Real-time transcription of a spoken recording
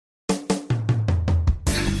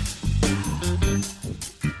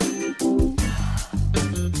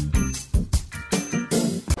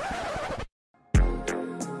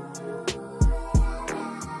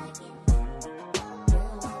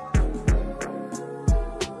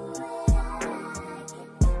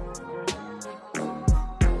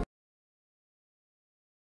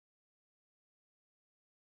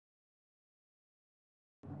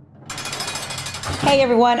Hey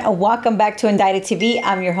everyone, welcome back to Indicted TV.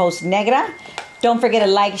 I'm your host, Negra. Don't forget to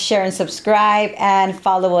like, share, and subscribe, and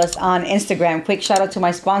follow us on Instagram. Quick shout out to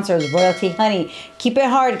my sponsors, Royalty Honey. Keep it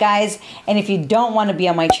hard, guys. And if you don't want to be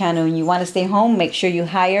on my channel and you want to stay home, make sure you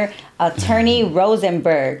hire Attorney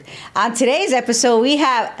Rosenberg. On today's episode, we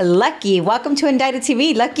have Luckiii. Welcome to Indicted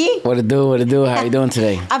TV, Luckiii. What it do? What it do? How you doing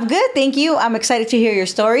today? I'm good, thank you. I'm excited to hear your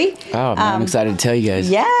story. Oh, man, I'm excited to tell you guys.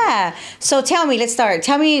 Yeah. So tell me, let's start.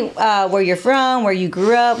 Tell me where you're from, where you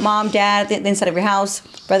grew up, mom, dad, the inside of your house,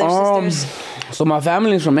 brothers, sisters. So my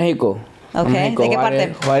family is from Mexico. Okay. Mexico, ¿De qué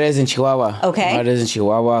parte? Juárez in Chihuahua. Okay. Juárez in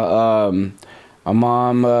Chihuahua. My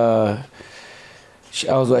mom,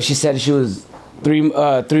 she said she was 3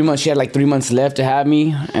 months. She had like 3 months left to have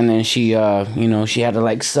me, and then she, she had to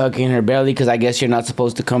like suck in her belly because I guess you're not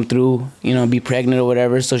supposed to come through, be pregnant or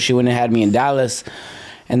whatever. So she went and had me in Dallas,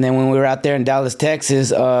 and then when we were out there in Dallas,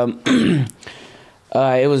 Texas,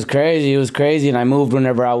 it was crazy. It was crazy, and I moved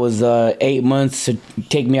whenever I was 8 months to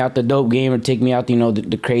take me out the dope game or take me out,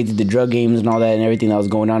 the drug games and all that and everything that was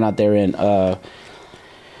going on out there. And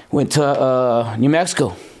went to New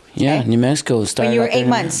Mexico. Yeah, okay. New Mexico. When you were 8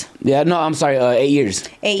 months? Yeah, no, I'm sorry, 8 years.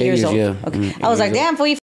 8 years old. Yeah. Okay. I was like, damn, fool,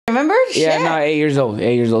 you remember? Yeah, Shit. no, 8 years old.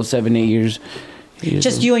 8 years old, 7, 8 years.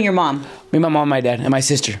 Just old. You and your mom? Me, my mom, my dad, and my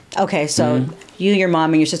sister. Okay, so you, your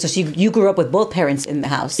mom, and your sister. So you grew up with both parents in the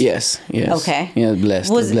house? Yes. Okay. Yeah, blessed.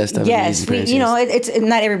 Blessed. Yes, it's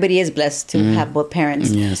not everybody is blessed to have both parents.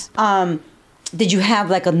 Yes. Did you have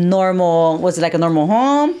like a normal, was it like a normal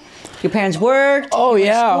home? Your parents worked? Oh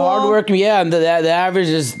yeah, hard working. Yeah, and the average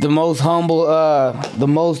is the most humble,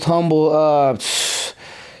 mexicanos,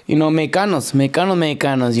 you know,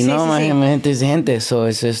 my gente is gente. So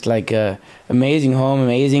it's just like amazing home,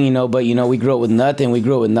 amazing, but we grew up with nothing. We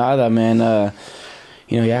grew up with nada, man.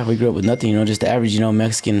 We grew up with nothing, just the average,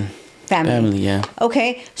 Mexican family, yeah.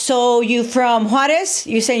 Okay, so you from Juarez?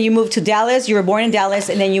 You're saying you moved to Dallas. You were born in Dallas,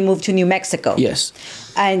 and then you moved to New Mexico. Yes.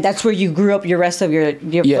 And that's where you grew up your rest of your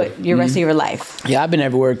rest of your life. Yeah, I've been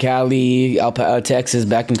everywhere: Cali, Texas,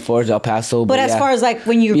 back and forth, El Paso. But as far as like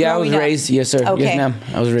when you I was raised. Yes, sir. Okay. Yes, ma'am.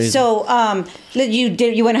 I was raised. So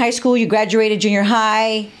you went to high school, you graduated junior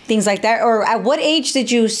high, things like that. Or at what age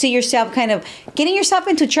did you see yourself kind of getting yourself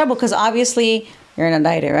into trouble? Because obviously you're an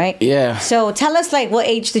indicted, right? Yeah. So tell us, like, what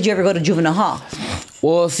age did you ever go to juvenile hall?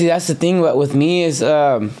 Well, see, that's the thing with me is,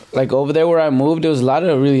 like, over there where I moved, there was a lot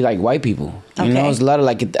of really, like, white people. You know, there was a lot of,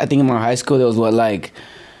 like, I think in my high school, there was,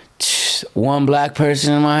 one black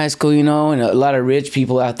person in my high school, and a lot of rich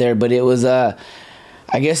people out there. But it was, I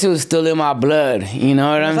guess it was still in my blood. You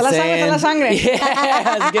know what I'm saying? La sangre.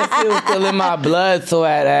 Yeah, I guess it was still in my blood. So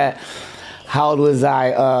at how old was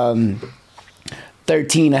I?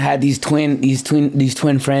 13. I had these twin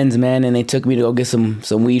friends, man, and they took me to go get some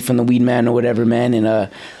weed from the weed man or whatever, man. And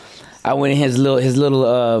I went in his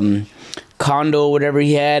little condo or whatever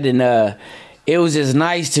he had, and it was just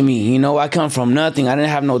nice to me. I come from nothing. I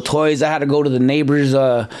didn't have no toys. I had to go to the neighbor's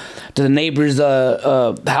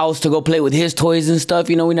house to go play with his toys and stuff.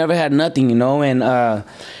 We never had nothing. And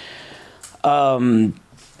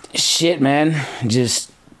shit, man,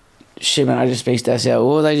 I just spaced that out.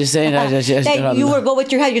 What was I just saying? That you were go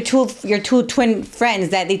with your two twin friends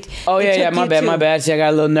that they. Oh yeah, my bad. See, I got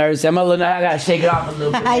a little nervous. I gotta shake it off a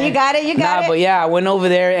little bit. You got it. But yeah, I went over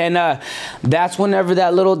there, and that's whenever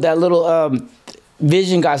that little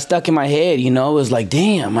vision got stuck in my head. It was like,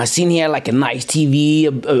 damn, I seen he had like a nice TV,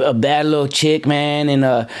 a bad little chick, man,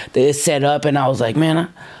 and it's set up, and I was like, man,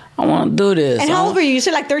 I want to do this. And how old were you? You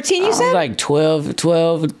said like 13, you said? I was like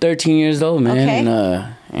 12, 13 years old, man. Okay.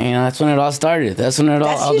 And that's when it all started. That's when it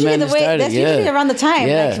all started. That's usually around the time.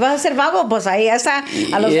 Yeah. Like, si vas a ser vago, pues ahí a esa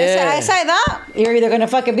edad, you're either going to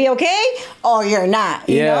fucking be okay or you're not.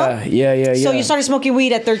 You know? Yeah. So you started smoking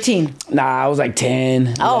weed at 13? Nah, I was like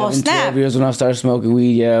 10. Oh, 11, snap. 12 years when I started smoking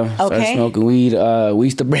weed, yeah. Started smoking weed. We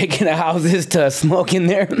used to break into houses to smoke in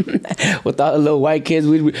there with all the little white kids.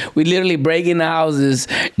 We literally break into houses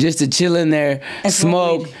just to chill in there, and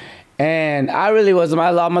smoke. And I really wasn't.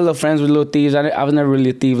 All my little friends were little thieves. I was never really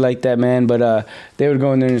a thief like that, man. But they would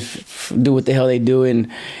go in there and do what the hell they do. And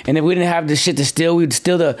if we didn't have the shit to steal, we'd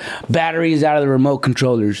steal the batteries out of the remote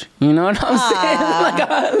controllers. You know what I'm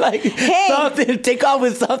saying? Like hey. Something. Take off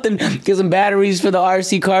with something. Get some batteries for the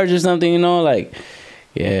RC cars or something,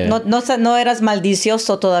 Yeah. No eras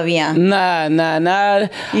maldicioso todavía. Nah.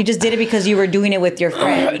 You just did it because you were doing it with your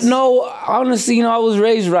friends. No, honestly, I was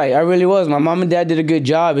raised right. I really was. My mom and dad did a good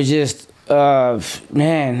job. It's just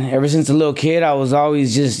Man, ever since a little kid, I was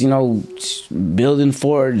always just, building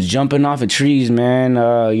forts, jumping off of trees, man.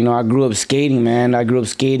 I grew up skating, man. I grew up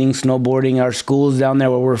skating, snowboarding. Our schools down there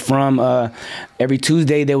where we're from, every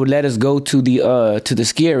Tuesday they would let us go to the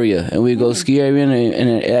ski area, and we'd go ski area,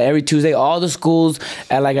 and every Tuesday, all the schools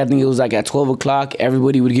at I think it was at 12 o'clock,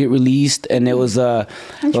 everybody would get released, and it was like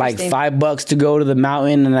 $5 to go to the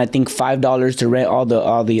mountain, and I think $5 to rent all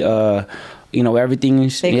the everything.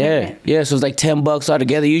 Yeah. So it's like $10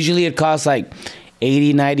 altogether. Usually it costs like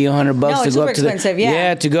 80, 90, $100 to go up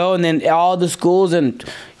to to go, and then all the schools and.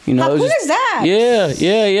 How cool is that? Yeah.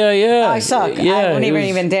 Oh, I suck. Yeah, I won't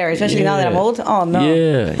even dare, especially now that I'm old. Oh no.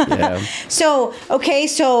 Yeah. So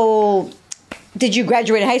did you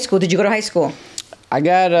graduate high school? Did you go to high school? I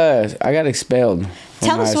got expelled.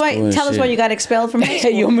 Tell us why you got expelled from high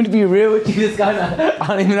school. You want me to be real with you? I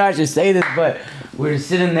don't even know how I should say this, but we were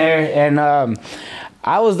sitting there, and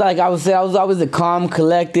I was always the calm,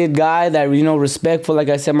 collected guy that respectful. Like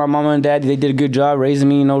I said, my mama and dad, they did a good job raising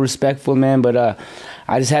me, respectful, man. But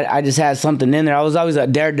I just had something in there. I was always a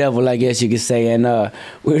daredevil, I guess you could say. And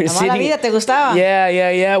we were sitting. Vida te gustaba.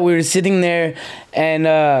 Yeah. We were sitting there,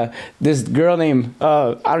 and this girl named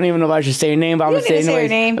I don't even know if I should say her name, but I'm gonna say her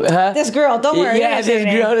name. Huh? This girl, don't worry. Yeah,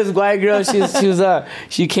 this white girl.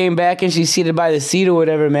 She came back and she's seated by the seat or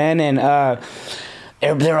whatever, man, and.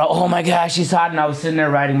 They were like, oh my gosh, she's hot. And I was sitting there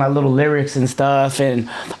writing my little lyrics and stuff. And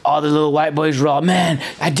all the little white boys were all, man,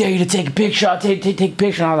 I dare you to take a picture. I'll take a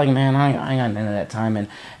picture. And I was like, man, I ain't got none of that time. And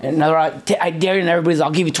another, I dare you. And everybody's like,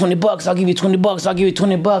 I'll give you $20. I'll give you $20. I'll give you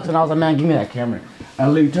 $20. And I was like, man, give me that camera. I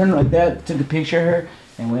literally turned like that, took a picture of her,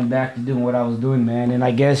 and went back to doing what I was doing, man. And I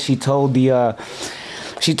guess she told the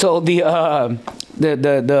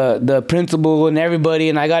principal and everybody,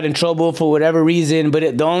 and I got in trouble for whatever reason.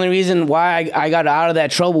 But the only reason why I got out of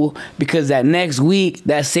that trouble, because that next week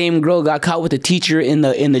that same girl got caught with the teacher in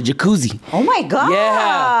the jacuzzi. Oh my god!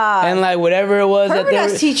 Yeah, and like whatever it was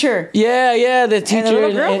that teacher. Yeah, the teacher. And the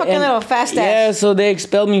little girl, fucking little fast ass. Yeah, so they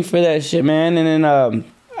expelled me for that shit, man. And then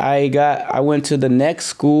I went to the next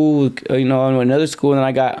school, another school, and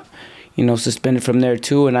I got suspended from there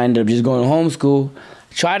too, and I ended up just going to homeschool.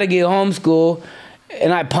 Tried to get homeschool,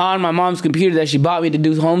 and I pawned my mom's computer that she bought me to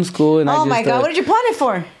do homeschool. And my god, what did you pawn it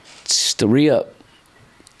for? Just to re-up.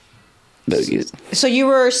 So you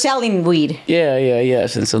were selling weed? Yeah.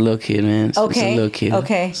 Since a little kid, man. Since a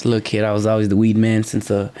little kid. I was always the weed man since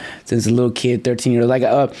a little kid, 13 years old. Like,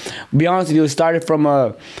 be honest with you, it started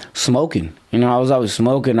from smoking. I was always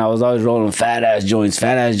smoking. I was always rolling fat ass joints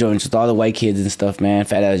with all the white kids and stuff, man.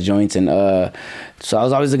 Fat ass joints. And so I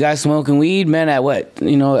was always the guy smoking weed, man. At what?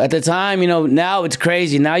 At the time, now it's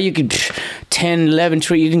crazy. Now you could 10, 11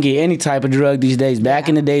 you can get any type of drug these days. Back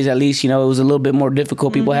in the days, at least, it was a little bit more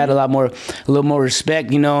difficult. People had a little more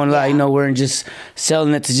respect, and weren't just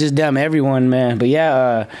selling it to just damn everyone, man. But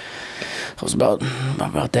yeah, I was about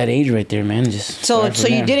that age right there, man. So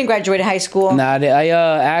you didn't graduate high school? Nah, I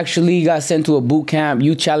actually got sent to a boot camp,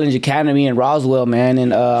 Youth Challenge Academy in Roswell, man.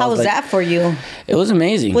 And how was that for you? It was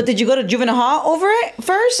amazing. Well, did you go to juvenile hall over it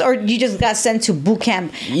first, or you just got sent to boot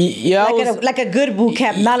camp? Yeah, like a good boot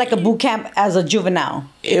camp, not like a boot camp as a juvenile.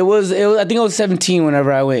 It was. I think I was 17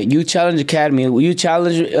 whenever I went. Youth Challenge Academy. Youth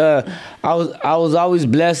Challenge. I was always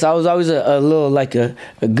blessed. I was always a little like a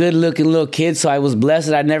good looking little kid. So I was blessed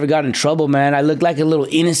that I never got in trouble, man. I looked like a little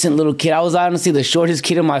innocent little kid. I was honestly the shortest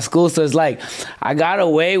kid in my school. So it's like I got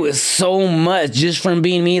away with so much just from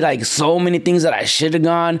being me. Like so many things that I should have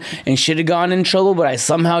gone in trouble, but I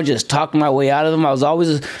somehow just talked my way out of them.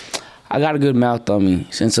 I got a good mouth on me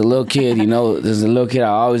since a little kid, As a little kid, I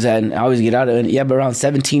always get out of it. Yeah, but around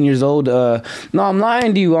 17 years old, no, I'm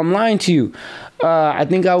lying to you. I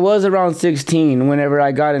think I was around 16 whenever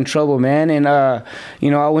I got in trouble, man. And, I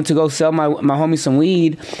went to go sell my homie some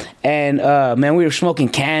weed. And, man, we were smoking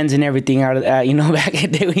cans and everything out of that. Back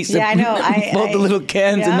in the day, we used to fold the little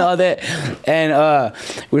cans and all that. And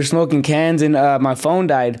we were smoking cans, and my phone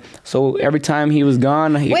died. So every time he was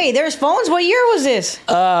gone... Wait, there's phones? What year was this?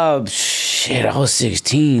 Shit, I was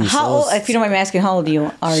 16. How old? If you don't mind me asking, how old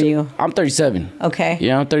are you? I'm 37. Okay.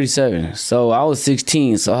 Yeah, I'm 37. So I was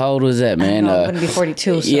 16. So how old was that, man? I'm going to be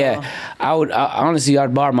 42. So. Yeah. Honestly,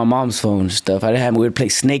 I'd borrow my mom's phone and stuff. We'd play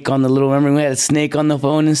Snake on the remember we had a Snake on the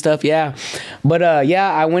phone and stuff? Yeah. But,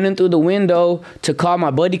 I went in through the window to call my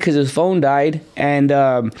buddy because his phone died. And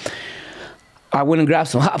I went and grabbed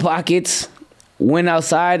some Hot Pockets. Went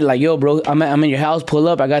outside, like, yo, bro, I'm in your house. Pull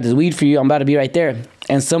up. I got this weed for you. I'm about to be right there.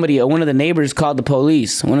 And one of the neighbors called the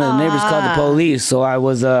police. So I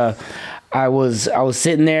was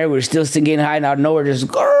sitting there. We were still getting high, and out of nowhere, just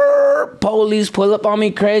police pull up on me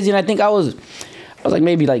crazy. And I think I was I was like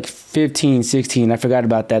maybe like 15, 16. I forgot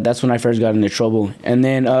about that. That's when I first got into trouble. And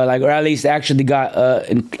then like, or at least actually got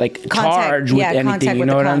charged with anything. You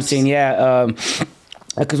know what I'm saying? Yeah.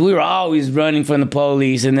 Because we were always running from the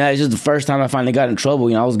police, and that's just the first time I finally got in trouble.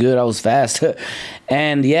 You know, I was good. I was fast.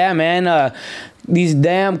 And yeah, man, these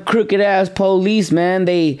damn crooked ass police, man,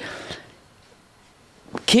 they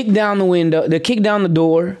kick down the window. They kick down the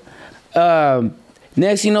door.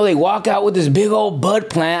 Next, you know, they walk out with this big old bud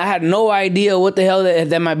plant. I had no idea what the hell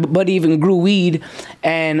that my buddy even grew weed,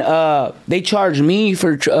 and they charged me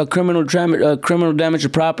for criminal damage to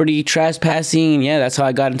property, trespassing. Yeah, that's how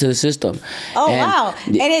I got into the system. Oh, wow!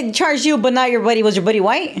 And it charged you, but not your buddy. Was your buddy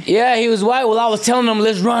white? Yeah, he was white. Well, I was telling him,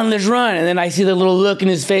 let's run, and then I see the little look in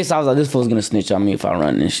his face. I was like, this fool's gonna snitch on me if I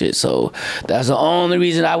run this shit. So that's the only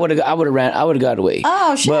reason I would have got away.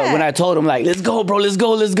 Oh shit! But when I told him like, let's go, bro, let's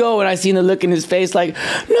go, and I seen the look in his face like,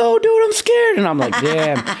 no, dude, I'm scared. And I'm like,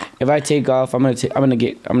 damn, if I take off, I'm gonna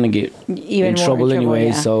get even in trouble anyway.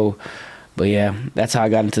 Yeah. So, but yeah, that's how I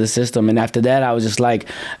got into the system. And after that, I was just like,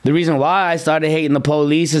 the reason why I started hating the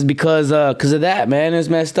police is because of that, man. It's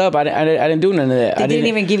messed up. I didn't do none of that. They didn't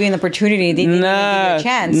even give you an opportunity. They didn't even give you a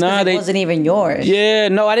chance. Nah, it wasn't even yours. Yeah,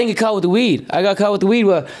 no, I didn't get caught with the weed. I got caught with the weed.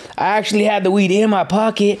 Well, I actually had the weed in my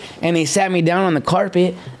pocket, and they sat me down on the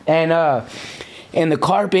carpet, and the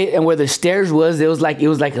carpet and where the stairs was, it was like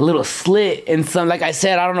a little slit. And like I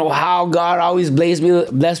said, I don't know how God always blessed me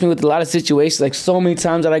with a lot of situations. Like so many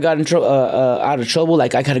times that I got in out of trouble,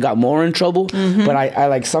 like I could have got more in trouble, but I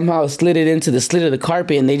like somehow slid it into the slit of the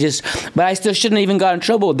carpet, and but I still shouldn't have even got in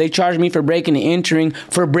trouble. They charged me for breaking and entering,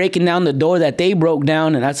 for breaking down the door that they broke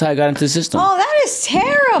down, and that's how I got into the system. Oh, that is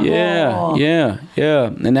terrible. Yeah.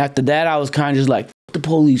 And after that, I was kind of just like, the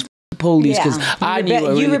police, because I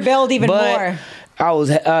knew you rebelled even more. I was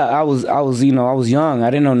young. I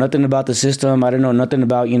didn't know nothing about the system. I didn't know nothing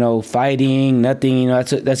about, fighting, nothing.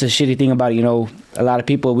 That's a shitty thing about, a lot of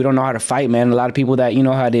people. We don't know how to fight, man. A lot of people that,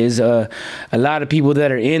 how it is. A lot of people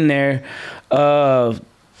that are in there,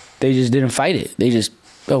 they just didn't fight it. They just,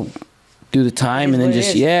 do the time and then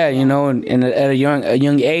just, and at a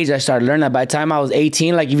young age, I started learning that. By the time I was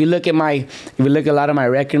 18, like if you look at a lot of my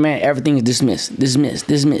record, man, everything is dismissed, just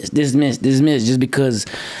because,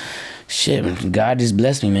 shit, God just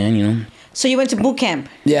blessed me, man, So you went to boot camp?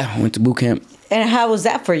 Yeah, I went to boot camp. And how was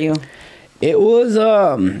that for you? It was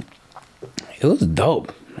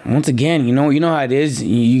dope. Once again, you know how it is.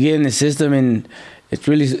 You get in the system and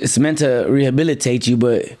it's meant to rehabilitate you,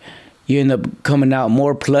 but you end up coming out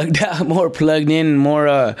more plugged in,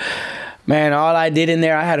 more man, all I did in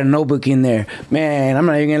there, I had a notebook in there. Man, I'm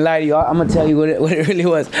not even gonna lie to you. I'm gonna tell you what it really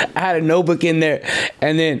was. I had a notebook in there,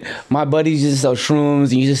 and then my buddies used to sell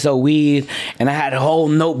shrooms and used to sell weed, and I had a whole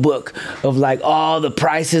notebook of like all the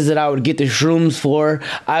prices that I would get the shrooms for.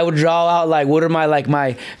 I would draw out like what are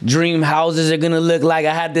my dream houses are gonna look like.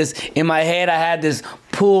 I had this in my head. I had this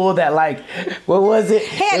pool that like, what was it?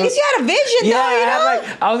 Hey, at least you had a vision,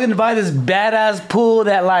 though, I was gonna buy this badass pool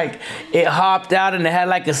that like it hopped out and it had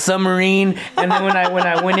like a submarine. And then when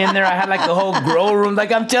I went in there, I had like a whole grow room.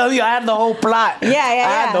 Like I'm telling you, I had the whole plot. I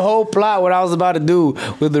had the whole plot what I was about to do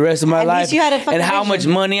with the rest of my life. At least you had a fucking and how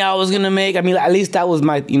vision. Much money I was gonna make. I mean, at least that was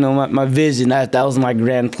my my vision. That was my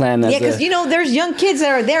grand plan. Because there's young kids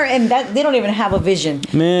that are there and that they don't even have a vision.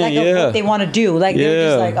 Man, of what they want to do. Like they're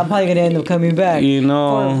just like, I'm probably gonna end up coming back.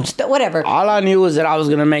 Whatever. All I knew was that I was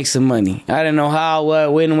gonna make some money. I didn't know how,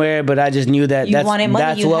 what, when, where, but I just knew that that's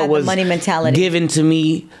what was money mentality given to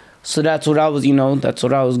me. So that's what I was, that's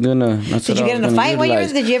what I was gonna. Did you get in a fight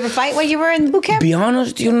Did you ever fight when you were in boot camp? Be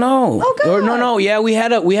honest, Oh God. No. Yeah, we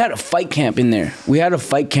had a fight camp in there.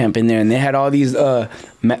 And they had all these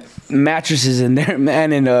mattresses in there,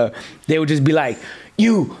 man, and they would just be like,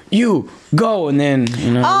 you go, and then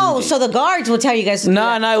so the guards will tell you guys to do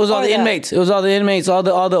that. No, it was all the inmates. It was all the inmates, all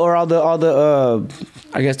the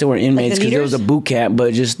I guess they weren't inmates because there was a boot camp,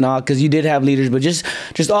 but just because you did have leaders, but just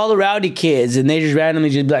all the rowdy kids, and they just randomly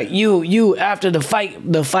just be like you after the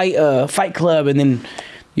fight club, and then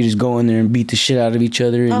you just go in there and beat the shit out of each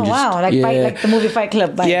other. And like the movie Fight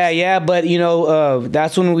Club vibes. Yeah, but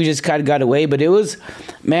that's when we just kind of got away. But it was,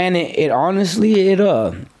 man, it honestly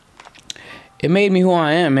it made me who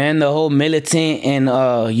I am, man. The whole militant and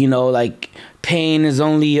like pain is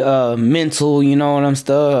only mental, you know what I'm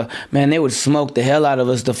saying? Man, they would smoke the hell out of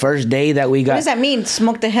us the first day that we got. What does that mean?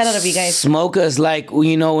 Smoke the hell out of you guys? Smoke us, like,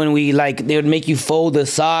 you know, when we, like, they would make you fold the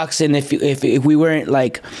socks, and if we weren't,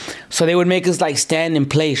 like, so they would make us, like, stand in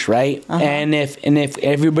place, right? And if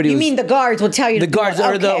everybody You mean the guards would tell you? The guards,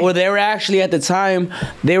 or they were actually, at the time,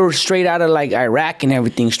 they were straight out of, like, Iraq and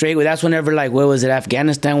everything. That's whenever, like, what was it,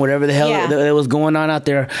 Afghanistan, whatever the hell that was going on out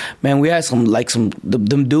there. Man, we had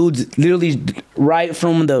them dudes literally right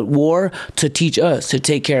from the war to teach us, to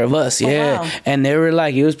take care of us. Yeah. Oh, wow. And they were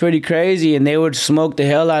like, it was pretty crazy, and they would smoke the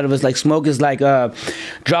hell out of us. Like, smoke is like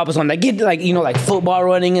drop us on, like, get, like, you know, like football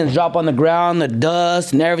running and drop on the ground, the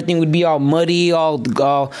dust and everything would be all muddy, all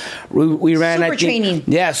we ran, super I think, training.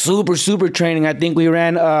 Yeah, super training. I think we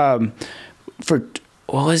ran for,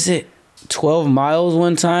 what was it, 12 miles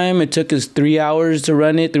one time. It took us 3 hours to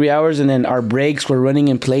run it, 3 hours, and then our brakes were running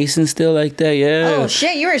in place and still like that. Yeah. Oh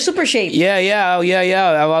shit, you're in super shape. Yeah.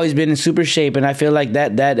 I've always been in super shape, and I feel like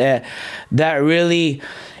that really,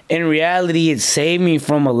 in reality, it saved me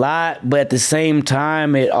from a lot, but at the same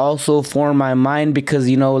time, it also formed my mind, because,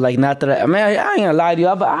 you know, like, not that I ain't gonna lie to you,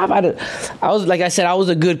 I was, like I said, I was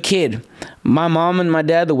a good kid. My mom and my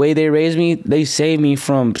dad, the way they raised me, they saved me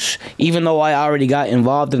from, even though I already got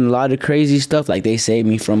involved in a lot of crazy stuff, like, they saved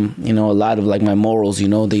me from, you know, a lot of, like, my morals, you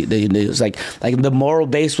know. They was like the moral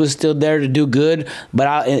base was still there to do good,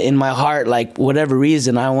 but in my heart, like, whatever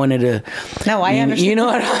reason, I wanted to. No, I understand. You know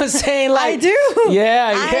what I'm saying? Like, I do.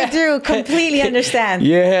 Yeah. I do completely understand.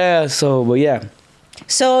 Yeah. So, but yeah.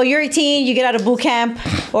 So you're 18, you get out of boot camp.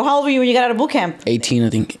 Or how old were you when you got out of boot camp? 18, I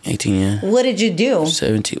think. 18, yeah. What did you do?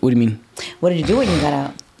 17. What do you mean? What did you do when you got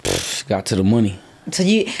out? Got to the money. So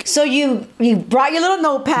you brought your little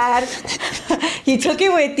notepad. You took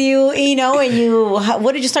it with you, you know, and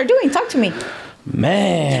what did you start doing? Talk to me.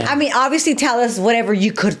 Man. I mean, obviously tell us whatever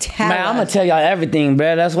you could tell us. Man, I'm going to tell y'all everything,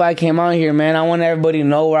 bro. That's why I came out here, man. I want everybody to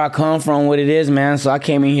know where I come from, what it is, man. So I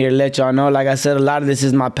came in here to let y'all know. Like I said, a lot of this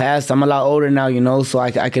is my past. I'm a lot older now, you know, so I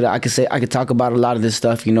could talk about a lot of this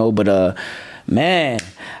stuff, you know, but man,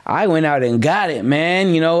 I went out and got it,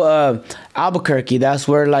 man. You know, Albuquerque, that's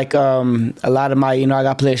where, like, a lot of my, you know, I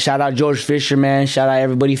got played. Shout out George Fisher, man. Shout out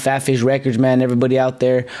everybody, Fat Fish Records, man. Everybody out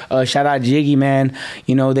there. Shout out Jiggy, man.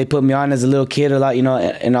 You know, they put me on as a little kid a lot, you know,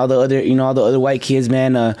 and all the other white kids,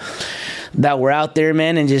 man, that were out there,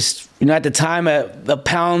 man. And just, you know, at the time, the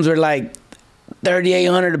pounds were like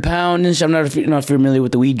 $3,800 a pound and shit. I'm not if you're familiar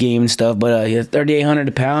with the weed game and stuff, but yeah, $3,800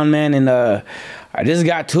 a pound, man. And I just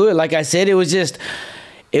got to it. Like I said, it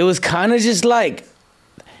was kind of just like,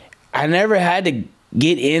 I never had to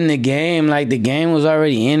get in the game. Like, the game was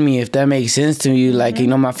already in me, if that makes sense to you. Like, you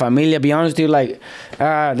know, my familia, be honest with you, like,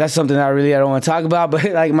 that's something I don't want to talk about, but,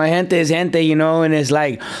 like, my gente is gente, you know, and it's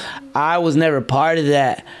like, I was never part of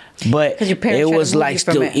that. But it was, like,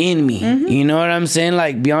 still in me. You know what I'm saying?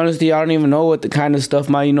 Like, be honest with you, I don't even know what the kind of stuff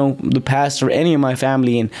the past or any of my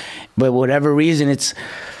family, but whatever reason,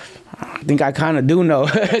 I think I kind of do know.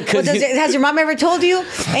 Has your mom ever told you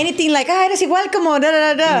anything like, eres igual como da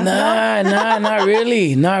da da? Nah, not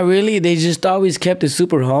really. Not really. They just always kept it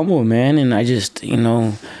super humble, man. And I just, you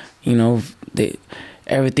know,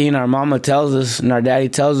 everything our mama tells us and our daddy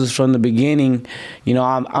tells us from the beginning, you know,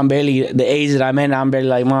 I'm barely the age that I'm in. I'm barely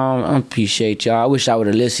like, Mom, I appreciate y'all. I wish I would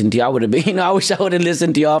have listened to y'all. I wish I would have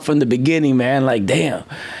listened to y'all from the beginning, man. Like, damn.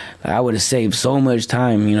 I would have saved so much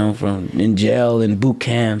time, you know, from in jail and boot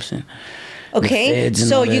camps and okay.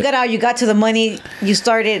 So you got out, you got to the money, you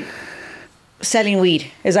started selling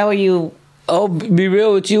weed. Is that what you? Oh, be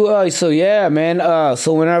real with you. So yeah, man.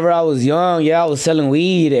 So whenever I was young, I was selling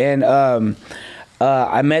weed, and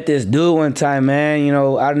I met this dude one time, man. You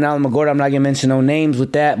know, out in Alamogordo, I'm not gonna mention no names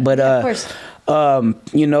with that, but of course.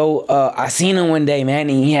 You know, I seen him one day, man,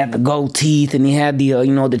 and he had the gold teeth, and he had the,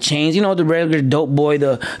 you know, the chains, you know, the regular dope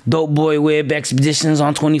boy whip expeditions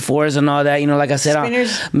on 24s and all that, you know, like I said,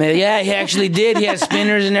 spinners. Man, yeah, he actually did. He had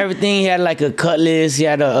spinners and everything. He had like a Cutlass, he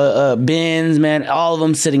had a Benz, man, all of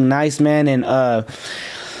them sitting nice, man, and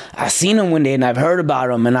I seen him one day and I've heard about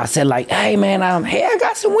him, and I said like, hey man, I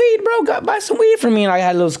got some weed, bro. Buy some weed for me. And I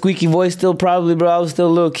had a little squeaky voice still, probably, bro. I was still a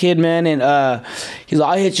little kid, man. And he's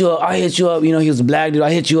like, I'll hit you up. You know, he was a black dude.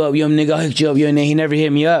 I'll hit you up, young nigga. I'll hit you up, and then he never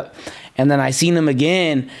hit me up. And then I seen him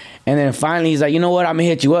again, And then finally he's like, you know what, I'm gonna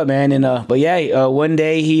hit you up, man. And but yeah, one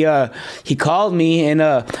day he called me, and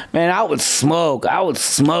man, I would smoke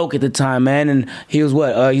at the time, man. And he was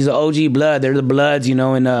he's an OG blood. They're the Bloods, you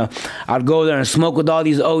know. And I'd go there and smoke with all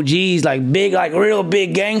these OGs, like big, like real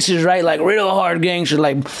big gangsters, right? Like real hard gangsters.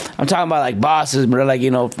 Like I'm talking about like bosses, bro. Like,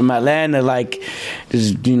 you know, from Atlanta, like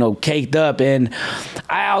just, you know, caked up. And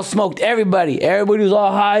I outsmoked everybody. Everybody was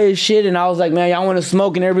all high as shit. And I was like, man, y'all want to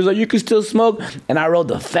smoke? And everybody's like, you can still smoke. And I rolled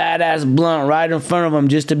the fat ass blunt right in front of them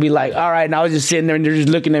just to be like, all right. And I was just sitting there and they're just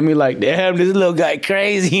looking at me like, damn, this little guy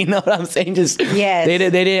crazy. You know what I'm saying? Just yes. They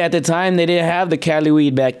didn't at the time. They didn't have the Cali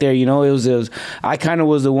weed back there. You know, it was. I kind of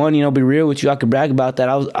was the one. You know, be real with you. I could brag about that.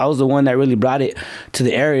 I was the one that really brought it to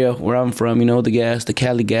the area where I'm from. You know, the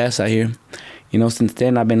Cali gas out here. You know, since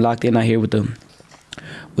then I've been locked in out here with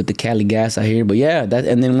the Cali gas out here. But yeah,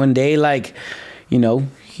 and then one day, like, you know,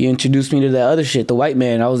 he introduced me to the other shit, the white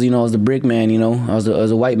man. I was the brick man, you know. I was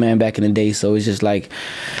a white man back in the day. So it's just like,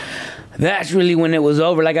 that's really when it was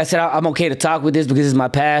over. Like I said, I'm okay to talk with this because it's my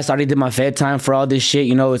past. I already did my Fed time for all this shit,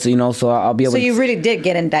 you know. It's, you know, so I'll be able. So you really did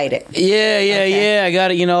get indicted? Yeah. I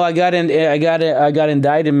got it. You know, I got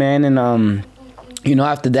indicted, man. And you know,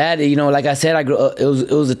 after that, you know, like I said, I grew up, it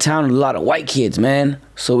was a town with a lot of white kids, man.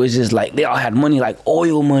 So it's just like they all had money, like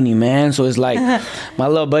oil money, man. So it's like my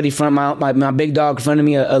little buddy my big dog fronted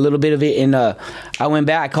me a little bit of it, and I went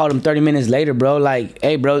back. I called him 30 minutes later, bro. Like,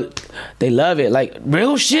 hey, bro, they love it, like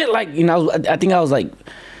real shit. Like, you know, I think I was like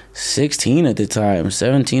 16 at the time,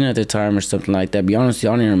 17 at the time, or something like that. Be honest, I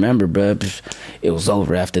don't even remember, bro. It was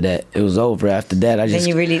over after that.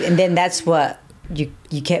 And then that's what. You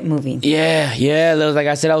kept moving. Yeah. Like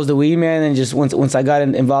I said, I was the weed man, and just once I got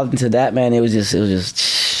involved into that, man, it was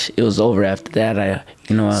over after that.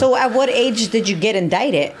 So at what age did you get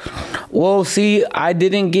indicted? Well, see, I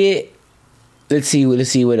didn't get. Let's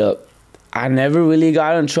see what up. I never really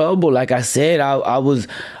got in trouble. Like I said, I was.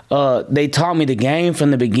 They taught me the game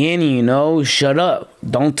from the beginning. You know, shut up,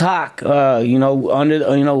 don't talk. You know, under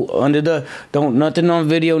the don't nothing on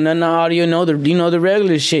video, nothing on audio. The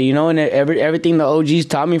regular shit. You know, and everything the OGs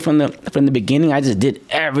taught me from the beginning. I just did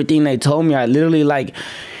everything they told me. I literally like,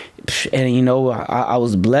 and you know, I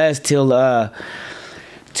was blessed till what?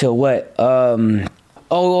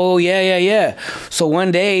 Yeah. So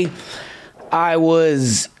one day, I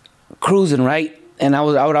was cruising, right? And I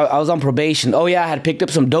was on probation. Oh yeah, I had picked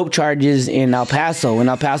up some dope charges in El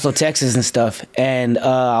Paso, Texas and stuff. And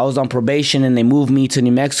I was on probation, and they moved me to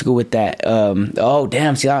New Mexico with that. Oh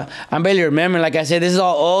damn, see, I'm barely remembering. Like I said, this is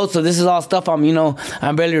all old, so this is all stuff I'm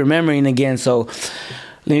barely remembering again. So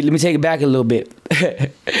let me take it back a little bit.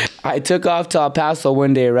 I took off to El Paso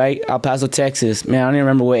one day, right? El Paso, Texas. Man, I don't even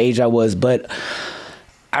remember what age I was, but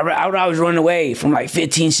I was running away from like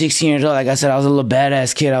 15, 16 years old. Like I said, I was a little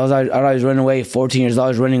badass kid. I was always running away. 14 years old, I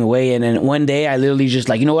was running away. And then one day I literally just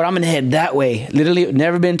like, you know what, I'm going to head that way. Literally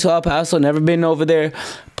never been to El Paso, never been over there.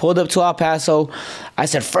 Pulled up to El Paso. I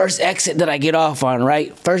said, first exit that I get off on,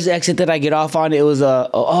 right? First exit that I get off on, it was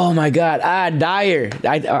oh my God, Dyer.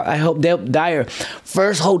 I hope Dyer.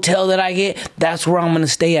 First hotel that I get, that's where I'm gonna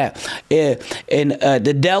stay at. In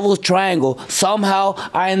the Devil's Triangle. Somehow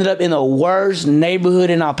I ended up in the worst neighborhood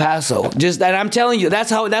in El Paso. And I'm telling you, that's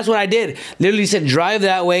what I did. Literally said, drive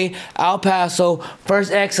that way, El Paso.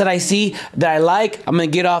 First exit I see that I like, I'm gonna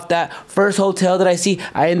get off that. First hotel that I see,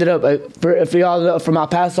 I ended up for y'all from El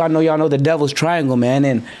Paso. So I know y'all know the Devil's Triangle, man,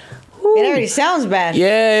 and it already sounds bad.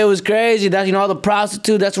 Yeah, it was crazy. That's all the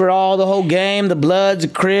prostitutes. That's where all the whole game, the Bloods, the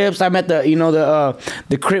Crips. I met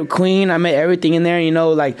the Crip Queen. I met everything in there.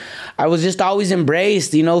 Like I was just always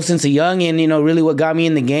embraced. Since a youngin. Really what got me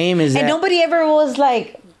in the game is and nobody ever was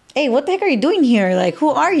like, "Hey, what the heck are you doing here? Like,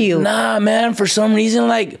 who are you?" Nah, man. For some reason,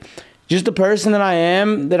 like, just the person that I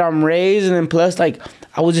am, that I'm raised, and then plus, like,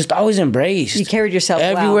 I was just always embraced. You carried yourself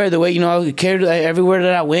everywhere. Well. The way I carried everywhere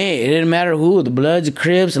that I went. It didn't matter who, the Bloods, the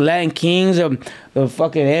Crips, the Latin Kings, the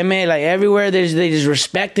fucking MA, like everywhere. They just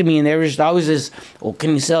respected me, and they were just always just, "Oh, can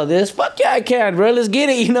you sell this? Fuck yeah, I can, bro. Let's get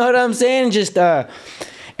it." You know what I'm saying? Just and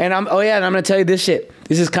I'm gonna tell you this shit.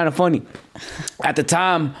 This is kind of funny. At the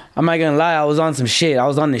time, I'm not gonna lie, I was on some shit. I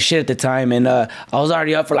was on this shit at the time, and I was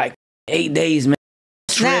already up for like 8 days, man.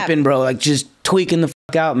 Tripping, bro, like just tweaking the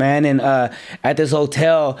fuck out, man. And at this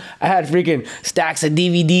hotel, I had freaking stacks of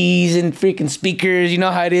DVDs and freaking speakers. You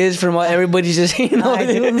know how it is from everybody's just, I do.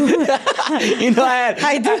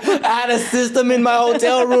 I had a system in my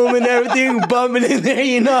hotel room and everything bumping in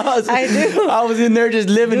there. I was in there just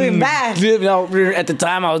doing bad. At the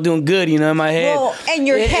time, I was doing good. In my head. Well, in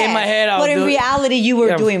your head. In my head, I was in reality, you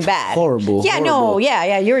were doing bad. Horrible. Yeah, horrible.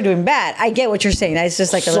 You were doing bad. I get what you're saying. It's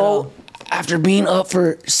just like a little. after being up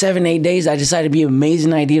for 7-8 days, I decided it'd be an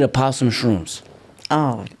amazing idea to pop some shrooms.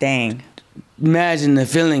 Oh, dang. Imagine the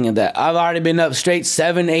feeling of that. I've already been up straight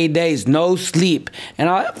 7-8 days, no sleep. And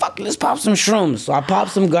I like, fuck, let's pop some shrooms. So I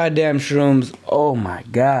popped some goddamn shrooms. Oh my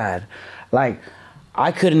God. Like,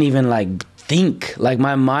 I couldn't even like think. Like,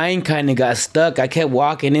 my mind kind of got stuck. I kept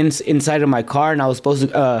walking inside of my car, and I was supposed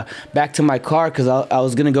to back to my car because I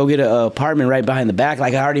was gonna go get an apartment right behind the back.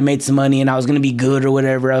 Like, I already made some money and I was gonna be good or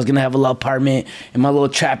whatever. I was gonna have a little apartment, and my little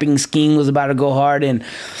trapping scheme was about to go hard. And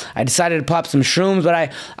I decided to pop some shrooms,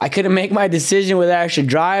 but I couldn't make my decision whether I should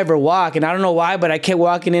drive or walk. And I don't know why, but I kept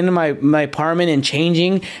walking into my apartment and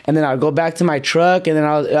changing, and then I'd go back to my truck, and then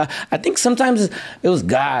I think sometimes it was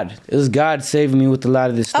God. It was God saving me with a lot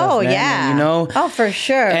of this stuff. Oh, man. yeah. And, you know. Oh, for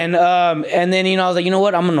sure. And then, you know, I was like, you know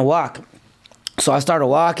what? I'm going to walk. So I started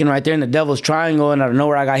walking right there in the Devil's Triangle, and out of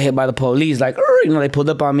nowhere, I got hit by the police. Like, you know, they pulled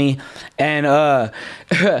up on me. And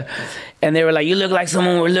and they were like, you look like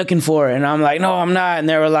someone we're looking for. And I'm like, no, I'm not. And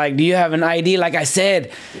they were like, do you have an ID? Like I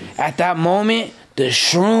said, at that moment, the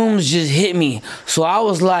shrooms just hit me. So I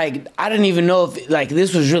was like, I didn't even know if like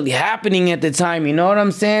this was really happening at the time. You know what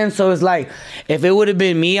I'm saying? So it's like, if it would have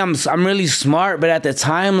been me, I'm really smart. But at the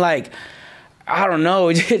time, like, I don't know,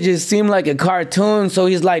 it just seemed like a cartoon. So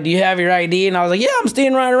he's like, do you have your ID? And I was like, yeah, I'm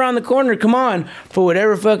staying right around the corner. Come on. For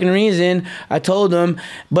whatever fucking reason, I told him.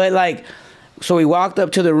 But like, so we walked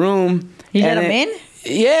up to the room. You let him in?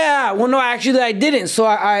 Yeah. Well, no, actually I didn't. So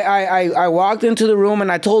I walked into the room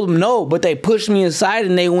and I told them no, but they pushed me aside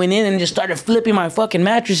and they went in and just started flipping my fucking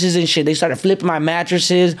mattresses and shit. They started flipping my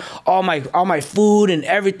mattresses, all my food and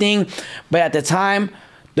everything. But at the time,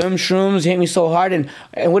 them shrooms hit me so hard, and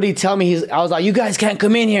what did he tell me? I was like, you guys can't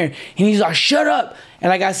come in here. And he's like, shut up. And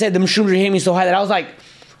like I said, them shrooms hit me so hard that I was like,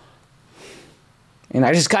 and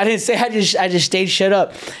I didn't say, I just stayed shut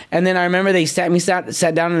up. And then I remember they sat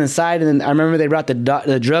down on the side, and then I remember they brought the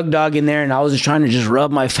drug dog in there, and I was just trying to just rub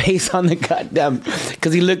my face on the goddamn,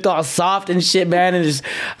 because he looked all soft and shit, man. And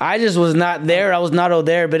I just was not there. I was not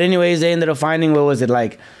there. But anyways, they ended up finding, what was it,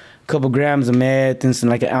 like, couple grams of meth and some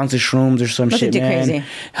like an ounce of shrooms or some shit, man. Crazy.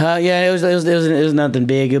 Yeah, it was nothing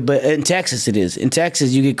big. But in Texas, it is. In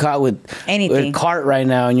Texas, you get caught with anything, with a cart right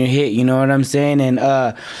now, and you're hit. You know what I'm saying? And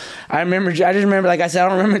I just remember, like I said, I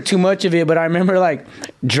don't remember too much of it, but I remember like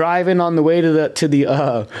driving on the way to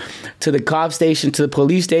the cop station, to the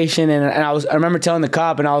police station, and I remember telling the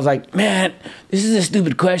cop, and I was like, man, this is a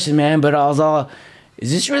stupid question, man, but I was all,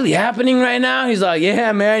 is this really happening right now? He's like,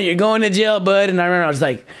 yeah, man, you're going to jail, bud. And I remember I was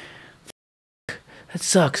like, that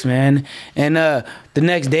sucks, man. And the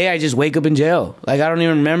next day, I just wake up in jail. Like, I don't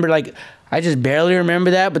even remember. Like, I just barely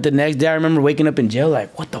remember that. But the next day, I remember waking up in jail.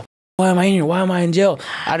 Like, what the f***? Why am I in here? Why am I in jail?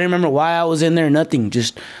 I didn't remember why I was in there. Nothing.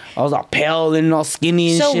 Just, I was all pale and all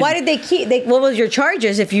skinny and shit. So why did they keep? What was your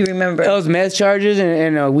charges, if you remember? It was meth charges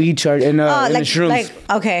and weed charge and the shrooms. Like,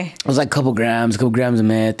 okay. It was like a couple grams of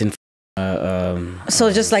meth and.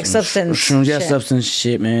 So just like substance shrooms, yeah, substance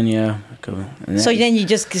shit, man, yeah. So then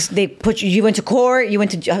they put you went to court, you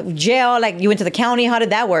went to jail, like you went to the county. How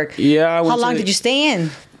did that work? Yeah. How long did you stay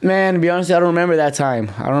in? Man, to be honest, I don't remember that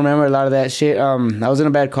time. I don't remember a lot of that shit. I was in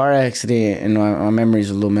a bad car accident, and my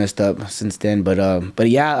memory's a little messed up since then. But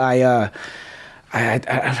yeah,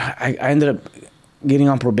 I ended up getting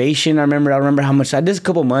on probation. I remember how much I did. A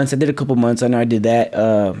couple months. I know I did that.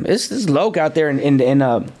 It's low out there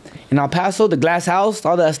in El Paso, the glass house,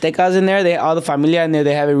 all the Aztecas in there, all the familia in there,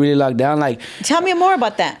 they have it really locked down. Like, tell me more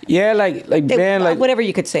about that. Yeah, like man, like whatever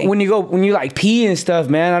you could say. When you like pee and stuff,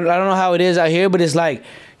 man. I don't know how it is out here, but it's like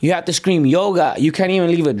you have to scream yoga. You can't even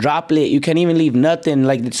leave a droplet. You can't even leave nothing.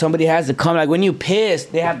 Like, somebody has to come. Like, when you piss,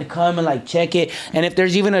 they have to come and like check it. And if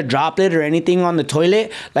there's even a droplet or anything on the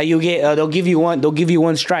toilet, like you get, they'll give you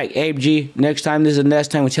one strike. Hey, G, next time this is the next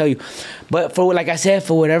time we tell you. But like I said,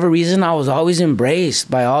 for whatever reason, I was always embraced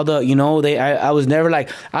by all the, you know, I was never like,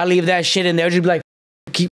 I leave that shit in there, just be like,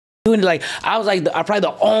 keep doing it. Like, I was like, I'm probably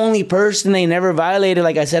the only person they never violated.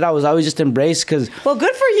 Like I said, I was always just embraced because. Well,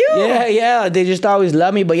 good for you. Yeah, they just always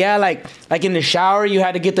loved me. But yeah, like in the shower, you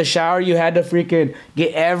had to get the shower. You had to freaking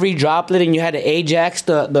get every droplet, and you had to Ajax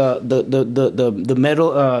the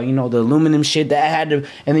metal, you know, the aluminum shit that had to,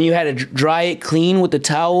 and then you had to dry it clean with the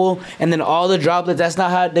towel, and then all the droplets. That's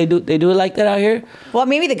not how they do it like that out here. Well,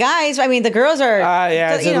 maybe the guys. I mean, the girls are.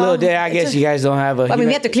 Yeah, it's a little day. I guess you guys don't have a. I mean,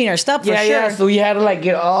 we have to clean our stuff for sure. Yeah. So you had to like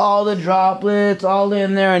get all the droplets all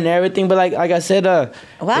in there and everything. But like I said,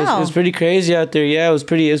 wow, it was pretty crazy out there. Yeah, it was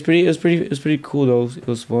pretty cool though. It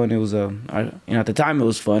was fun. It was at the time it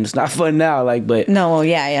was fun. It's not fun now, like, but no, well,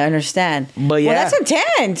 yeah, I understand. But yeah, well, that's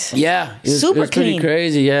intense. Yeah, super clean. Pretty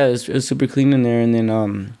crazy. Yeah, it was super clean in there, and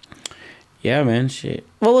then Yeah, man, shit.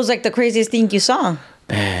 What was like the craziest thing you saw?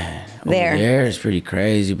 Man, there it's pretty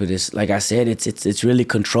crazy, but it's like I said, it's really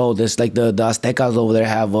controlled. It's like the Aztecas over there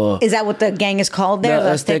have a. Is that what the gang is called there? The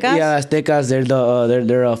Aztecas? Yeah, Aztecas.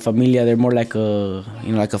 They're a familia. They're more like a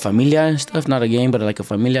like a familia and stuff. Not a gang, but like a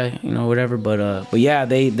familia, whatever. But yeah,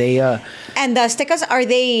 they. And the Aztecas, are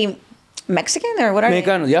they Mexican or what are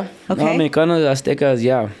Mexicanos, they? yeah. Okay. No, Mexicanos, Aztecas,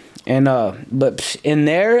 yeah. And but in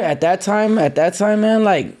there at that time, man,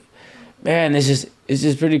 like, man, it's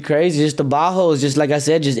just pretty crazy. Just the bajos, just like I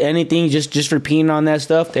said, just anything, just for peeing on that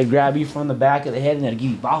stuff, they grab you from the back of the head and they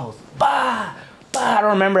give you bajos. Bah, bah. I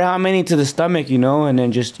don't remember how many to the stomach, and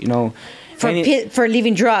then just for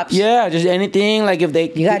leaving drops. Yeah, just anything. Like if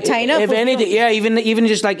they you got tied up. If anything, yeah, even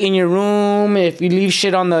just like in your room, if you leave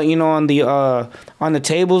shit on the on the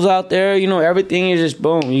tables out there, everything is just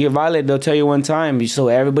boom. You get violated, they'll tell you one time. So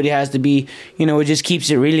everybody has to be, it just keeps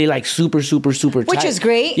it really like super super super tight. Which is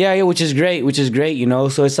great. Yeah, which is great.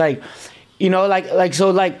 So it's like.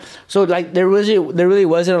 So there really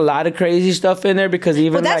wasn't a lot of crazy stuff in there because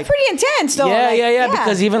even but that's pretty intense though. Yeah.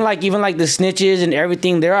 Because even like the snitches and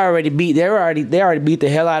everything, they already beat the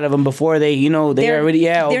hell out of them before they Are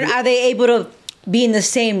they able to be in the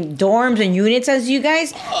same dorms and units as you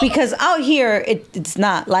guys? Because out here it's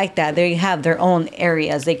not like that. They have their own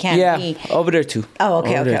areas. They can't be over there too. Oh,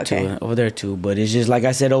 okay. Over there too. But it's just like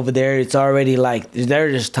I said, over there it's already like they're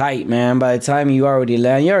just tight, man. By the time you already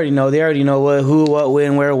land, they already know what, who, what,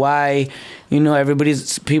 when, where, why.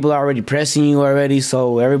 People are already pressing you already,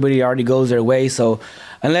 so everybody already goes their way. So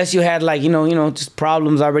unless you had like just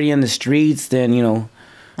problems already in the streets, then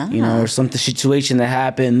or some situation that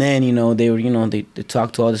happened, then they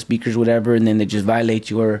talk to all the speakers, whatever, and then they just violate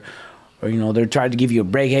you, or they're trying to give you a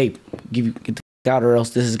break. Hey, get the fuck out, or else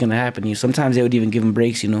this is gonna happen to you. Sometimes they would even give them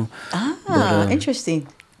breaks, Interesting.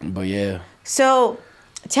 But yeah. So,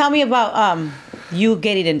 tell me about you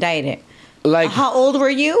getting indicted. Like, how old were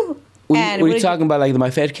you? Were you talking about like my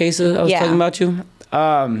Fed cases? I was talking about you.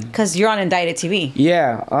 Because you're on Indicted TV.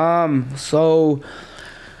 Yeah. So.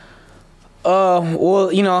 Well,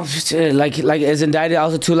 like as indicted,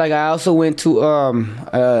 also too. Like I also went to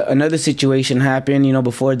another situation happened,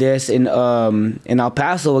 before this in El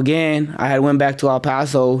Paso again. I had went back to El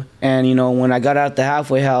Paso, and when I got out the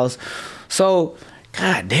halfway house, so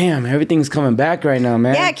god damn, everything's coming back right now,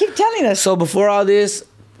 man. Yeah, keep telling us. So before all this,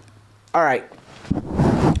 all right.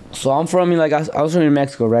 So I'm from I was from New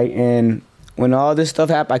Mexico, right? And when all this stuff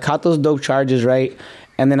happened, I caught those dope charges, right?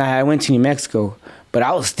 And then I went to New Mexico. But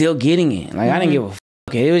I was still getting it. Like, I didn't give a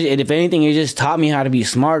fuck. If anything, it just taught me how to be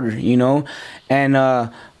smarter, And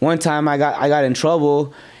one time I got in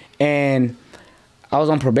trouble, and I was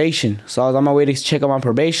on probation. So I was on my way to check on my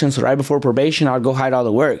probation. So right before probation, I would go hide all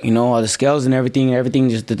the work, all the scales and everything,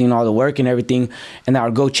 just, all the work and everything. And I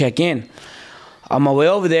would go check in. On my way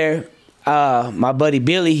over there, my buddy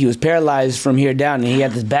Billy, he was paralyzed from here down, and he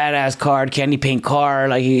had this badass car, candy paint car.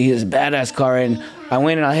 Like, he has a badass car. And I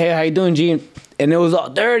went and hey, how you doing, G? And it was all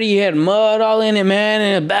dirty. He had mud all in it, man,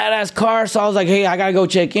 and a badass car. So I was like, hey, I gotta go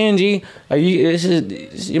check in, G. Like,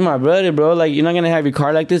 you're my brother, bro. Like, you're not gonna have your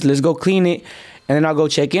car like this. Let's go clean it, and then I'll go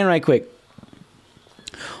check in right quick.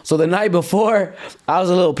 So the night before, I was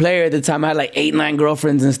a little player at the time. I had like 8, 9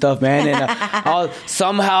 girlfriends and stuff, man. And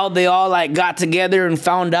somehow they all like got together and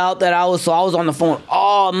found out that I was on the phone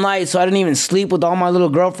all night. So I didn't even sleep with all my little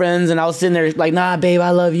girlfriends. And I was sitting there like, nah, babe, I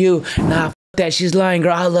love you. Nah, that she's lying,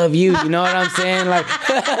 girl, I love you. You know what I'm saying? Like,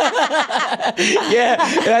 yeah.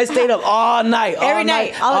 And I stayed up all night. Every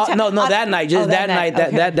night. All the time. No, that night. Just that night.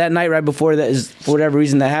 That night right before that is for whatever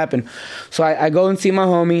reason that happened. So I go and see my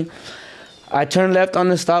homie. I turned left on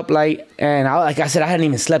the stoplight, and like I said, I hadn't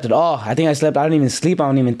even slept at all. I think I slept. I didn't even sleep. I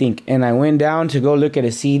don't even think. And I went down to go look at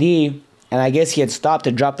a CD, and I guess he had stopped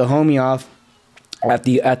to drop the homie off at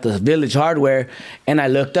the Village Hardware, and I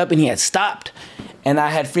looked up, and he had stopped. And I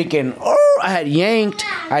had I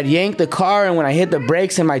yanked the car, and when I hit the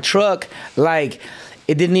brakes in my truck, like,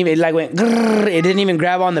 it didn't even, went, grrr, it didn't even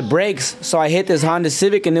grab on the brakes. So I hit this Honda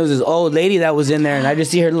Civic, and there was this old lady that was in there, and I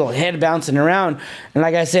just see her little head bouncing around. And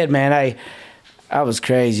like I said, man, I was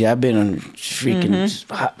crazy. I've been on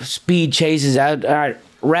freaking speed chases. I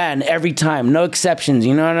ran every time, no exceptions.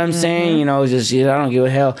 You know what I'm saying? Just, I don't give a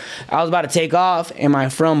hell. I was about to take off, and my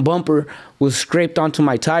front bumper was scraped onto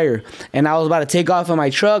my tire. And I was about to take off in my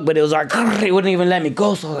truck, but it was like, it wouldn't even let me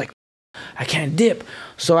go. So I was like, I can't dip.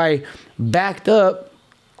 So I backed up.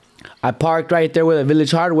 I parked right there where the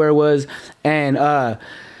Village Hardware was, and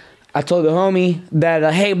I told the homie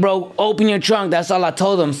that, hey, bro, open your trunk. That's all I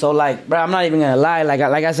told him. So, like, bro, I'm not even going to lie. Like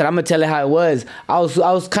I said, I'm going to tell it how it was. I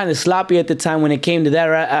was kind of sloppy at the time when it came to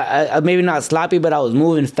that. I maybe not sloppy, but I was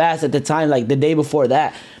moving fast at the time, like the day before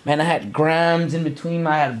that. Man, I had grams in between.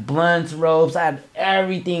 I had blunts, ropes. I had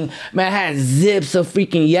everything. Man, I had zips of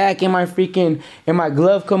freaking yak in my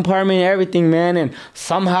glove compartment, everything, man. And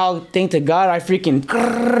somehow, thank to God,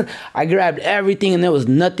 I grabbed everything and there was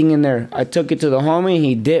nothing in there. I took it to the homie and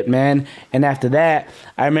he dipped, man. And after that,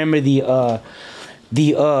 I remember the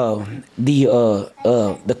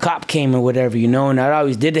cop came or whatever, you know, and I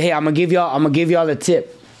always did the, hey, I'm gonna give y'all a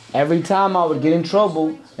tip. Every time I would get in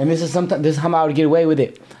trouble, and this is how I would get away with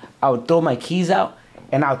it. I would throw my keys out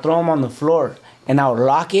and I would throw them on the floor and I would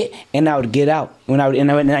lock it and I would get out. And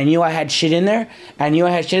I knew I had shit in there. I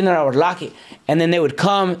would lock it. And then they would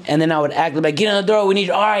come and then I would act like, get in the door, we need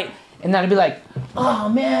you, all right. And then I'd be like, oh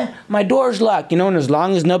man, my door's locked, you know, and as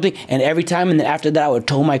long as nobody, and every time, and then after that I would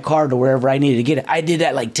tow my car to wherever I needed to get it. I did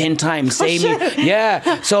that like 10 times, save me.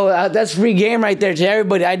 Yeah, so that's free game right there to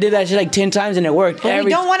everybody. I did that shit like 10 times and it worked. But we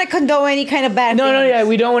don't want to condone any kind of bad things. Yeah,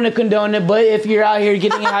 we don't want to condone it, but if you're out here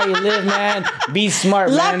getting it how you live, man, be smart,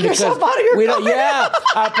 man. Lock yourself out of your car. Yeah,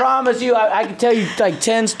 I promise you, I can tell you like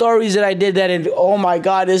 10 stories that I did that, and oh my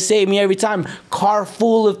God, it saved me every time. Car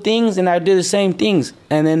full of things, and I did the same things.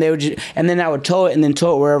 And then I would tow it and then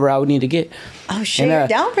tow it wherever I would need to get. Oh shit, you're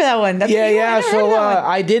down for that one. That's So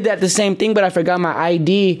I did that the same thing, but I forgot my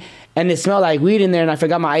ID and it smelled like weed in there, and I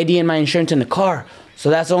forgot my ID and my insurance in the car. So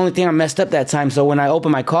that's the only thing I messed up that time. So when I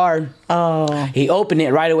opened my car, he opened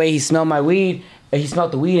it right away. He smelled my weed. He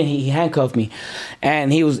smelled the weed and he handcuffed me,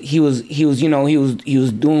 and he was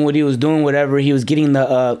doing what he was doing, whatever. He was getting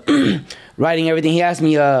the writing everything. He asked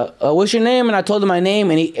me, what's your name? And I told him my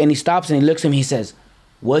name, and he stops and he looks at me. He says,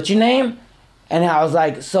 what's your name? And I was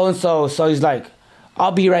like, so-and-so. So he's like,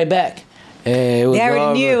 I'll be right back. They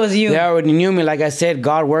already knew it was you. They already knew me. Like I said,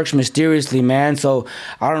 God works mysteriously, man. So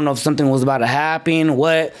I don't know if something was about to happen,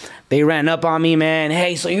 what. They ran up on me, man.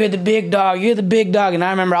 Hey, so you're the big dog. You're the big dog. And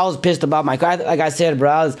I remember I was pissed about my car. Like I said,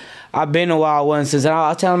 bro, I've been a wild one since. And I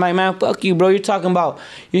was telling him, like, man, fuck you, bro. You're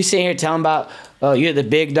sitting here telling about, you're the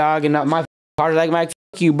big dog. And my car, like, my fuck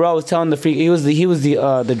you, bro. I was telling the freak. He was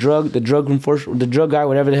the drug guy,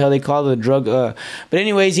 whatever the hell they call it, the drug. But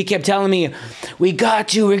anyways, he kept telling me, we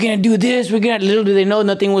got you. We're gonna do this. Little do they know,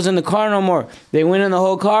 nothing was in the car no more. They went in the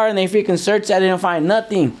whole car and they freaking searched that. They didn't find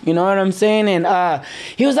nothing. You know what I'm saying? And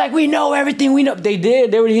he was like, we know everything. We know. They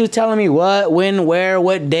did. He was telling me what, when, where,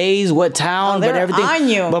 what days, what town, but everything. On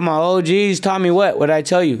you. But my OGs taught me what? What I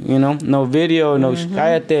tell you? You know, no video, no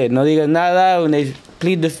cállate, no digas nada. When they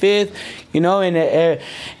plead the fifth, you know,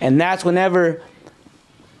 and that's whenever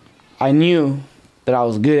I knew that I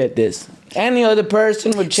was good at this. Any other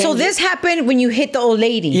person would change. So this happened when you hit the old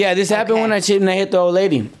lady. Yeah, this happened when I hit the old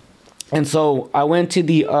lady, and so I went to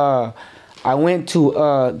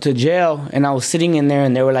to jail, and I was sitting in there,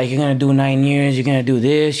 and they were like, "You're gonna do 9 years. You're gonna do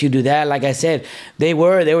this. You do that." Like I said, they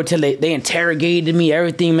interrogated me,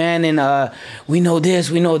 everything, man. And we know this,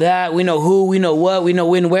 we know that, we know who, we know what, we know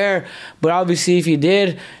when, where. But obviously, if you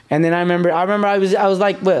did, and then I remember I was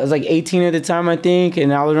like, what? I was like 18 at the time, I think.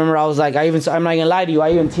 And I remember I was like, I'm not gonna lie to you,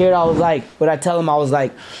 I even teared. I was like, what I tell him, I was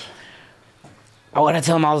like,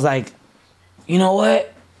 you know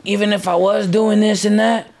what? Even if I was doing this and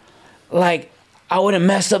that, like, I wouldn't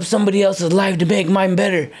mess up somebody else's life to make mine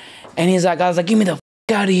better. And I was like, get me the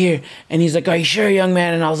out of here. And he's like, are you sure, young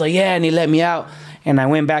man? And I was like, yeah. And he let me out. And I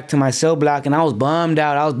went back to my cell block, and I was bummed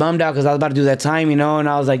out. Because I was about to do that time, you know. And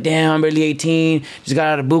I was like, damn, I'm barely 18. Just got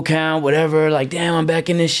out of boot camp, whatever. Like, damn, I'm back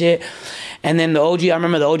in this shit. And then I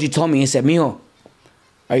remember the OG told me, he said, mijo,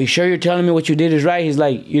 are you sure you're telling me what you did is right? He's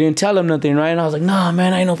like, you didn't tell him nothing, right? And I was like, nah,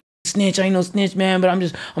 man, I ain't no snitch. I ain't no snitch, man. But I'm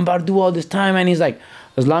about to do all this time. And he's like,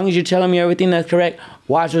 as long as you're telling me everything that's correct,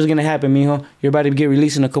 watch what's gonna happen, mijo. You're about to get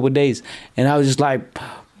released in a couple of days. And I was just like,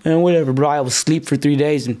 man, whatever, bro. I was asleep for 3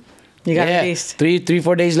 days, and you got released.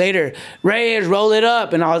 4 days later, Reyes, roll it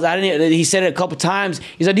up. And he said it a couple times.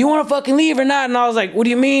 He's like, do you want to fucking leave or not? And I was like, what do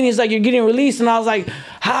you mean? He's like, you're getting released. And I was like,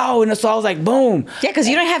 how? And so I was like, boom. Yeah, because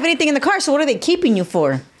you don't have anything in the car, so what are they keeping you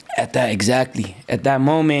for? At that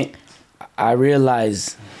moment, I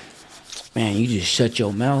realized, man, you just shut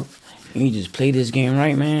your mouth. You just play this game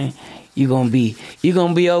right, man. You're gonna be okay. You're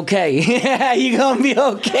gonna be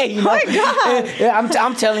okay. You know? Oh my God.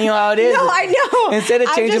 I'm telling you how it is. No, I know. Instead of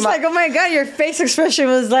changing I'm just like, oh my God, your face expression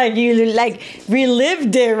was like you like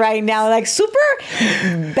relived it right now, like super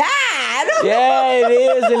bad. Yeah, it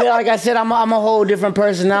is. And like I said, I'm a whole different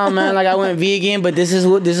person now, man. Like I went vegan, but this is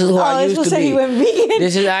who I used to be. You went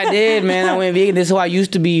vegan. I did, man. I went vegan. This is who I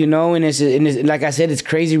used to be, you know. And it's like I said, it's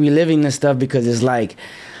crazy reliving this stuff because it's like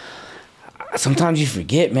sometimes you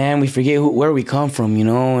forget, man. We forget where we come from, you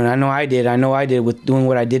know. And I know I did with doing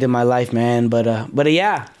what I did in my life, man. But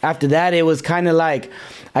yeah, after that, it was kind of like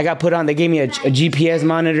I got put on. They gave me a GPS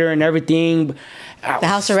monitor and everything. The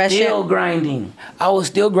house arrest. Still grinding. I was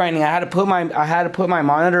still grinding. I had to put my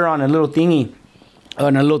monitor on a little thingy.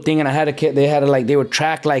 On a little thing, and they would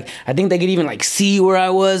track, like, I think they could even like see where I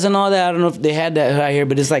was and all that. I don't know if they had that right here,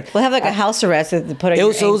 but it's like we'll have like a house arrest to put on your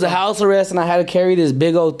ankle. It was a house arrest, and I had to carry this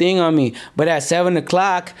big old thing on me. But at 7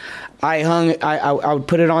 o'clock, I would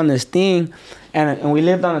put it on this thing, and we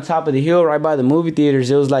lived on the top of the hill right by the movie theaters.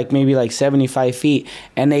 It was like maybe like 75 feet,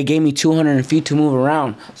 and they gave me 200 feet to move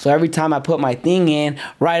around. So every time I put my thing in,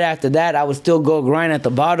 right after that, I would still go grind at the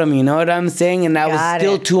bottom. You know what I'm saying? And I was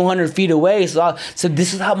still 200 feet away. So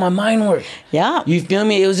this is how my mind worked. Yeah. You feel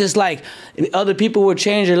me? It was just like other people would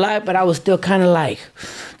change their life, but I was still kind of like,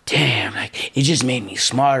 damn, like it just made me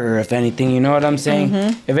smarter, if anything. You know what I'm saying?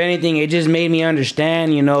 Mm-hmm. If anything, it just made me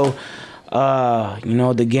understand, you know,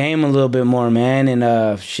 the game a little bit more, man.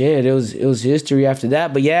 And shit, it was history after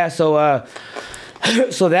that. But yeah, so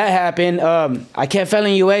so that happened. I kept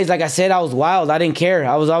failing UAs. Like I said, I was wild. I didn't care.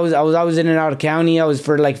 I was always in and out of county. I was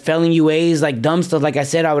for like failing UAs, like dumb stuff. Like I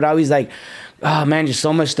said, I would always like, oh man, just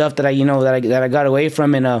so much stuff that I got away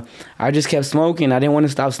from, and I just kept smoking. I didn't want to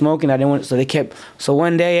stop smoking. So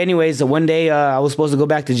one day I was supposed to go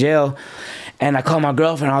back to jail. And I called my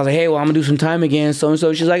girlfriend. I was like, hey, well, I'm going to do some time again. So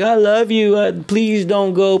she's like, I love you. Please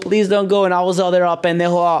don't go. Please don't go. And I was all there up and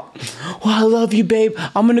well, I love you, babe.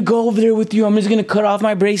 I'm going to go over there with you. I'm just going to cut off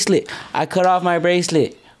my bracelet. I cut off my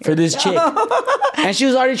bracelet for this chick. And she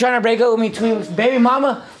was already trying to break up with me 2 weeks. Baby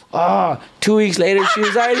mama. 2 weeks later, she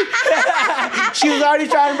was already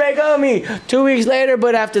trying to break up with me. 2 weeks later,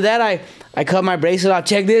 but after that, I cut my bracelet off.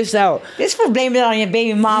 Check this out. This fool blamed it on your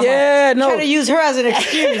baby mama. Yeah, no. Trying to use her as an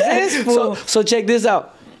excuse. This fool. So check this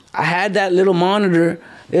out. I had that little monitor.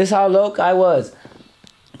 This is how low I was.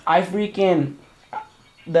 I freaking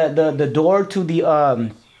the door to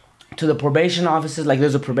the probation offices. Like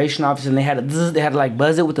there's a probation office, and they had to like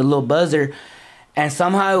buzz it with a little buzzer. And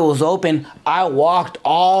somehow it was open. I walked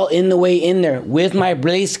all in the way in there with my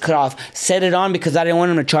bracelet cut off, set it on because I didn't want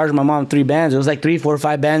them to charge my mom 3 bands. It was like 3, 4,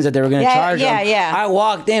 5 bands that they were going to charge them. Yeah. I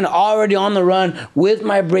walked in already on the run with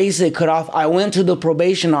my bracelet cut off. I went to the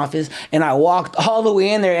probation office and I walked all the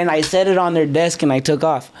way in there and I set it on their desk and I took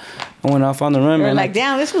off. I went off on the run, man. Like,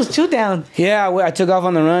 damn, this was 2 down. Yeah, I took off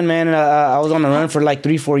on the run, man. And I was on the run for like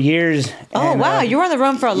 3, 4 years. Oh, wow. You were on the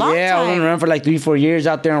run for a long time. Yeah, I was on the run for like 3, 4 years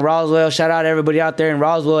out there in Roswell. Shout out to everybody out there in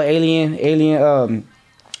Roswell. Alien,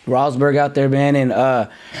 Rosberg out there, man. And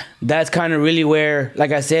that's kind of really where, like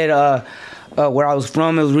I said, where I was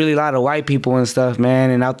from, it was really a lot of white people and stuff, man.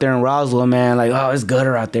 And out there in Roswell, man, like, oh, it's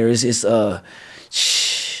gutter out there.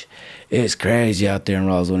 It's crazy out there in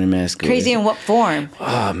Roswell, man. Crazy in what form?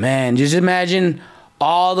 Oh, man. Just imagine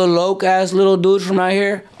all the low-ass little dudes from out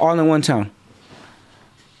here all in one town.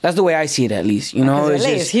 That's the way I see it, at least. You know,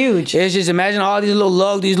 it's huge. It's just imagine all these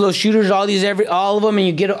little shooters, all of them, and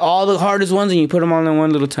you get all the hardest ones and you put them all in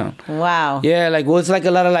one little town. Wow. Yeah, like, well, it's like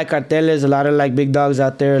a lot of like carteles, a lot of like big dogs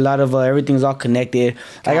out there, a lot of everything's all connected.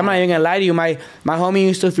 Like, I'm not even gonna lie to you, my homie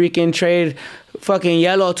used to freaking trade fucking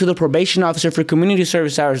yellow to the probation officer for community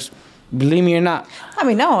service hours. Believe me or not. I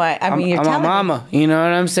mean, no, I mean, you're telling me. I'm a mama. You know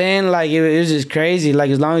what I'm saying? Like, it was just crazy.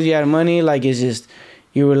 Like, as long as you had money, like, it's just,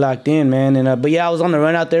 you were locked in, man. And but yeah, I was on the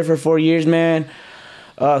run out there for 4 years, man.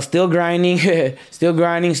 Still grinding,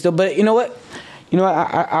 But you know what?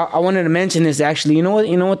 I wanted to mention this, actually. You know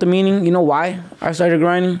what the meaning? You know why I started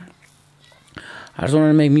grinding? I just wanted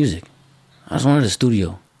to make music. I just wanted a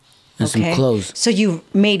studio. And some clothes. So you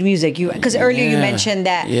made music, because earlier you mentioned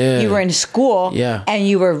that you were in school and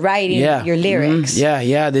you were writing your lyrics.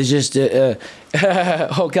 Mm-hmm. There's just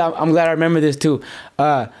okay. I'm glad I remember this too.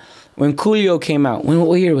 When Coolio came out,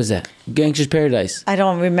 what year was that? Gangster's Paradise. I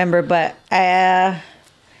don't remember, but I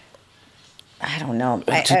don't know.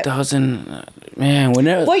 2000, man.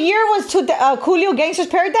 Whenever. What year was Coolio Gangster's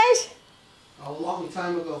Paradise? A long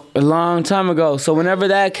time ago. A long time ago. So whenever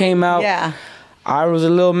that came out, I was a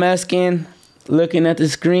little Mexican looking at the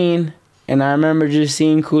screen, and I remember just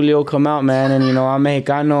seeing Coolio come out, man. And, I'm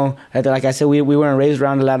Mexicano. Like I said, we weren't raised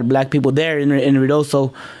around a lot of black people there in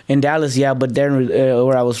Ruidoso, in Dallas, but there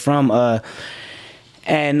where I was from.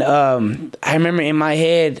 And I remember in my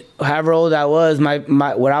head, however old I was, my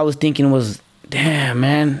what I was thinking was, damn,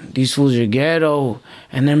 man, these fools are ghetto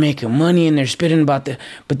and they're making money and they're spitting about the,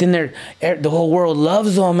 but then the whole world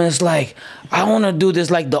loves them. And it's like, I want to do this,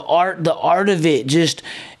 like the art of it just,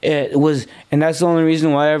 it was, and that's the only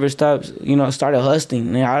reason why I ever stopped, started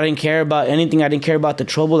hustling. I didn't care about anything. I didn't care about the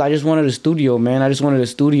trouble. I just wanted a studio, man. I just wanted a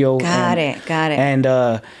studio. Got it.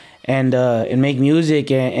 And make music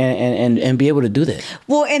and be able to do that.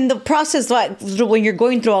 Well, in the process, like when you're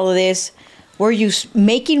going through all of this, were you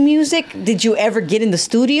making music? Did you ever get in the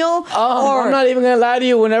studio? Oh, I'm not even gonna lie to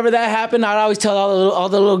you. Whenever that happened, I'd always tell all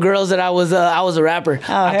the little girls that I was a rapper.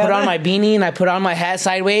 I put on my beanie and I put on my hat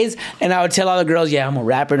sideways, and I would tell all the girls, "Yeah, I'm a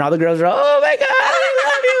rapper." And all the girls were, "Oh my God, I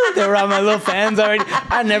love you." They were all my little fans already.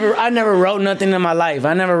 I never wrote nothing in my life.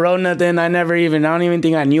 I never wrote nothing. I don't even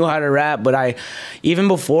think I knew how to rap. But even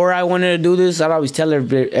before I wanted to do this, I'd always tell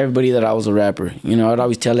everybody that I was a rapper. I'd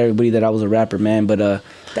always tell everybody that I was a rapper, man. But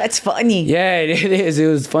that's funny. Yeah, it is. It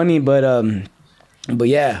was funny, but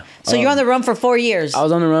yeah. So you're on the run for 4 years. I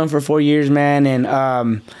was on the run for 4 years, man, and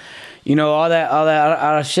all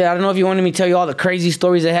that shit. I don't know if you wanted me to tell you all the crazy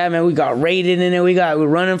stories I had, man. We got raided in it. We're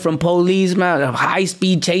running from police, man. High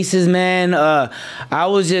speed chases, man. I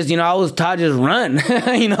was just, I was taught just run.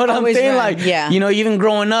 You know what I'm saying? Run. Like, yeah. Even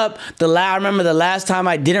growing up, I remember the last time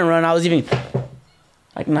I didn't run, I was even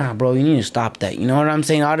like, nah, bro, you need to stop that. You know what I'm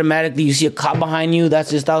saying? Automatically, you see a cop behind you.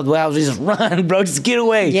 That was the way I was just run, bro. Just get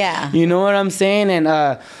away. Yeah. You know what I'm saying? And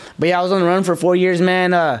but yeah, I was on the run for 4 years,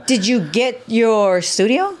 man. Did you get your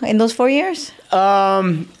studio in those 4 years?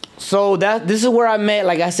 So this is where I met.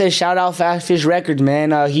 Like I said, shout out Fast Fish Records,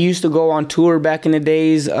 man. He used to go on tour back in the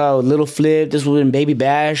days. Little Flip. This was when Baby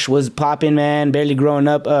Bash was popping, man. Barely growing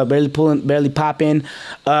up. Barely popping.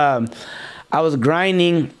 I was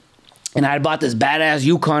grinding. And I bought this badass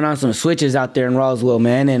Eyekon on some switches out there in Roswell,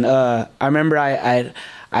 man. And I remember I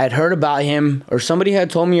had heard about him, or somebody had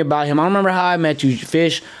told me about him. I don't remember how I met you,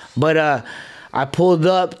 Fish, but I pulled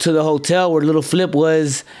up to the hotel where Little Flip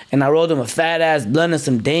was, and I rolled him a fat ass blunt and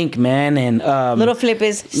some dank, man. And Little Flip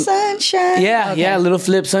is Sunshine. Yeah, okay. Yeah, Little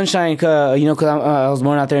Flip Sunshine. Cause I was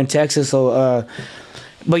born out there in Texas, so.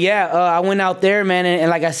 But yeah, I went out there, man,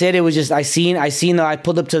 and like I said, it was just I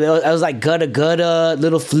pulled up to I was like Gutta.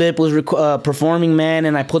 Little Flip was performing, man,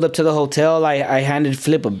 and I pulled up to the hotel. I handed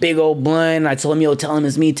Flip a big old blunt. I told him, yo, tell him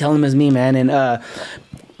it's me, man. And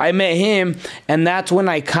I met him, and that's when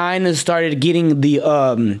I kind of started getting the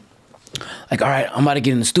like, all right, I'm about to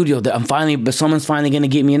get in the studio. Someone's finally gonna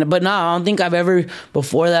get me in it. But no, I don't think I've ever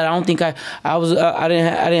before that. I don't think I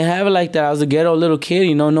didn't have it like that. I was a ghetto little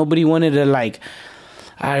kid, nobody wanted to like.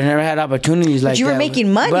 I never had opportunities like that. But you were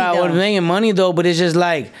making money, though. I was making money, though, but it's just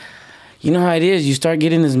like, you know how it is. You start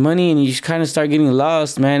getting this money and you kind of start getting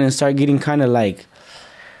lost, man, and start getting kind of like,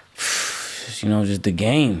 just the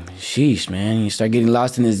game. Sheesh, man. You start getting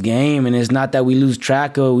lost in this game, and it's not that we lose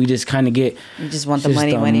track of. We just kind of get... You just want the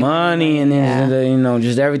money, and then,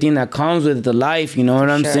 just everything that comes with the life, you know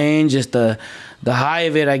what I'm saying? Just the high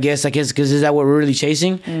of it, I guess, because is that what we're really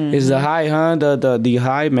chasing? Mm-hmm. Is the high, huh? The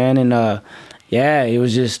high, man, and... Yeah,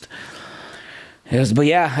 but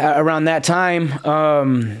yeah, around that time,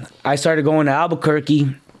 I started going to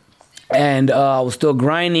Albuquerque, and I was still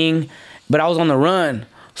grinding, but I was on the run.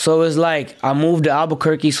 So it was like I moved to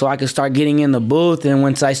Albuquerque so I could start getting in the booth, and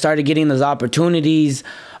once I started getting those opportunities,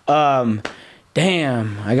 damn,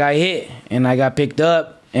 I got hit, and I got picked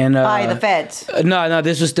up. And by the feds? No,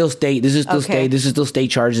 this was still state. This is still state. This is still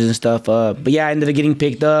state charges and stuff. But yeah, I ended up getting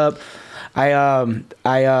picked up.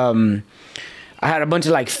 I had a bunch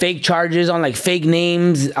of like fake charges on like fake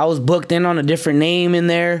names. I was booked in on a different name in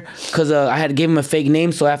there because I had to give him a fake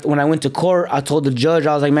name. So when I went to court, I told the judge,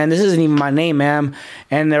 I was like, man, this isn't even my name, ma'am.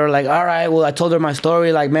 And they were like, all right, well, I told her my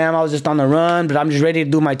story. Like, ma'am, I was just on the run, but I'm just ready to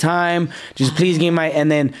do my time. Just please give me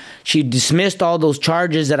and then she dismissed all those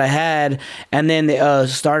charges that I had. And then they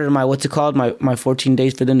started my 14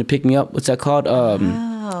 days for them to pick me up. What's that called?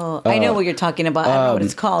 I know what you're talking about. I don't know what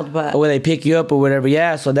it's called, but where they pick you up or whatever.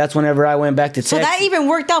 Yeah, so that's whenever I went back to Texas. So that even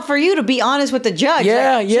worked out for you, to be honest with the judge.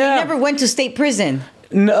 Yeah, So you never went to state prison.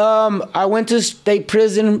 I went to state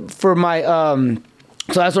prison for my so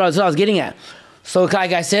that's what I was getting at. So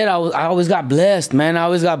like I said, I always got blessed, man. I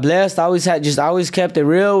always got blessed. I always kept it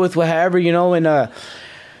real with whatever, and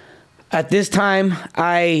at this time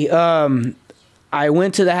I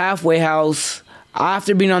went to the halfway house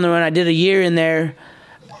after being on the run. I did a year in there.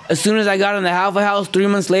 As soon as I got in the halfway house, 3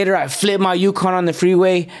 months later, I flipped my Eyekon on the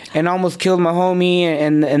freeway and almost killed my homie.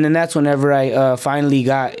 And then that's whenever I finally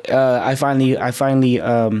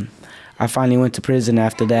went to prison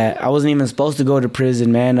after that. I wasn't even supposed to go to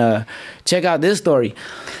prison, man. Check out this story.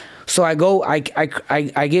 So I go, I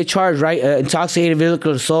get charged, right? Intoxicated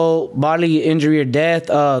vehicle assault, bodily injury or death.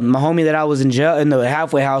 My homie that I was in jail in the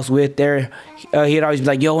halfway house with there, he'd always be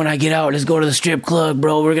like, yo, when I get out, let's go to the strip club,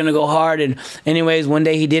 bro. We're gonna go hard. And anyways, one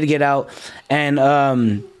day he did get out, and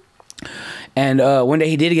one day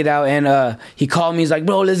he did get out, and he called me. He's like,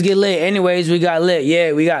 bro, let's get lit. Anyways, we got lit.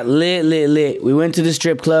 Yeah, we got lit. We went to the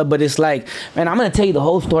strip club, but it's like, man, I'm gonna tell you the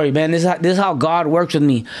whole story, man. This is how God works with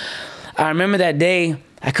me. I remember that day.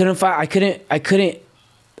 We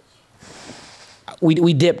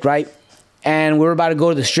dipped, right? And we were about to go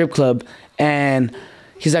to the strip club, and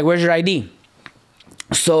he's like, where's your ID?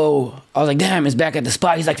 So I was like, damn, it's back at the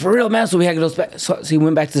spot. He's like, for real, man? So we had to go back. So he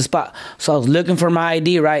went back to the spot. So I was looking for my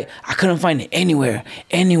ID, right? I couldn't find it anywhere.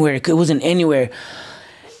 It wasn't anywhere.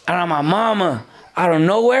 And my mama, out of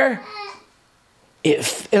nowhere,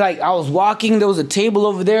 it like I was walking, there was a table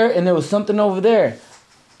over there, and there was something over there.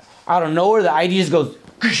 Out of nowhere, the ID just goes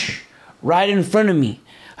right in front of me.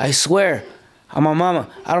 I swear. I'm my mama.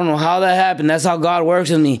 I don't know how that happened. That's how God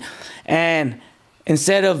works with me. And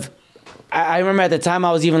instead of, I remember at the time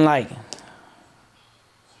I was even like,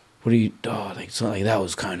 what are you, like something like that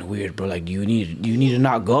was kind of weird, bro. Like, do you need to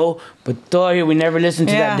not go? But here we never listened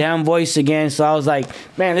to that damn voice again. So I was like,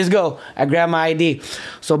 man, let's go. I grabbed my ID.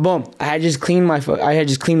 So boom, I had just cleaned my car,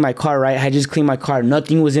 right? I had just cleaned my car.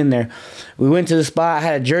 Nothing was in there. We went to the spot. I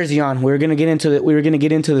had a jersey on. We were gonna get into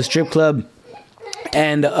the strip club,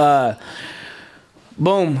 and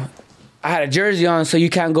boom, I had a jersey on. So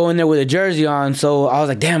you can't go in there with a jersey on. So I was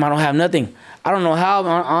like, damn, I don't have nothing. I don't know how.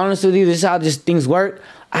 Honestly, with you, this is how just things work.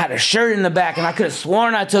 I had a shirt in the back, and I could have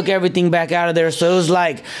sworn I took everything back out of there. So it was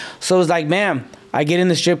like, man, I get in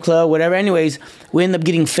the strip club, whatever. Anyways, we end up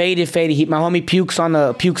getting faded. My homie pukes on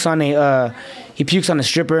the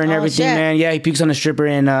stripper and everything, shit. Man. Yeah, he pukes on the stripper,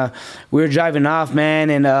 and we were driving off, man,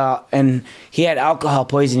 and he had alcohol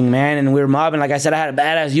poisoning, man, and we were mobbing. Like I said, I had a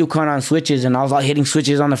badass Yukon on switches, and I was all hitting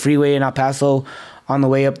switches on the freeway in El Paso on the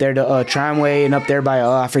way up there to Tramway and up there by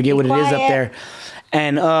I forget what it is up there,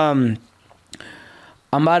 and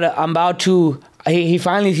he's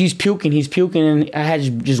puking, and I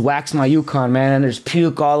had just waxed my Yukon, man, and there's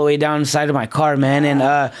puke all the way down the side of my car, man, and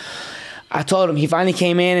I told him, he finally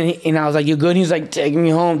came in, and I was like, you good? And he was like, taking me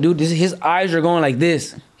home, dude. His eyes are going like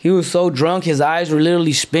this. He was so drunk, his eyes were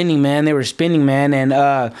literally spinning, man. They were spinning, man, and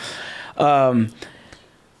I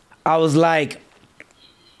was like,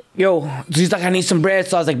 yo, he's like, I need some bread.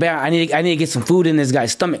 So I was like, man, I need to get some food in this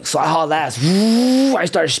guy's stomach. So I hauled ass. I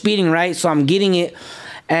started speeding, right? So I'm getting it,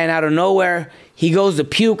 and out of nowhere, he goes to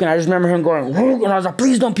puke, and I just remember him going, and I was like,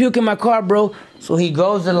 please don't puke in my car, bro. So he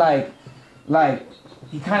goes to like,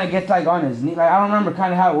 he kind of gets like on his knee. Like, I don't remember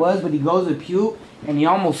kind of how it was, but he goes to puke, and he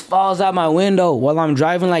almost falls out my window while I'm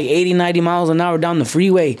driving like 80, 90 miles an hour down the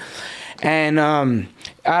freeway. And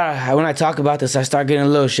when I talk about this, I start getting a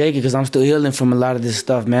little shaky because I'm still healing from a lot of this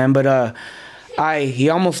stuff, man. But he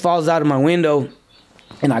almost falls out of my window,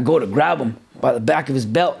 and I go to grab him by the back of his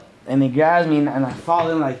belt, and he grabs me, and I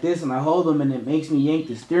fall in like this, and I hold him, and it makes me yank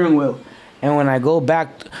the steering wheel. And when I go back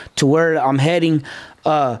to where I'm heading,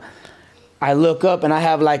 I look up, and I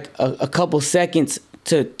have like a couple seconds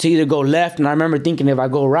to either go left, and I remember thinking if I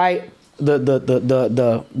go right,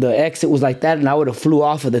 the exit was like that, and I would have flew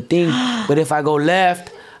off of the thing. But if I go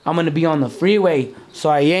left, I'm gonna be on the freeway. So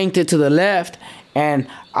I yanked it to the left, and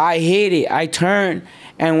I hit it. I turned,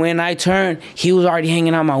 and when I turned, he was already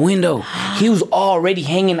hanging out my window. He was already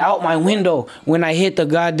hanging out my window when I hit the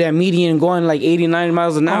goddamn median going like 80, 90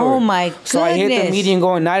 miles an hour. Oh my goodness. So I hit the median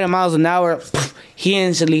going 90 miles an hour. He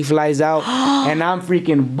instantly flies out, and I'm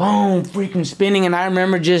freaking spinning. And I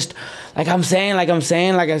remember just, like I'm saying,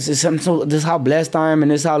 this is how blessed I am,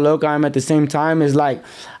 and this is how low I am at the same time. Is like,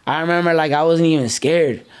 I remember like I wasn't even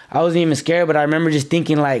scared. But I remember just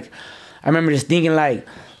thinking like, damn,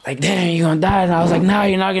 you're gonna die. And I was like, no,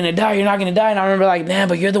 you're not gonna die. And I remember like, damn,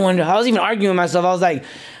 but you're the one. I was even arguing with myself. I was like,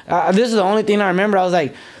 this is the only thing I remember. I was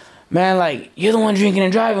like, man, like, you're the one drinking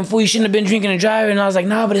and driving, fool. You shouldn't have been drinking and driving. And I was like,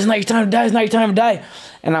 nah, but it's not your time to die.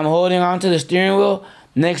 And I'm holding on to the steering wheel.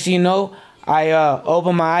 Next thing you know, I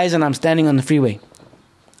open my eyes, and I'm standing on the freeway.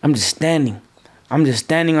 I'm just standing on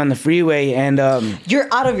the freeway, and you're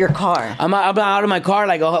out of your car. I'm out of my car,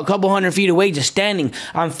 like a couple 100 feet away, just standing.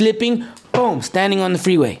 I'm flipping, boom, standing on the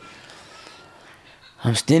freeway.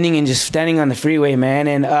 I'm standing on the freeway, man.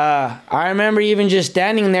 And I remember even just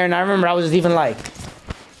standing there, and I remember I was just even like,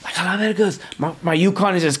 my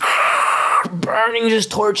Yukon is just, burning, just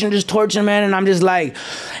torching, man. And I'm just like,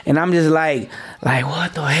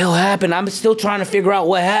 what the hell happened? I'm still trying to figure out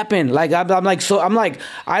what happened. Like, I'm like,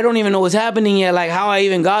 I don't even know what's happening yet. Like, how I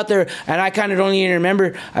even got there. And I kind of don't even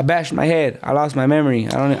remember. I bashed my head. I lost my memory.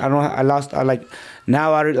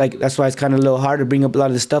 Now, that's why it's kind of a little hard to bring up a lot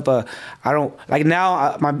of this stuff. I don't, like,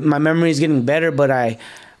 now, my memory is getting better, but I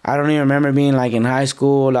don't even remember being, like, in high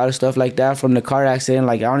school, a lot of stuff like that from the car accident.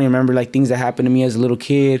 Like, I don't even remember, like, things that happened to me as a little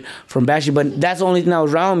kid from bashing. But that's the only thing that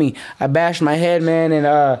was wrong with me. I bashed my head, man, and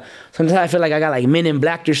sometimes I feel like I got, like, Men in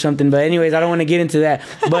Black or something. But anyways, I don't want to get into that.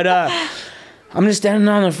 But I'm just standing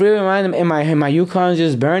on the freeway, man, and my Yukon's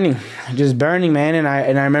just burning, man. And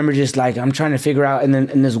I remember just, like, I'm trying to figure out,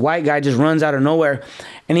 and this white guy just runs out of nowhere.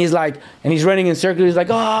 And he's running in circles. He's like,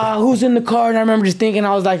 who's in the car? And I remember just thinking,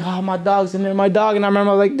 I was like, my dog's in there, my dog. And I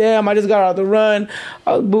remember I was like, damn, I just got out the run.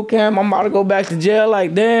 I was boot camp. I'm about to go back to jail.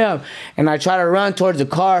 Like, damn. And I try to run towards the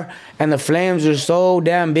car, and the flames are so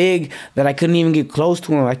damn big that I couldn't even get close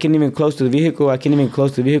to him. I couldn't even close to the vehicle.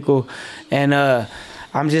 And I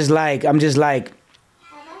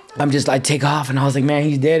take off, and I was like, man,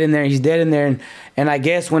 he's dead in there. And I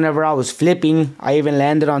guess whenever I was flipping, I even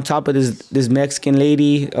landed on top of this Mexican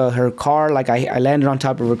lady, her car. Like, I landed on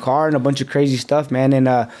top of her car and a bunch of crazy stuff, man. And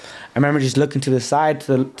I remember just looking to the side,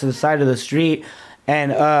 to the side of the street,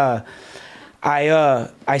 and I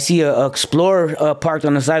see a Explorer parked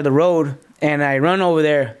on the side of the road. And I run over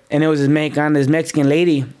there, and it was this Mexican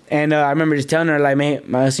lady. And I remember just telling her, like,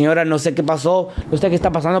 señora, no sé qué pasó. No sé qué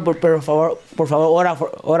está pasando, por favor,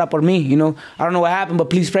 ora por mí. You know, I don't know what happened, but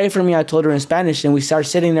please pray for me. I told her in Spanish, and we started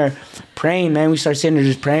sitting there praying, man. We started sitting there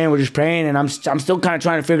just praying. We're just praying, and I'm still kind of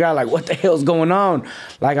trying to figure out, like, what the hell's going on.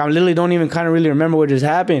 Like, I literally don't even kind of really remember what just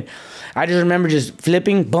happened. I just remember just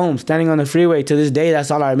flipping, boom, standing on the freeway. To this day,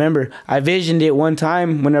 that's all I remember. I visioned it one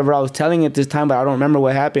time whenever I was telling it this time, but I don't remember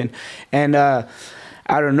what happened. And out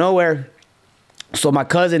of nowhere, so my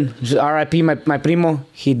cousin, R.I.P. my primo,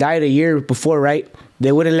 he died a year before, right?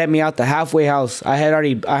 They wouldn't let me out the halfway house. I had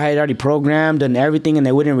already programmed and everything, and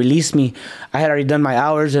they wouldn't release me. I had already done my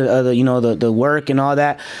hours, the work and all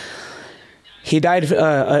that. He died,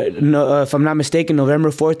 if I'm not mistaken, November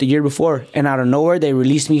 4th, the year before. And out of nowhere, they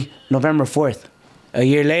released me November 4th, a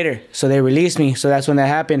year later. So they released me. So that's when that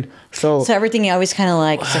happened. So everything you always kind of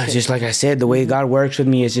like... just like I said, the way God works with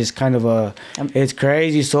me is just kind of it's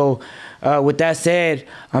crazy. So with that said,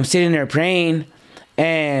 I'm sitting there praying,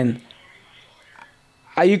 and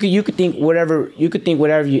you could think whatever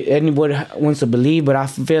anybody wants to believe, but I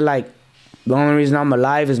feel like the only reason I'm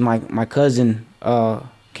alive is my cousin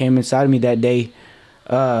came inside of me that day.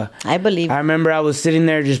 I believe. I remember I was sitting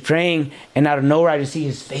there just praying, and out of nowhere I just see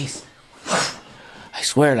his face. I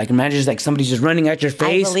swear, like, imagine just like somebody's just running at your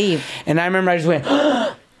face. I believe. And I remember I just went,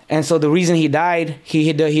 and so the reason he died,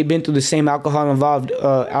 he'd been through the same alcohol involved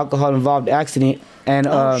accident, and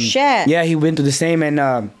oh shit. Yeah, he went through the same, and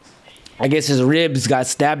I guess his ribs got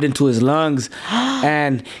stabbed into his lungs,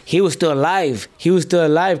 and he was still alive.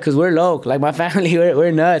 Because we're low. Like, my family,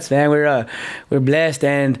 we're nuts, man. We're blessed,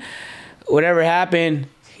 and whatever happened,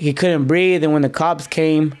 he couldn't breathe. And when the cops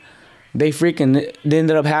came, they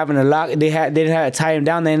ended up having to lock. They had to tie him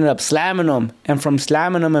down. They ended up slamming him, and from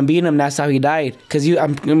slamming him and beating him, that's how he died. Because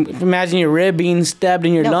imagine your rib being stabbed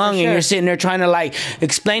in your lung, and you're sitting there trying to, like,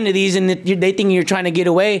 explain to these, and they think you're trying to get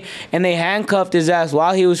away, and they handcuffed his ass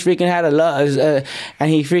while he was freaking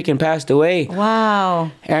and he freaking passed away.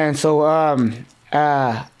 Wow. And so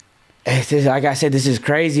like I said, this is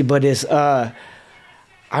crazy, but it's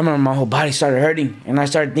I remember my whole body started hurting, and I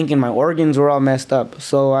started thinking my organs were all messed up.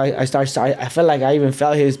 So I felt like I even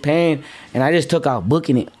felt his pain, and I just took out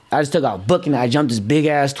booking it. I jumped this big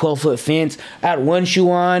ass 12-foot fence. I had one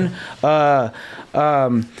shoe on. I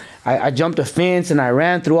jumped a fence, and I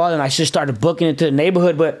ran through all, and I just started booking it to the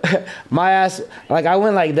neighborhood. But my ass, like, I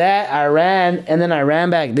went like that. I ran, and then I ran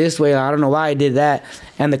back this way. I don't know why I did that.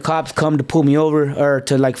 And the cops come to pull me over, or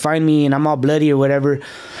to, like, find me, and I'm all bloody or whatever.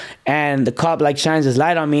 And the cop, like, shines his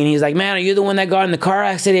light on me, and he's like, man, are you the one that got in the car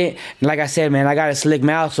accident? And like I said, man, I got a slick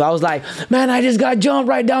mouth. So I was like, man, I just got jumped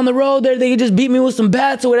right down the road there. They just beat me with some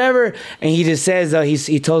bats or whatever. And he just says,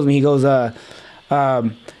 he tells me, he goes,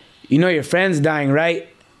 you know your friend's dying, right?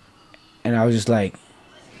 And I was just like,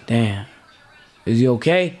 damn, is he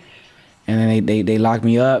okay? And then they locked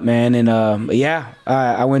me up, man. And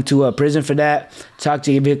I went to prison for that. Talked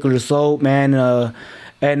to vehicular assault, man.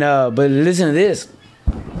 But listen to this.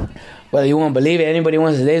 Whether you won't believe it, anybody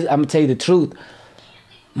wants to say this, I'm gonna tell you the truth.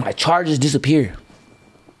 My charges disappear.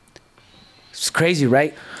 It's crazy,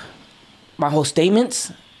 right? My whole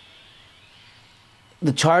statements,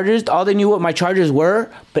 the charges. All they knew what my charges were,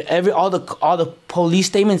 but all the police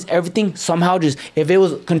statements, everything somehow just, if it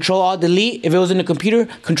was Control Alt Delete, if it was in the computer,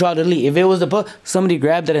 Control Alt Delete. If it was the book, somebody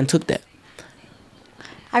grabbed it and took that.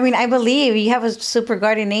 I mean, I believe you have a super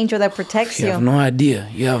guardian angel that protects you. You have no idea.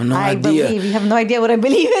 You have no idea. I believe. You have no idea what I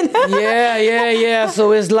believe in. Yeah.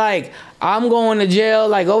 So it's like, I'm going to jail,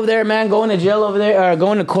 like over there, man, going to jail over there, or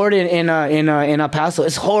going to court in El Paso.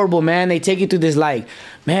 It's horrible, man. They take you through this, like,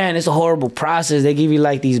 man, it's a horrible process. They give you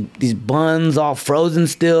like these buns all frozen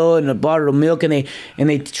still, and a bottle of milk, and they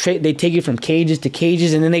take you from cages to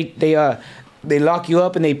cages, and then they lock you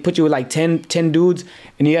up and they put you with like 10 dudes,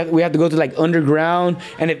 and we have to go to like underground,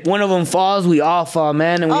 and if one of them falls, we all fall,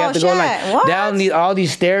 man, and we have to go like down all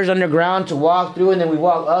these stairs underground to walk through, and then we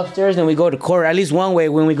walk upstairs, and we go to court, at least one way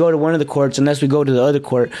when we go to one of the courts, unless we go to the other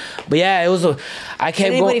court. But yeah, it was I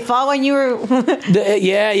kept. Did anybody fall when you were?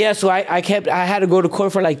 Yeah. So I had to go to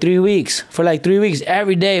court for like 3 weeks. For like 3 weeks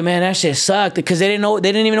every day, man. That shit sucked because they didn't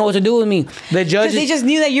even know what to do with me. The judges, they just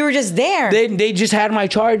knew that you were just there. They just had my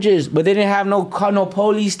charges, but they didn't have no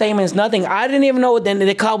police statements, nothing. I didn't even know what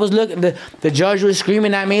the cop was looking. The judge was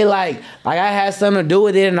screaming at me like I had something to do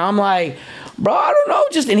with it, and I'm like, bro, I don't know.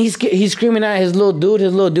 And he's screaming at his little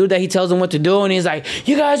dude that he tells him what to do, and he's like,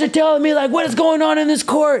 you guys are telling me like what is going on in this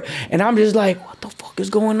court, and I'm just like, what the fuck is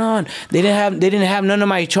going on? They didn't have none of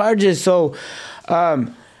my charges, so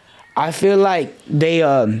I feel like they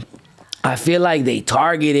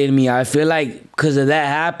targeted me. I feel like because of that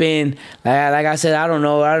happened, like I said, I don't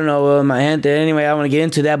know my gente. Anyway, I don't want to get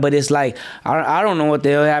into that, but it's like, I don't know what the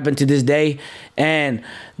hell happened to this day. And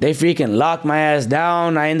they freaking locked my ass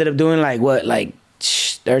down. I ended up doing like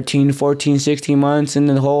 13, 14, 16 months in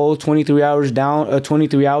the hole, 23 hours down,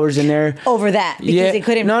 23 hours in there. Over that? Because they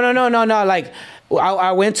couldn't... No. Like,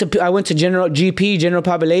 I went to general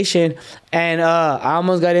population, and I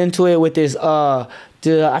almost got into it with this...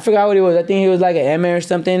 I forgot what he was. I think he was like an MA or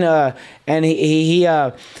something. And he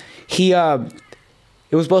it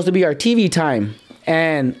was supposed to be our TV time.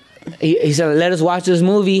 And he said, let us watch this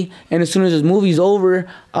movie. And as soon as this movie's over,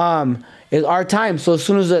 it's our time. So as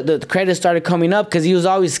soon as the credits started coming up, because he was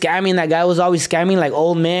always scamming. That guy was always scamming like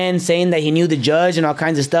old men, saying that he knew the judge and all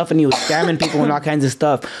kinds of stuff, and he was scamming people and all kinds of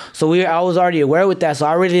stuff. So I was already aware with that. So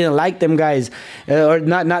I really didn't like them guys, or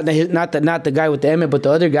not the guy with the Emmett, but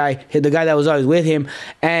the other guy, the guy that was always with him.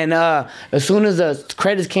 And as soon as the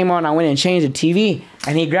credits came on, I went and changed the TV,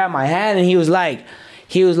 and he grabbed my hand and he was like,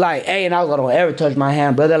 hey, and I was like, don't ever touch my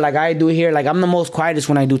hand, brother. Like I do here. Like I'm the most quietest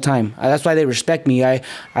when I do time. That's why they respect me. I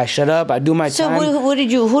shut up. I do my time. So who do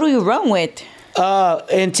you run with?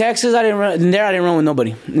 In Texas, I didn't run. There, I didn't run with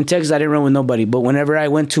nobody. In Texas, I didn't run with nobody. But whenever I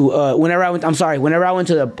went to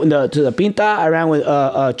the Pinta, I ran with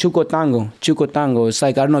Chuco Tango. It's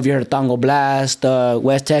like, I don't know if you heard of Tango Blast,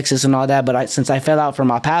 West Texas, and all that. But since I fell out from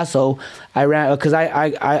El Paso, I ran because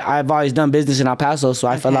I've always done business in El Paso, so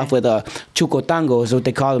I fell off with Chuco Tango. Is what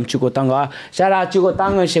they call them, Chuco Tango. Shout out Chuco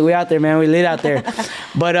Tango and shit. We out there, man. We lit out there.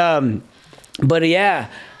 But yeah.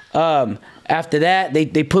 After that,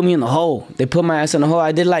 they put me in the hole. They put my ass in the hole.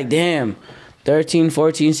 I did like, 13,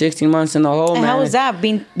 14, 16 months in the hole, man. How was that,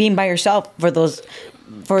 being by yourself for those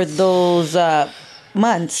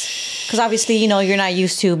months? Because obviously, you're not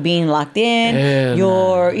used to being locked in. Yeah,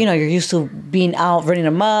 you're used to being out running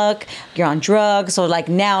amok. You're on drugs. So like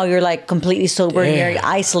now you're like completely sober and you're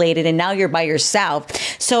isolated, and now you're by yourself.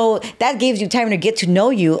 So that gives you time to get to know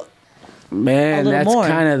you. Man, that's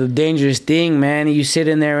kind of the dangerous thing, man. You sit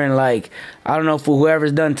in there and like, I don't know, for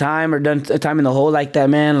whoever's done time or done time in the hole like that,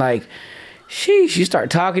 man, like, sheesh, you start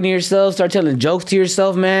talking to yourself, start telling jokes to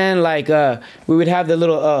yourself, man. Like, we would have the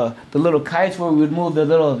little kites where we would move the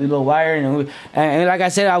little wire, and like I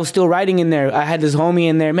said, I was still writing in there. I had this homie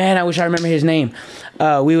in there, man, I wish I remember his name.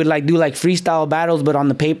 We would like do like freestyle battles, but on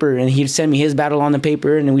the paper, and he'd send me his battle on the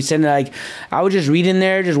paper, and then we send it like, I would just read in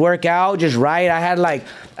there, just work out, just write. I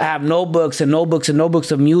have notebooks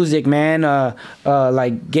of music, man,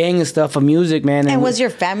 like gang and stuff of music, man. And was your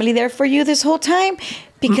family there for you this whole time?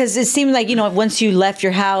 Because it seemed like, once you left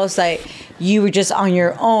your house, like you were just on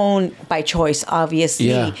your own by choice, obviously.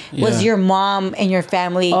 Yeah. Was your mom and your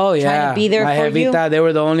family trying to be there for you? They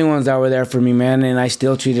were the only ones that were there for me, man, and I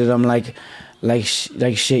still treated them like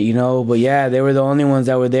shit, But yeah, they were the only ones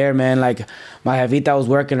that were there, man. Like my jevita was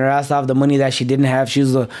working her ass off, the money that she didn't have. She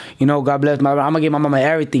was, God bless I'm gonna give my mama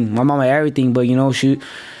everything. But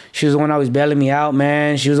she was the one always bailing me out,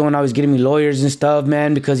 man. She was the one always getting me lawyers and stuff,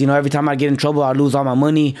 man. Because every time I get in trouble, I'd lose all my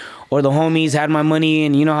money, or the homies had my money,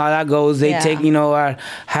 and you know how that goes. They take, I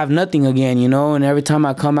have nothing again, And every time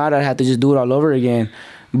I come out, I'd have to just do it all over again.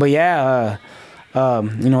 But yeah,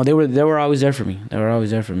 they were always there for me. They were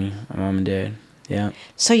always there for me, my mom and dad. Yeah.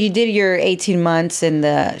 So you did your 18 months in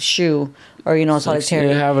the shoe, or solitary.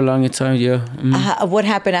 Yeah, have a long time. Yeah. What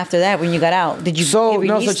happened after that when you got out? Did you? So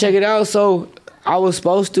check it out. So I was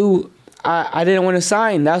supposed to. I didn't want to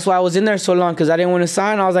sign. That's why I was in there so long, because I didn't want to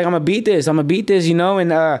sign. I was like, I'm going to beat this.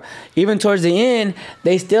 And even towards the end,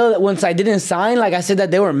 they still, once I didn't sign, like I said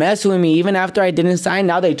that they were messing with me. Even after I didn't sign,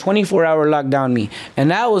 now they 24-hour lockdown me.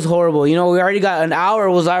 And that was horrible. We already got an hour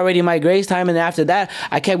was already my grace time. And after that,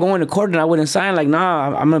 I kept going to court and I wouldn't sign. Like,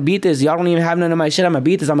 nah, I'm going to beat this. Y'all don't even have none of my shit. I'm going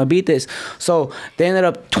to beat this. So they ended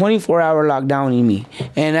up 24-hour lockdowning me.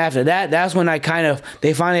 And after that, that's when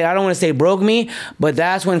they finally, I don't want to say broke me, but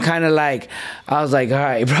that's when kind of like, I was like, all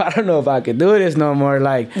right, bro, I don't know if I could do this no more.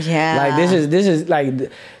 Like, yeah, like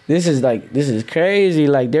this is crazy.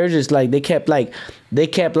 Like, they're just like, they kept like,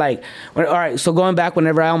 all right. So going back,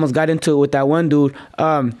 whenever I almost got into it with that one dude,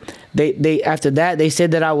 they after that, they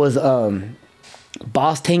said that I was,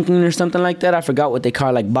 boss tanking or something like that. I forgot what they call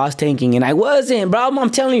it, like boss tanking, and I wasn't, bro.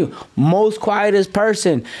 I'm telling you, most quietest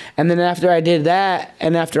person. And then after I did that,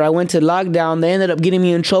 and after I went to lockdown, they ended up getting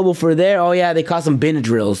me in trouble for there. Oh yeah, they caught some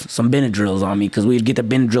Benadryls on me, because we'd get the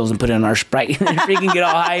Benadryls and put it in our Sprite and freaking get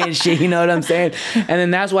all high and shit. You know what I'm saying? And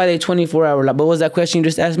then that's why they 24-hour. But what was that question you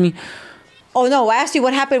just asked me? Oh no, I asked you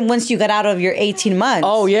what happened once you got out of your 18 months.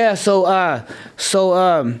 Oh yeah, so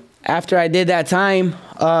after I did that time,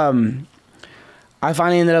 I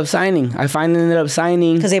finally ended up signing.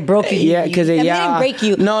 Because they broke you. Yeah, because they didn't break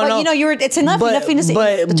you. No, but, no. It's enough to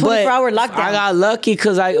say the 24-hour lockdown. I got lucky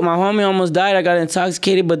because my homie almost died. I got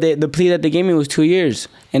intoxicated, but the plea that they gave me was 2 years.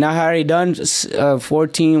 And I had already done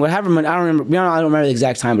 14, whatever. I don't remember. I don't remember the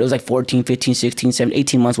exact time, but it was like 14, 15, 16, 17,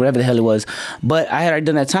 18 months, whatever the hell it was. But I had already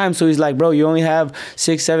done that time. So he's like, bro, you only have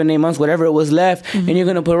 6, 7, 8 months, whatever it was left, and you're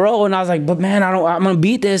going to parole. And I was like, but man, I'm going to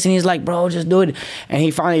beat this. And he's like, bro, just do it. And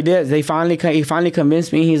he finally did. He finally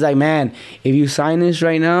convinced me. He's like, man, if you sign this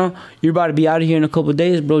right now, you're about to be out of here in a couple of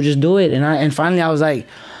days, bro. Just do it. And finally I was like,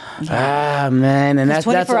 man, and that's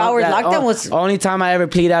 24-hour lockdown was the only time I ever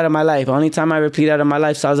plead out of my life. So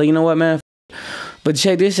I was like, you know what, man? But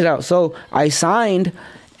check this shit out. So I signed,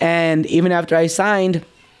 and even after I signed,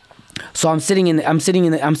 so I'm sitting in,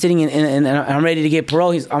 and I'm ready to get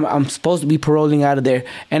parole. I'm supposed to be paroling out of there,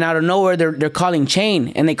 and out of nowhere they're calling Chain,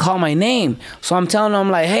 and they call my name. So I'm telling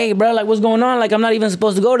them, like, hey, bro, like, what's going on? Like, I'm not even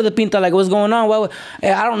supposed to go to the Pinta. Like, what's going on?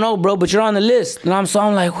 Hey, I don't know, bro, but you're on the list. And I'm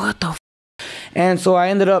like, what the? And so I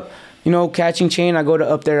ended up, catching Chain. I go to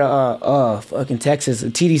up there, fucking Texas,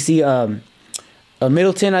 TDC,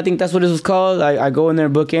 Middleton, I think that's what it was called. I go in there,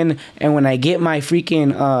 book in, and when I get my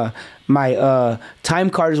freaking, my time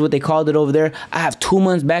card is what they called it over there, I have 2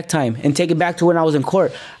 months back time, and take it back to when I was in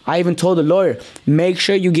court. I even told the lawyer, make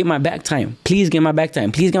sure you get my back time. Please get my back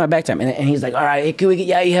time. Please get my back time. And he's like, all right,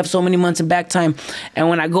 yeah, you have so many months in back time. And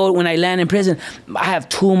when I land in prison, I have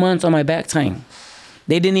 2 months on my back time.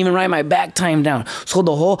 They didn't even write my back time down. So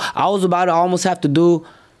I was about to almost have to do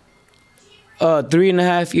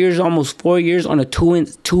 3.5 years, almost 4 years on a 2-year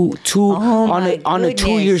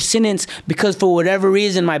sentence, because for whatever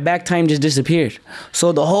reason my back time just disappeared.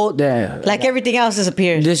 So the whole everything else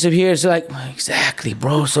disappeared. So like, exactly,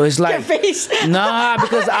 bro. So it's like, your face. Nah,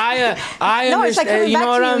 because I no, it's like coming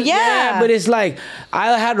back to you. Yeah, but it's like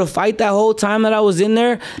I had to fight that whole time that I was in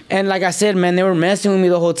there, and like I said, man, they were messing with me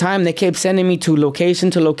the whole time. They kept sending me to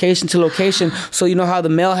location to location to location. So you know how the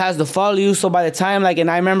mail has to follow you. So by the time, like,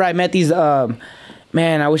 and I remember I met these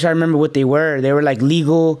man, I wish I remember what they were. They were like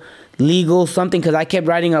legal something, because I kept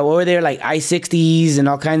writing over there like I-60s and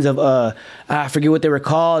all kinds of I forget what they were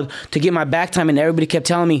called, to get my back time, and everybody kept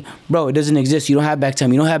telling me, bro, it doesn't exist. You don't have back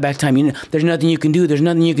time. There's nothing you can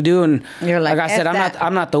do. And you're like I said,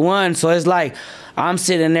 I'm not the one. So it's like I'm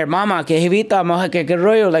sitting there, mama, que jevita, maja, que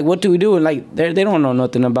rollo, like, what do we do? And like, they don't know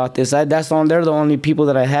nothing about this. They're the only people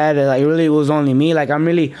that I had. Like, really, it was only me. Like,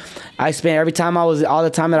 I spent all the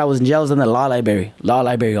time that I was in jail, I was in the law library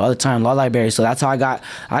all the time, law library. So that's how I got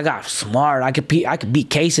smart. I could beat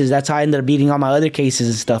cases. That's how I ended up beating all my other cases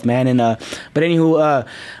and stuff, man. And but anywho,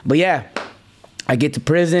 but yeah, I get to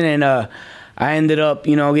prison, and I ended up,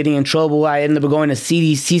 getting in trouble. I ended up going to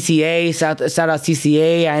CCA, South out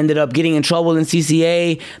CCA. I ended up getting in trouble in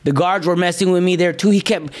CCA. The guards were messing with me there too.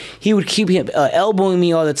 He would keep elbowing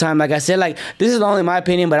me all the time. Like I said, like, this is only my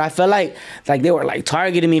opinion, but I felt like they were like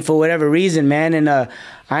targeting me for whatever reason, man. And I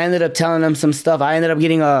ended up telling them some stuff. I ended up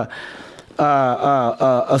getting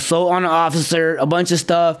assault on an officer, a bunch of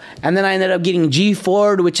stuff, and then I ended up getting G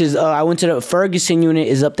Ford, which is I went to the Ferguson unit,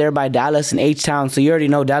 is up there by Dallas and H-Town. So you already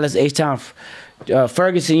know Dallas, H-Town,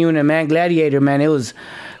 Ferguson unit, man, Gladiator, man. It was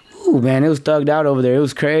Ooh, man, it was thugged out over there. It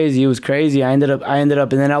was crazy. It was crazy. I ended up, and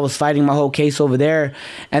then I was fighting my whole case over there.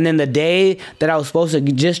 And then the day that I was supposed to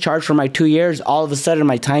discharge for my 2 years, all of a sudden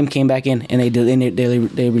my time came back in, and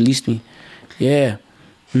they released me. Yeah.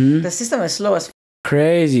 The system is slow as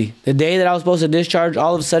crazy. The day that I was supposed to discharge,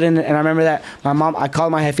 all of a sudden, and I remember that I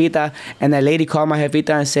called my jefita, and that lady called my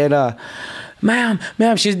jefita and said, ma'am,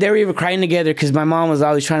 they were even crying together because my mom was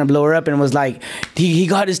always trying to blow her up and was like, he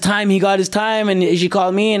got his time, and she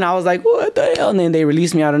called me, and I was like, what the hell? And then they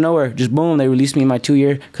released me out of nowhere. Just boom, they released me in my 2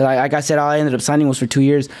 year, because like I said, all I ended up signing was for 2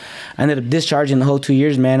 years. I ended up discharging the whole 2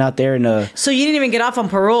 years, man, out there. And so you didn't even get off on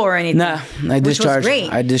parole or anything? Nah, I discharged.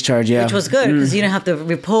 I discharged, yeah. Which was good, because you didn't have to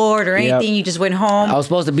report or anything. Yep. You just went home. I was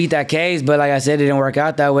supposed to beat that case, but like I said, it didn't work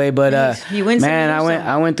out that way. But you win, man,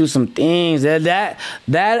 I went through some things. That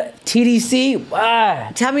TDC,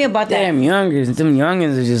 tell me about that. Them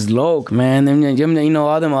youngins are just low, man. Them, you know,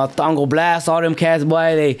 all them Thongo Blast, all them cats,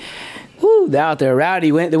 boy, they're out there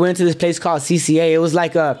rowdy. They went to this place called CCA. It was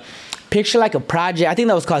like a picture, like a project. I think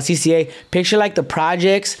that was called CCA. Picture like the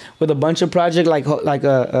projects with a bunch of projects, like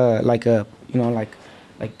a you know, like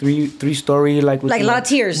three-story, like with a lot of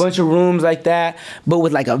tiers, bunch of rooms like that, but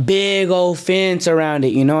with like a big old fence around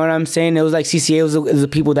it. You know what I'm saying? It was like CCA was the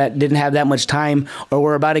people that didn't have that much time or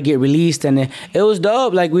were about to get released, and it was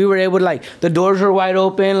dope. Like we were able to, like, the doors were wide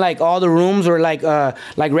open, like all the rooms were like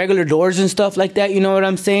regular doors and stuff like that. You know what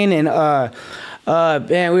I'm saying? And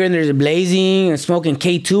man, we were in there blazing and smoking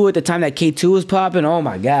K2 at the time that K2 was popping. Oh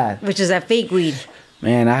my God. Which is that fake weed.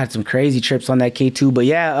 Man, I had some crazy trips on that K2, but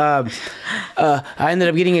yeah, I ended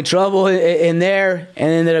up getting in trouble in there,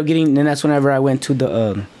 and and that's whenever I went to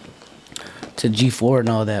the to G4 and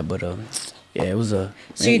all that. But yeah, it was So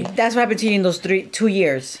that's what happened to you in those 2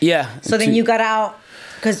 years. Yeah. So then you got out,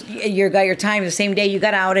 because you got your time the same day you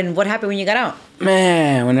got out, and what happened when you got out?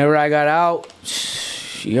 Man, whenever I got out,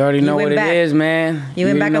 you already know what it is, man. You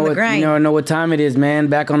went back on the grind. You know what time it is, man.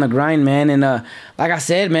 Back on the grind, man. And like I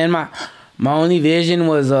said, man, my only vision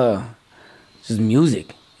was just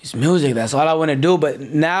music. It's music. That's all I want to do. But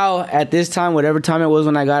now, at this time, whatever time it was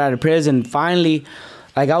when I got out of prison, finally,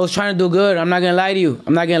 like, I was trying to do good. I'm not going to lie to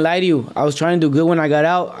you. I was trying to do good when I got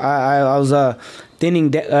out. I was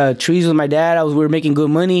thinning trees with my dad. We were making good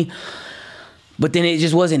money. But then it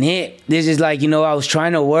just wasn't it. This is like, you know, I was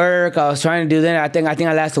trying to work. I was trying to do that. I think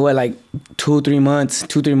I lasted, like 2-3 months.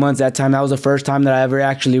 2-3 months that time. That was the first time that I ever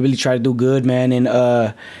actually really tried to do good, man. And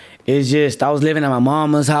it's just, I was living at my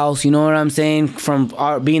mama's house, you know what I'm saying? From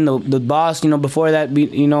being the boss, you know, before that,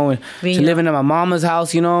 you know, to living at my mama's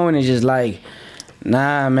house, you know, and it's just like,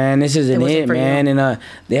 nah, man, this isn't it, man. You. And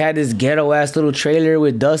they had this ghetto-ass little trailer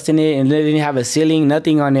with dust in it, and they didn't have a ceiling,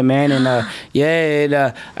 nothing on it, man. And I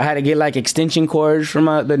had to get like extension cords from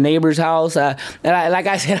the neighbor's house. And like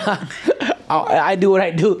I said, I do what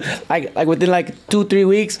I do. Like within like 2-3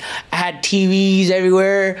 weeks, I had TVs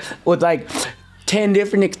everywhere with like 10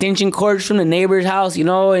 different extension cords from the neighbor's house, you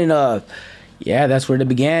know, and yeah, that's where it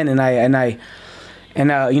began. And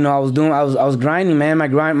you know, I was grinding, man.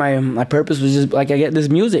 My purpose was just like, I get this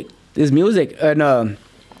music, and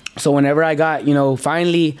so whenever I got, you know,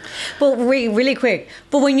 finally. But wait, really quick.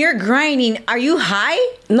 But when you're grinding, are you high?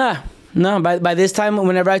 Nah. No, by this time,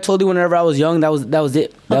 whenever I told you, whenever I was young, that was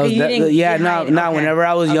it. Whenever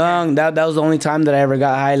I was young, that was the only time that I ever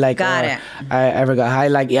got high. Like, I ever got high.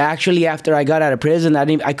 Like, actually, after I got out of prison,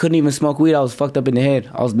 I couldn't even smoke weed. I was fucked up in the head.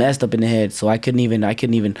 I was messed up in the head, so I couldn't even. Like,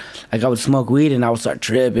 I would smoke weed and I would start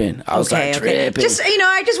tripping. Tripping. Just, you know,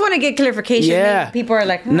 I just want to get clarification. Yeah. People are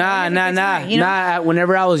like, nah. You know? Nah.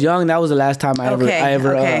 Whenever I was young, that was the last time I ever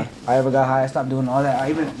got high. I stopped doing all that. I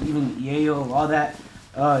even yayo, all that.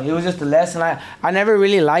 It was just a lesson. I never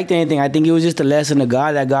really liked anything. I think it was just a lesson of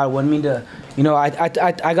God that God wanted me to, you know. I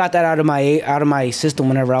got that out of my system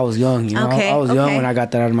whenever I was young. You know, I was young when I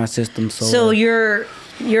got that out of my system. So you're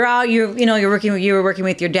out. You were working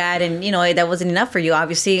with your dad, and you know that wasn't enough for you.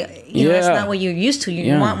 Obviously, you know that's not what you're used to.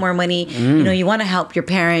 You want more money. Mm-hmm. You know, you want to help your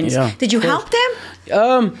parents. Yeah, did you help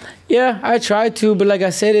them? Yeah, I tried to, but like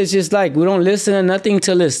I said, it's just like we don't listen to nothing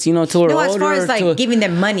till it's, you know, till we're older. No, as far as like giving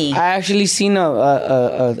them money. I actually seen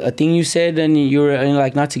a thing you said, and you were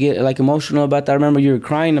like, not to get like emotional about that. I remember you were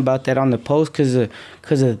crying about that on the post because of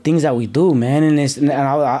the things that we do, man. And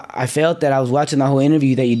I felt that I was watching the whole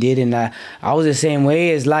interview that you did, and I was the same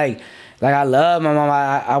way. It's like I love my mom.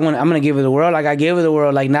 I'm gonna give her the world. Like I give her the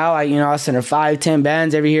world. Like now I send her 5-10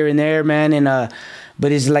 bands every here and there, man. And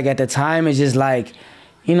but it's like at the time it's just like,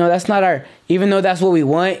 you know, that's not our, even though that's what we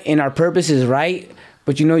want and our purpose is right,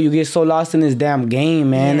 but you know, you get so lost in this damn game,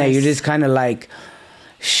 man, that you're just kind of like,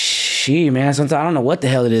 Shit, man. Sometimes I don't know what the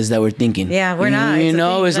hell it is that we're thinking. Yeah, we're not. You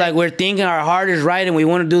know, it's like we're thinking our heart is right and we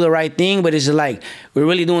want to do the right thing, but it's just like we're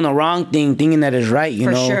really doing the wrong thing, thinking that is right, you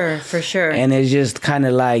know? For sure. And it's just kind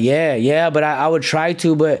of like, yeah, but I would try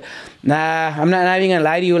to, but nah, I'm not even gonna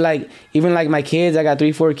lie to you. Like, even like my kids, I got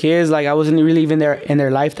 3-4 kids. Like, I wasn't really even there in their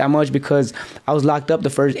life that much because I was locked up the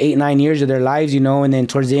first 8-9 years of their lives, you know, and then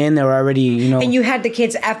towards the end, they were already, you know. And you had the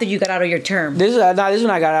kids after you got out of your term. This is when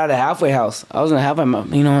I got out of the halfway house. I was in a halfway,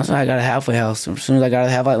 you know, so I got a halfway house. As soon as I got out of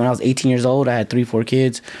the halfway, when I was 18 years old, I had 3-4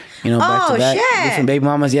 kids, you know, back to back. Shit. Different baby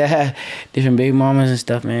mamas, yeah. Different baby mamas and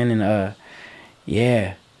stuff, man. And,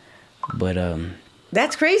 yeah. But,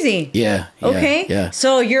 that's crazy. Yeah. Okay. Yeah.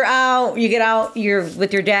 So you're out, you get out, you're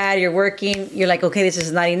with your dad, you're working, you're like, okay, this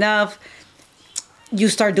is not enough. You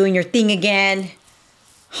start doing your thing again.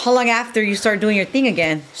 How long after you start doing your thing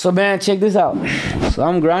again? So, man, check this out. So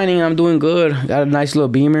I'm grinding, I'm doing good. Got a nice little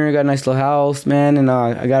Beamer, got a nice little house, man, and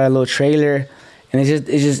I got a little trailer. And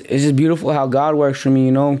it's just beautiful how God works for me,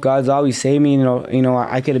 you know. God's always saved me, you know.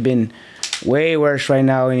 I could have been way worse right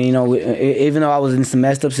now, and you know, even though I was in some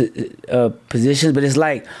messed up positions, but it's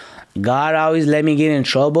like God always let me get in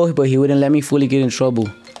trouble, but He wouldn't let me fully get in trouble.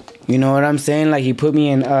 You know what I'm saying? Like He put me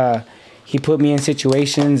in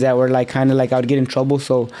situations that were like kind of like I would get in trouble.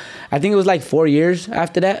 So I think it was like 4 years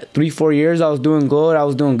after that, 3-4 years. I was doing good. I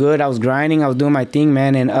was grinding. I was doing my thing,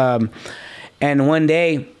 man. And one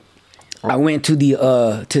day I went to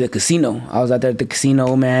the casino. I was out there at the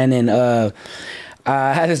casino, man, and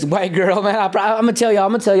I had this white girl, man. I'm gonna tell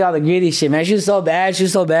y'all the gritty shit, man. She was so bad,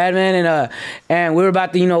 man. And we were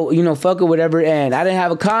about to, you know, fuck or whatever. And I didn't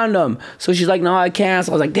have a condom, so she's like, "No, I can't."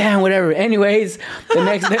 So I was like, "Damn, whatever." Anyways, the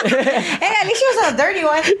next day, hey, at least she was a dirty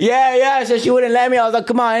one. Yeah. So she wouldn't let me. I was like,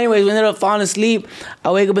 "Come on." Anyways, we ended up falling asleep.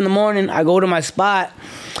 I wake up in the morning. I go to my spot,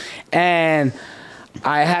 and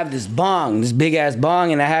I have this bong, this big ass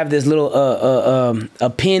bong, and I have this little a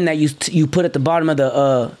pin that you put at the bottom of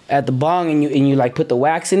the bong, and you like put the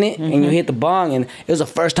wax in it, and you hit the bong. And it was the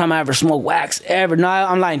first time I ever smoked wax ever. No,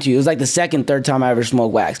 I'm lying to you. It was like the third time I ever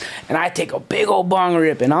smoked wax. And I take a big old bong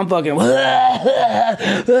rip, and I'm fucking,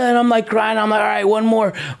 and I'm like crying. I'm like, all right, one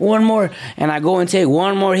more, and I go and take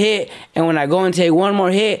one more hit. And when I go and take one more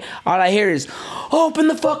hit, all I hear is, "Open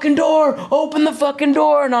the fucking door! Open the fucking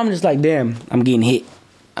door!" And I'm just like, damn, I'm getting hit.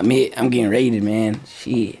 I'm getting raided, man.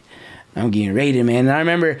 Shit. I'm getting raided, man. And I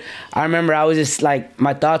remember I was just like,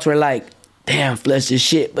 my thoughts were like, damn, flush this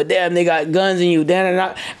shit. But damn, they got guns in you.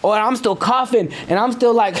 Damn, I'm still coughing. And I'm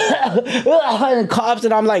still like, and coughs.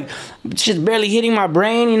 And I'm like, shit's barely hitting my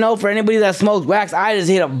brain, you know. For anybody that smokes wax, I just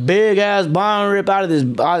hit a big ass bong rip out of this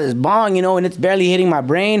bong, you know. And it's barely hitting my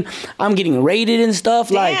brain. I'm getting raided and stuff.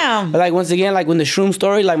 Damn. Like once again, like when the shroom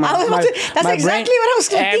story, like that's my exactly brain, what I was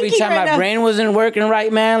thinking. Every time right my now. brain wasn't working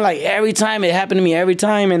right, man. Like every time it happened to me, every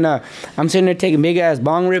time. And I'm sitting there taking big ass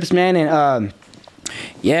bong rips, man. And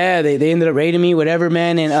yeah, they ended up raiding me, whatever,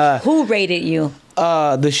 man. And who raided you?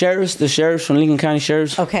 The sheriffs from Lincoln County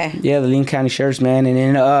Sheriffs. Okay. Yeah, the Lincoln County Sheriffs, man. And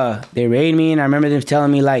then they raided me, and I remember them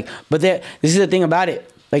telling me like, but this is the thing about it.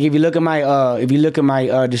 Like if you look at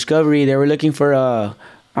my discovery, they were looking for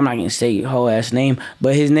I'm not gonna say your whole ass name,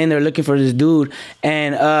 but his name, they were looking for this dude,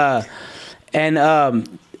 and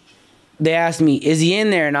they asked me, "Is he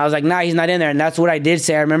in there?" And I was like, "Nah, he's not in there." And that's what I did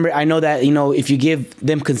say. I know that, you know, if you give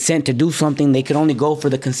them consent to do something, they could only go for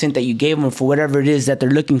the consent that you gave them for whatever it is that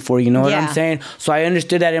they're looking for. You know what I'm saying? So I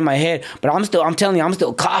understood that in my head. But I'm telling you, I'm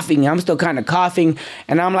still coughing. I'm still kind of coughing.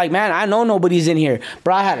 And I'm like, man, I know nobody's in here.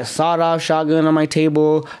 Bro, I had a sawed-off shotgun on my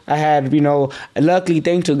table. I had, you know, luckily,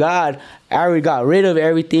 thanks to God, I already got rid of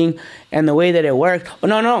everything. And the way that it worked. Oh,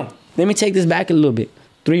 no. Let me take this back a little bit.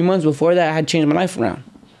 3 months before that, I had changed my life around.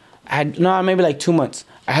 Maybe like 2 months.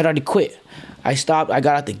 I had already quit. I stopped. I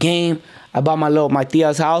got out the game. I bought my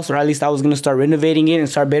tia's house, or at least I was gonna start renovating it and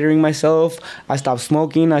start bettering myself. I stopped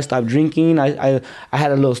smoking. I stopped drinking. I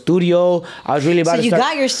had a little studio. I was really about to start. So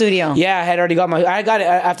you got your studio? Yeah, I had already got I got it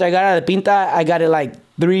after I got out of the Pinta. I got it like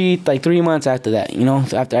 3 months after that. You know,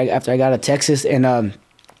 so after I got out of Texas, and I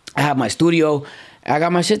had my studio. I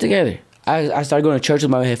got my shit together. I started going to church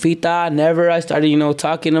with my jefita. I started, you know,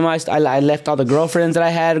 talking to I left all the girlfriends that I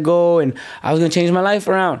had go, and I was going to change my life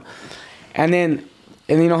around. And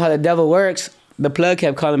you know how the devil works. The plug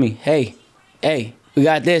kept calling me, hey, we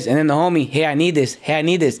got this. And then the homie, hey, I need this.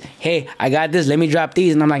 Hey, I got this. Let me drop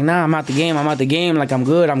these. And I'm like, nah, I'm out the game. Like, I'm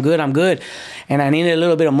good. And I needed a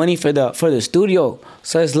little bit of money for the studio.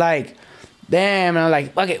 So it's like, damn, and I'm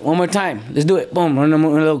like, fuck it, one more time. Let's do it. Boom, run a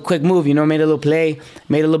little quick move, you know, made a little play,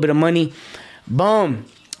 made a little bit of money. Boom.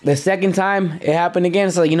 The second time, it happened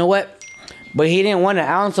again. So like, you know what? But he didn't want an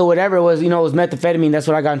ounce or whatever it was. You know, it was methamphetamine. That's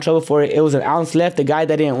what I got in trouble for. It was an ounce left. The guy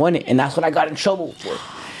that didn't want it, and that's what I got in trouble for.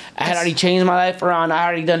 I had already changed my life around. I had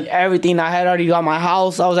already done everything. I had already got my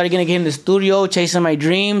house. I was already gonna get in the studio, chasing my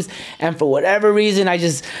dreams. And for whatever reason,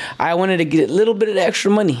 I wanted to get a little bit of the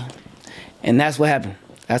extra money, and that's what happened.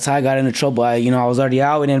 That's how I got into trouble. I was already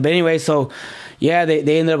out with it. But anyway, so yeah,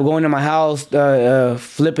 they ended up going to my house,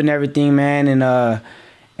 flipping everything, man,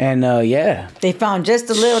 and yeah. They found just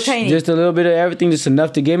a little tiny. Just a little bit of everything, just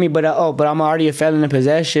enough to get me. But I'm already a felon in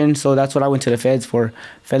possession, so that's what I went to the feds for.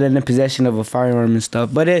 Felon in possession of a firearm and stuff.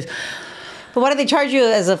 But why did they charge you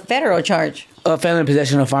as a federal charge? Felon in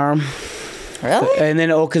possession of a firearm. Really? And then,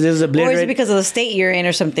 because it was obliterated. Or is it because of the state you're in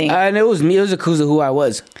or something? And it was me. It was because of who I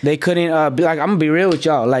was. They couldn't, be like, I'm going to be real with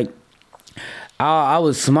y'all. Like, I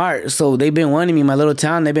was smart, so they've been wanting me. My little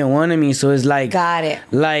town, they've been wanting me. So it's like... Got it.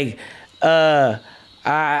 Like,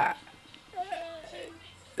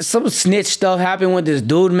 some snitch stuff happened with this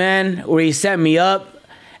dude, man, where he set me up.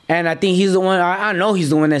 And I think he's the one, I know he's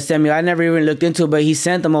the one that sent me. I never even looked into it, but he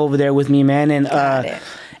sent them over there with me, man. And,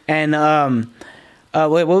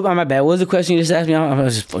 wait, my bad. What was the question you just asked me? I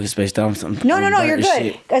was just fucking spaced out. No, you're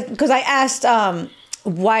good. Because I asked,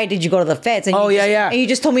 why did you go to the feds? And yeah. And you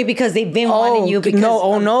just told me because they've been wanting you. Because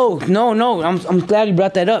No. I'm glad you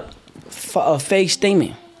brought that up. A fake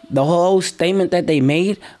statement. The whole statement that they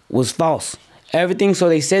made was false. Everything. So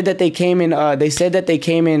they said that they came in.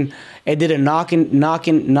 And did a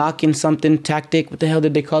knocking something tactic. What the hell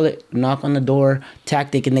did they call it? Knock on the door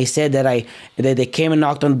tactic. And they said that they came and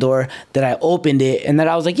knocked on the door. That I opened it, and that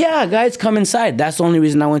I was like, yeah, guys, come inside. That's the only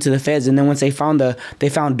reason I went to the feds. And then once they found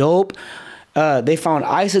dope. They found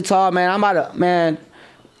isotol.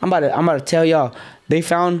 I'm about to tell y'all. They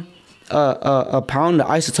found a pound of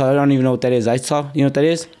isotol. I don't even know what that is. Isotol, you know what that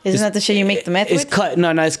is? Isn't that the shit you make the meth with? It's cut.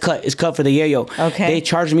 No, it's cut. It's cut for the yayo. Okay. They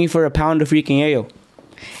charged me for a pound of freaking yayo.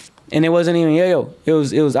 And it wasn't even yayo. It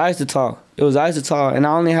was isotol. It was isotol. And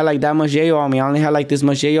I only had like that much yayo on me. I only had like this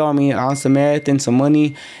much yayo on me, on some meth and some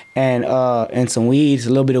money and some weed, a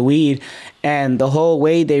little bit of weed. And the whole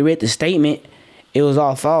way they read the statement, it was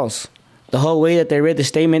all false. The whole way that they read the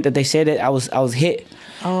statement, that they said that I was hit.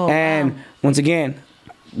 Oh, and wow. Once again,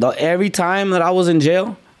 every time that I was in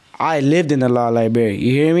jail, I lived in the law library.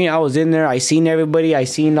 You hear me? I was in there. I seen everybody. I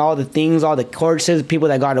seen all the things, all the courses, people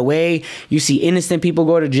that got away. You see innocent people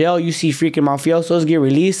go to jail. You see freaking mafiosos get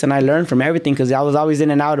released. And I learned from everything because I was always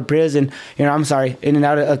in and out of prison. In and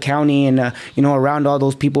out of a county and, around all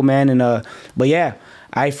those people, man. But yeah,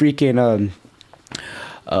 I freaking,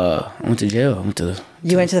 I went to jail.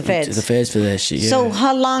 You went to the feds? To the feds for that shit, yeah. So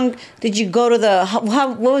how long did you go to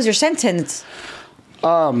what was your sentence?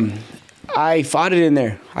 I fought it in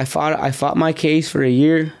there. I fought my case for a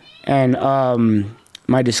year, and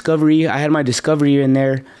my discovery. I had my discovery in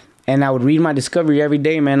there, and I would read my discovery every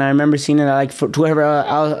day, man. I remember seeing it like for whoever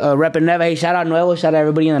I was repping Nuevo. Hey, shout out Nuevo, shout out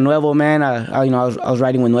everybody in the Nuevo, man. I was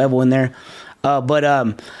writing with Nuevo in there, but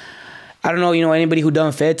I don't know, anybody who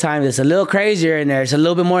done Fed time, it's a little crazier in there. It's a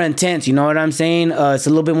little bit more intense, you know what I'm saying? It's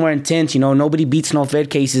a little bit more intense, nobody beats no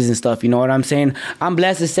Fed cases and stuff, you know what I'm saying? I'm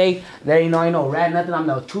blessed to say that, I know rat nothing. I'm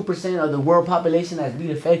the 2% of the world population that's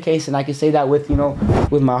beat a Fed case, and I can say that with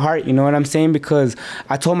my heart, you know what I'm saying? Because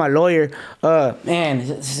I told my lawyer, man,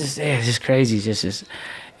 it's just crazy. It's just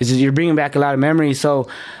you're bringing back a lot of memories. So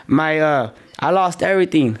I lost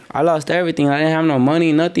everything. I didn't have no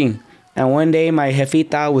money, nothing. And one day, my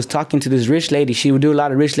jefita was talking to this rich lady. She would do a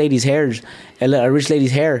lot of rich ladies' hair.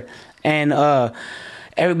 And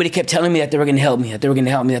everybody kept telling me that they were going to help me, and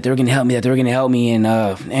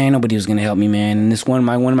nobody was going to help me, man. And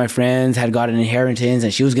one of my friends had got an inheritance,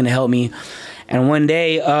 and she was going to help me. And one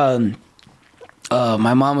day,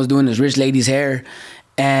 my mom was doing this rich lady's hair,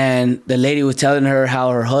 and the lady was telling her how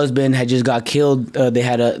her husband had just got killed.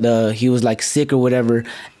 He was like sick or whatever,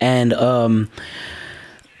 and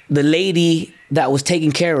the lady that was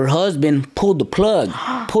taking care of her husband pulled the plug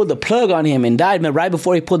on him and died. But right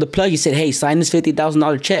before he pulled the plug, he said, "Hey, sign this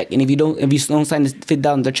 $50,000 check. And if you don't sign this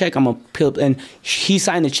 $50,000 check, I'm gonna kill." And he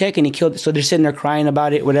signed the check and he killed. So they're sitting there crying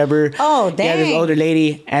about it, whatever. Oh, dang. Yeah, this older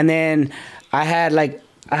lady. And then I had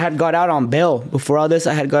got out on bail. Before all this,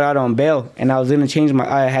 I had got out on bail, and I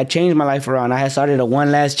had changed my life around. I had started a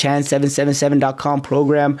One Last Chance 777.com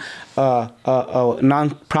program, a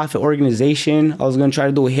non-profit organization. I was gonna try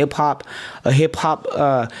to do a hip hop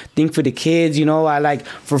thing for the kids.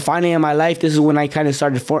 For finding in my life, this is when I kind of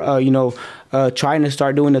started trying to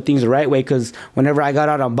start doing the things the right way. Because whenever I got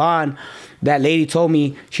out on bond, that lady told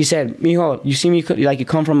me, she said, "Mijo, you see me like you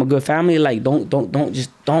come from a good family. Like don't,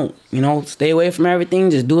 you know, stay away from everything.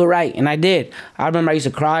 Just do it right." And I did. I remember I used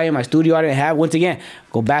to cry in my studio. I didn't have, once again,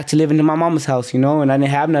 go back to living in my mama's house, you know, and I didn't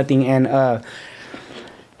have nothing.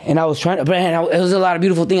 And I was trying to, man, it was a lot of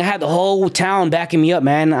beautiful things. I had the whole town backing me up,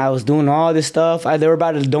 man. I was doing all this stuff. They were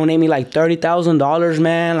about to donate me like $30,000,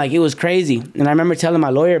 man. Like, it was crazy. And I remember telling my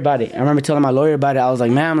lawyer about it. I was like,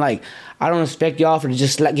 man, I don't expect y'all to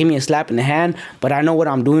just give me a slap in the hand, but I know what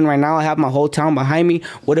I'm doing right now. I have my whole town behind me.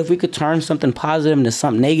 What if we could turn something positive into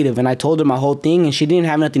something negative? And I told her my whole thing, and she didn't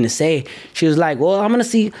have nothing to say. She was like, well, I'm gonna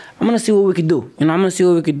see what we could do. You know, I'm gonna see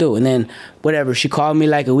what we could do. And then, whatever, she called me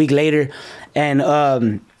like a week later,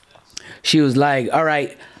 and she was like, all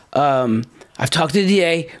right, I've talked to the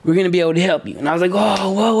DA. We're going to be able to help you. And I was like,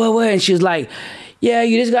 oh, what? And she was like, yeah,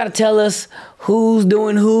 you just got to tell us who's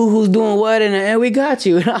doing who's doing what, and we got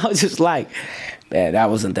you. And I was just like, man,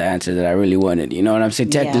 that wasn't the answer that I really wanted. You know what I'm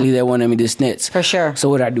saying? Technically, they wanted me to snitch. For sure. So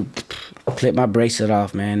what did I do? Clip my bracelet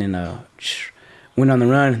off, man, and went on the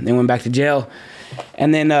run. Then went back to jail.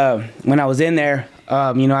 And then when I was in there,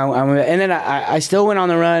 you know, and then I still went on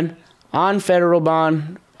the run on federal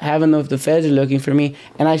bond, having the feds are looking for me,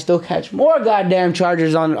 and I still catch more goddamn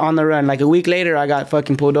charges on the run. Like a week later, I got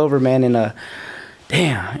fucking pulled over, man, and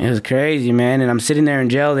damn, it was crazy, man. And I'm sitting there in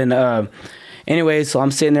jail, and anyway, so I'm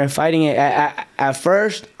sitting there fighting it. At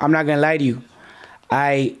first, I'm not gonna lie to you,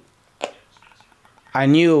 I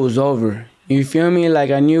knew it was over. You feel me? Like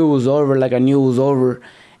I knew it was over,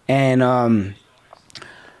 and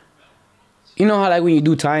you know how like when you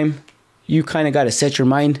do time, you kind of got to set your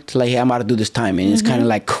mind to like, hey, I'm about to do this time. And it's kind of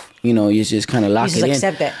like, you know, you just kind of lock it in.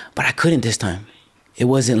 Accept it. But I couldn't this time. It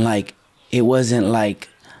wasn't like, I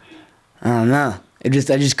don't know. I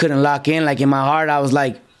just couldn't lock in. Like in my heart, I was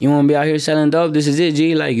like, you want to be out here selling dope? This is it,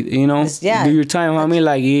 G. Like, you know, do your time, homie.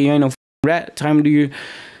 Like, you ain't no rat. Time to do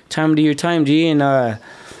your time, G. And,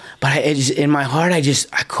 but in my heart, I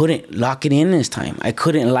couldn't lock it in this time. I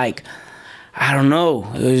couldn't like, I don't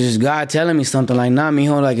know. It was just God telling me something like, nah,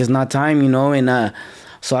 mijo, like it's not time, you know. And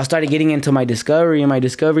so I started getting into my discovery.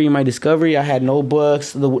 I had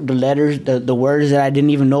notebooks, the letters, the words that I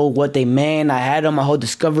didn't even know what they meant. I had them, my whole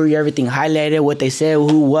discovery, everything highlighted, what they said,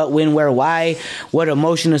 who, what, when, where, why, what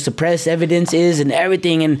emotion to suppress evidence is, and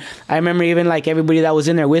everything. And I remember even like everybody that was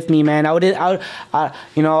in there with me, man. I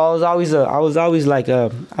was always like, I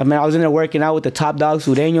was in there working out with the top dogs,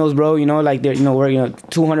 sureños, bro. You know, like they're, you know, working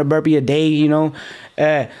 200 burpee a day, you know.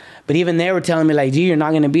 But even they were telling me like, gee, you're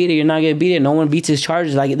not gonna beat it. No one beats his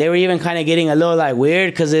charges. Like they were even kind of getting a little like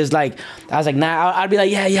weird, because it's like I was like, nah. I'd be like,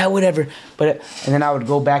 yeah, whatever. But and then I would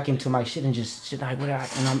go back into my shit and just shit like, whatever.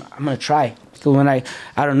 And I'm gonna try. So when out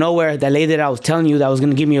of nowhere, that lady that I was telling you that was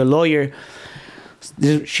gonna give me a lawyer,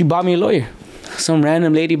 she bought me a lawyer. Some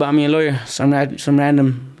random lady bought me a lawyer. Some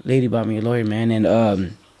random lady bought me a lawyer, man. And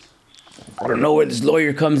I don't know where this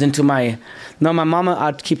lawyer comes into my. No, my mama,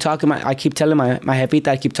 I keep telling my jefita,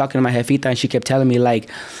 I keep talking to my jefita, and she kept telling me like,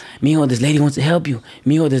 mijo, this lady wants to help you.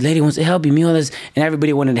 Mijo, and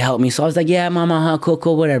everybody wanted to help me. So I was like, yeah, mama,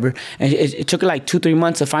 cool, whatever. And it took her like 2-3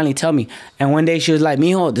 months to finally tell me. And one day she was like,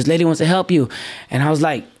 mijo, this lady wants to help you. And I was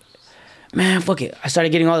like, man, fuck it. I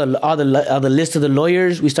started getting all the list of the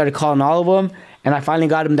lawyers. We started calling all of them, and I finally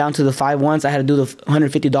got them down to the 5 ones. I had to do the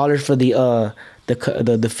 $150 for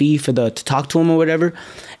the fee to talk to them or whatever.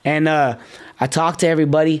 And I talked to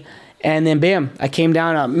everybody, and then bam, I came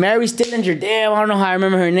down. Mary Stillinger, damn, I don't know how I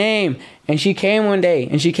remember her name. And she came one day,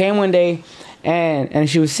 and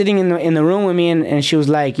she was sitting in the room with me, and she was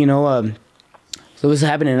like, you know, so what's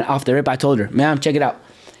happening off the rip? I told her, ma'am, check it out.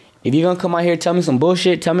 If you're gonna come out here, tell me some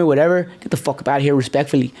bullshit, tell me whatever, get the fuck up out of here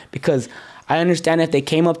respectfully, because I understand if they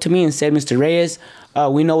came up to me and said, Mr. Reyes,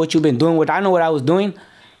 we know what you've been doing. I know what I was doing.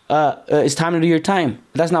 It's time to do your time.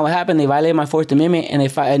 But that's not what happened. They violated my Fourth Amendment, and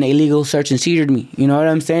an illegal search and seizure me. You know what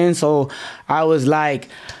I'm saying? So I was like,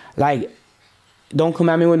 don't come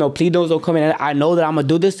at me with no plea deals. Don't come in. I know that I'm gonna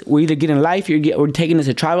do this. We're either getting life, we're taking this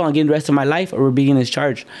to trial and getting the rest of my life, or we're being this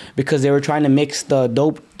charge, because they were trying to mix the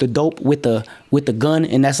dope with the gun,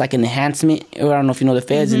 and that's like an enhancement. Or I don't know if you know the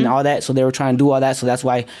feds and all that. So they were trying to do all that. So that's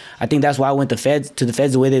why I went to the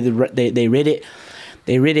feds the way they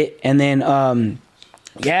read it, and then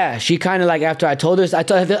yeah, she kind of like, after I told her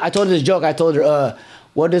this joke. I told her,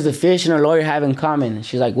 what does a fish and a lawyer have in common? And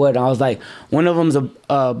she's like, what? And I was like, one of them's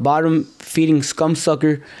a bottom feeding scum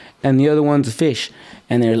sucker, and the other one's a fish.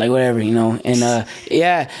 And they're like, whatever, you know. And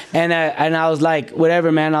yeah, and I was like,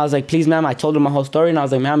 whatever, man. I was like, please, ma'am. I told her my whole story, and I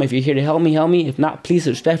was like, ma'am, if you're here to help me, help me. If not, please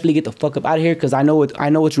respectfully get the fuck up out of here, because I know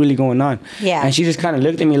what's really going on. Yeah. And she just kind of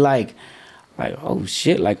looked at me like, Like, oh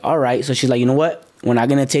shit, like, all right. So she's like, you know what? We're not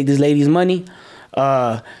gonna take this lady's money.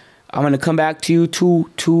 I'm gonna come back to you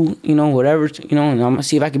to you know, whatever, you know, and I'm gonna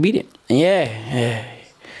see if I can beat it. And yeah.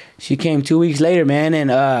 She came 2 weeks later, man,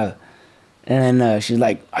 and she's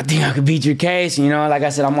like, I think I could beat your case. And, you know, like I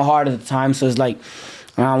said, I'm a hard at the time, so it's like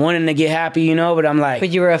I wanted to get happy, you know, but I'm like, but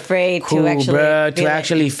you were afraid cool, to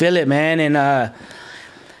actually feel it, man. And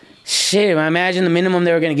shit, I imagine the minimum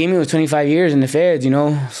they were gonna give me was 25 years in the feds, you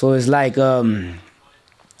know. So it's like,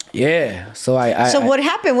 yeah. So So what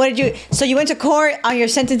happened? What did you? So you went to court on your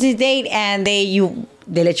sentencing date, and they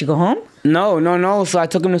let you go home? No. So I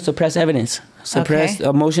took them to suppress evidence.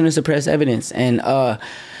 A motion to suppress evidence. And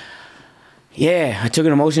yeah, I took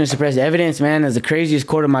an motion to suppress evidence, man. It was the craziest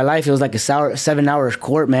court of my life. It was like a 7-hour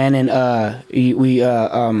court, man. And we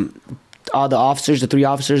all the officers, the 3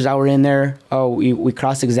 officers that were in there, we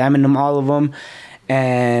cross-examined them, all of them.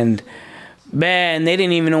 And man, they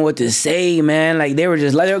didn't even know what to say, man. Like, they were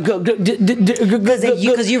just like,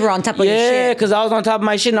 because you were on top of your shit. Yeah, because I was on top of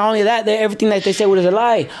my shit. Not only that, everything that they said was a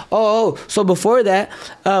lie. So before that,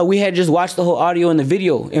 we had just watched the whole audio and the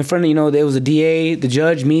video in front of, you know, there was a DA, the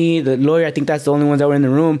judge, me, the lawyer. I think that's the only ones that were in the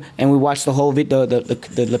room. And we watched the whole video,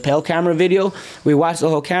 the lapel camera video. We watched the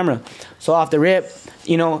whole camera. So off the rip,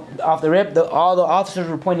 all the officers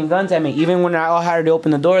were pointing guns at me. Even when I all had to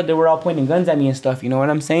open the door, they were all pointing guns at me and stuff. You know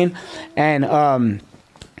what I'm saying? And you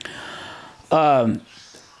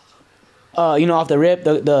know, off the rip,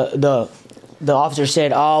 the officer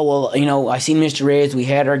said, "Oh well, you know, I seen Mr. Reyes. We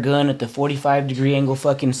had our gun at the 45-degree angle,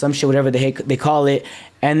 fucking some shit, whatever they call it."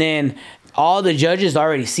 And then all the judges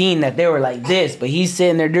already seen that they were like this, but he's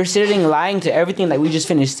sitting there, they're sitting lying to everything like we just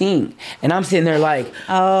finished seeing. And I'm sitting there like,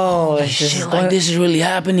 oh shit, like this is really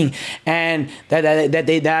happening. And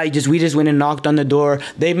we just went and knocked on the door.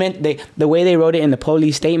 The way they wrote it in the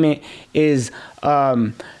police statement is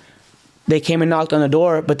they came and knocked on the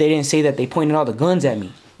door, but they didn't say that they pointed all the guns at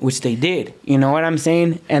me, which they did. You know what I'm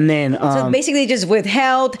saying? And then so basically just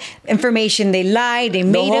withheld information. They lied. They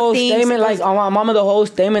made up things. Statement, like on my mama, the whole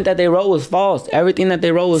statement that they wrote was false. Everything that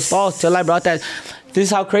they wrote was false till I brought that. This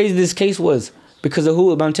is how crazy this case was because of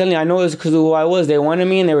who. But I'm telling you, I know it's because of who I was. They wanted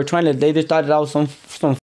me, and they were trying to. They just thought that I was some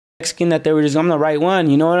skin that they were just. I'm the right one.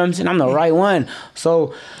 You know what I'm saying? I'm the right one.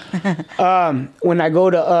 So when I go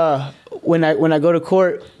to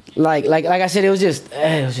court. Like I said, it was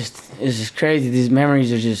just crazy. These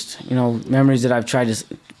memories are just, you know, memories that I've tried to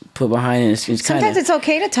put behind it. Sometimes it's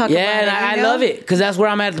okay to talk about it. Yeah, and I love it because that's where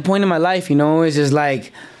I'm at the point in my life. You know, it's just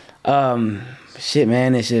like, shit,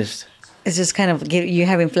 man. It's just kind of you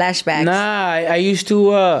having flashbacks. Nah, I used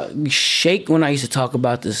to shake when I used to talk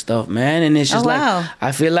about this stuff, man. And it's just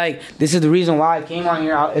I feel like this is the reason why I came on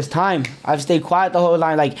here. It's time. I've stayed quiet the whole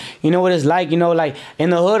time. Like, you know what it's like? You know, like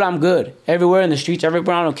in the hood, I'm good. Everywhere in the streets,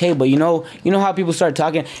 everywhere I'm okay. But you know how people start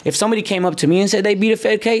talking. If somebody came up to me and said they beat a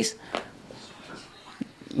Fed case,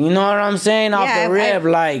 you know what I'm saying? Off the rip,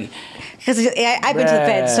 like. Because I've been to the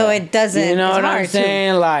Fed, so it doesn't. You know what I'm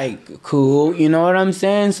saying? Like, cool. You know what I'm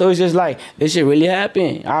saying? So it's just like, this shit really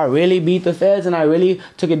happened. I really beat the Feds and I really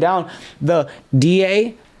took it down. The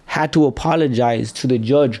DA had to apologize to the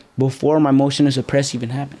judge before my motion to suppress even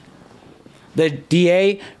happened. The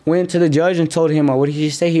DA went to the judge and told him, what did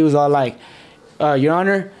he say? He was all like, Your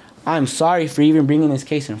Honor, I'm sorry for even bringing this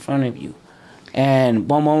case in front of you. And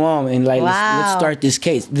boom, boom, boom. And like, let's start this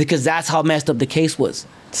case. Because that's how messed up the case was.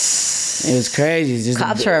 It was crazy. It's just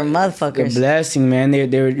cops are motherfuckers. A blessing, man. They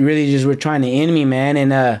really just were trying to end me, man.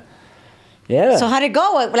 And yeah. So how'd it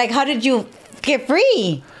go? Like, how did you get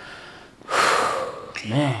free?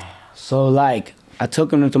 Man. So like, I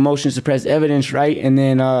took them to motion to suppress evidence, right? And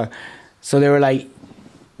then so they were like,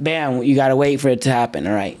 bam, you gotta wait for it to happen,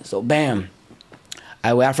 all right? So bam.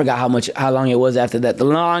 I forgot how long it was after that. The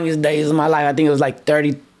longest days of my life. I think it was like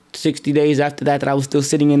 30, 60 days after that I was still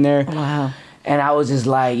sitting in there. Wow. And I was just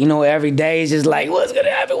like, you know, every day is just like, what's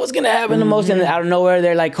gonna happen? What's gonna happen? The most, and out of nowhere,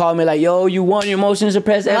 they're like, calling me like, yo, you want your motion to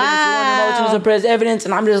suppress evidence? You want your motion to suppress evidence?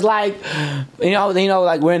 And I'm just like, you know,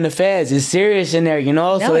 like we're in the feds. It's serious in there, you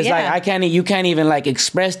know. So it's like you can't even like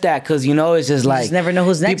express that because you know it's just like just never know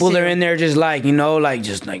who's next. People are in there just like, you know, like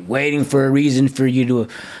just like waiting for a reason for you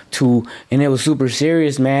to, and it was super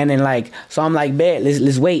serious, man. And like, so I'm like, bet,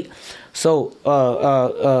 let's wait. So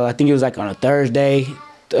I think it was like on a Thursday,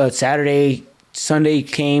 Saturday. Sunday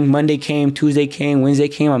came, Monday came, Tuesday came, Wednesday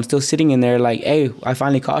came. I'm still sitting in there like, hey, I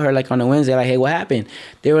finally called her like on a Wednesday, like, hey, what happened?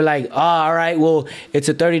 They were like, oh, all right, well, it's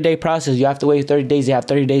a 30-day process. You have to wait 30 days. You have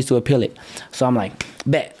 30 days to appeal it. So I'm like,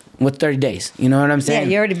 bet. What's 30 days? You know what I'm saying?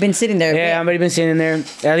 Yeah, you already been sitting there. Yeah, I've already been sitting there. I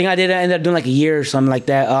think I ended up doing like a year or something like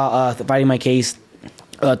that, fighting my case.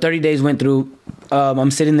 30 days went through. I'm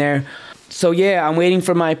sitting there. So yeah, I'm waiting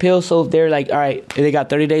for my appeal. So they're like, all right, they got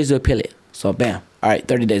 30 days to appeal it. So bam, all right,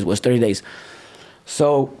 30 days. What's 30 days?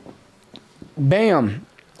 So, bam,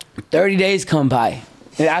 30 days come by.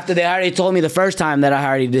 And after they already told me the first time that I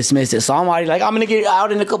already dismissed it. So I'm already like, I'm gonna get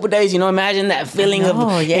out in a couple days. You know, imagine that feeling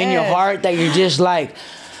in your heart that you're just like,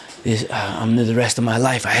 this, I'm the rest of my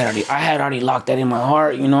life. I had already locked that in my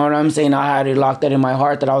heart. You know what I'm saying? I had already locked that in my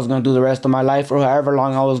heart that I was gonna do the rest of my life or however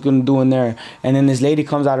long I was gonna do in there. And then this lady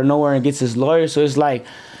comes out of nowhere and gets this lawyer. So it's like,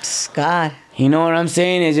 God. You know what I'm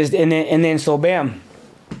saying? It's just and then so bam.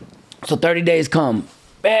 So 30 days come.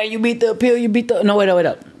 Bam, you beat the appeal. You beat the. No, wait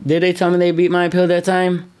up. Did they tell me they beat my appeal that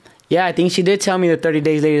time? Yeah, I think she did tell me the 30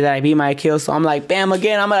 days later that I beat my appeal. So I'm like, bam,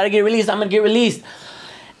 again, I'm gonna get released.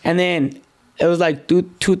 And then it was like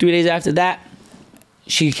 2-3 days after that,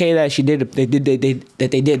 they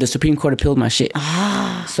did. The Supreme Court appealed my shit.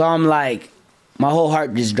 So I'm like, my whole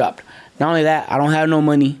heart just dropped. Not only that, I don't have no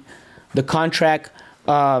money. The contract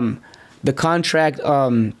doesn't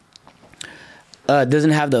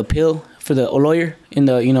have the appeal for the lawyer in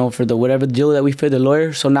the for the whatever deal that we paid the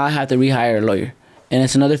lawyer. So now I have to rehire a lawyer. And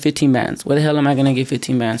it's another 15 bands. Where the hell am I gonna get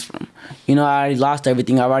 15 bands from? You know, I already lost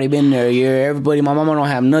everything. I've already been there a year. Everybody, my mama don't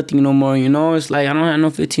have nothing no more. You know, it's like I don't have no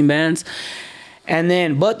 15 bands. And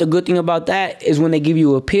then, but the good thing about that is when they give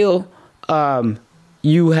you appeal,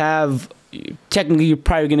 technically you're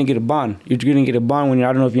probably gonna get a bond. You're gonna get a bond when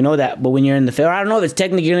I don't know if you know that, but when you're in the fair, I don't know if it's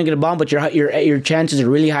technically you're gonna get a bond, but your chances are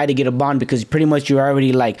really high to get a bond because pretty much you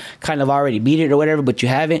already like kind of already beat it or whatever, but you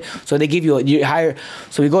haven't. So they give you higher.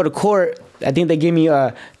 So we go to court. I think they gave me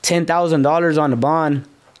 $10,000 on the bond,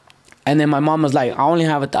 and then my mom was like, I only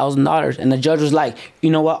have $1,000, and the judge was like, you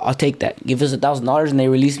know what? I'll take that. Give us $1,000, and they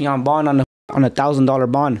released me on bond on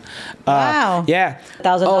 $1,000 bond. Wow. Yeah.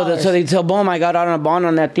 $1,000. Oh, so they tell boom, I got out on a bond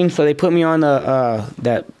on that thing. So they put me on the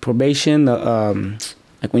that probation,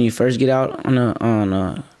 like when you first get out on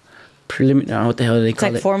a preliminary. What the hell do they call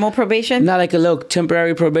it? It's like formal probation. Not like a little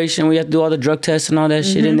temporary probation where you have to do all the drug tests and all that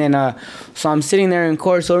shit. And then so I'm sitting there in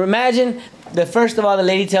court. So imagine. First of all, the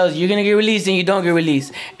lady tells you you're gonna get released and you don't get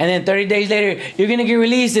released, and then 30 days later you're gonna get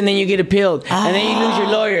released and then you get appealed, and then you lose your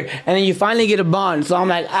lawyer, and then you finally get a bond. So I'm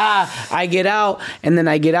like, I get out, and then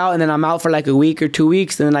I'm out for like a week or 2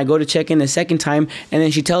 weeks, and then I go to check in the second time, and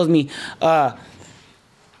then she tells me,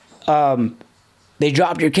 they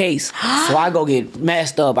dropped your case. So I go get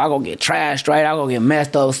messed up. I go get trashed, right? I go get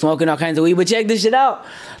messed up, smoking all kinds of weed. But check this shit out.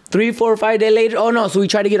 3, 4, 5 days later. Oh no! So we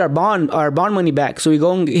try to get our bond money back. So we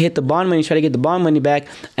go and hit the bond money, try to get the bond money back.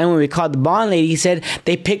 And when we called the bond lady, he said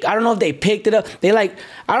I don't know if they picked it up. I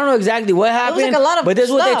don't know exactly what happened. It was like a lot of but this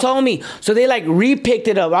is what they told me. So they like re-picked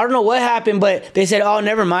it up. I don't know what happened, but they said, oh,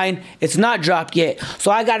 never mind. It's not dropped yet.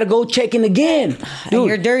 So I got to go check in again. Dude, and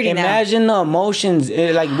you're dirty imagine the emotions,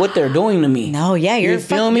 like what they're doing to me. No, yeah, you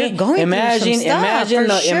feel me? You're going through some stuff,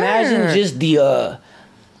 imagine just the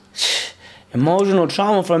emotional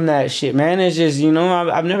trauma from that shit, man. It's just,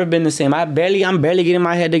 I've never been the same. I'm barely getting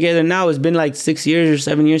my head together now. It's been like 6 years or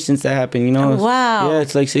 7 years since that happened, Wow. Yeah,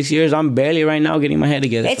 it's like 6 years. I'm barely right now getting my head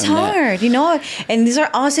together. It's hard, and these are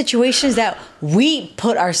all situations that we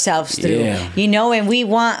put ourselves through, and we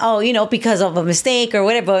want, because of a mistake or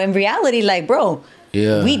whatever. But in reality, like, bro,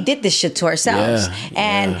 yeah, we did this shit to ourselves.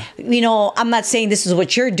 And, I'm not saying this is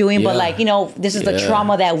what you're doing, but like, this is the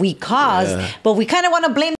trauma that we caused, but we kind of want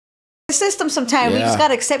to blame system sometimes. We just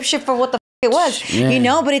gotta accept shit for what the it was,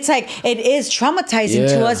 but it's like it is traumatizing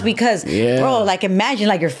to us because bro, like imagine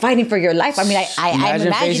like you're fighting for your life. I mean, I'm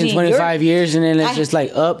imagining facing 25 years and then it's just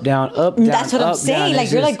like up, down, up, down. That's what I'm saying.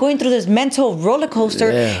 Like you're like going through this mental roller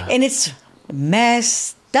coaster and it's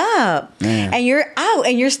messed up. And you're out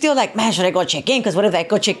and you're still like, man, should I go check in? Because what if I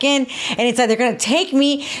go check in and it's like they're gonna take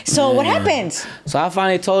me? So what happens? So I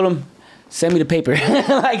finally told him, send me the paper.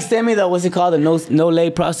 Like, send me the, what's it called? The no lay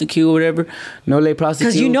prosecute or whatever. No lay prosecute.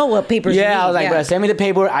 Because you know what papers you need. I was like, bro, send me the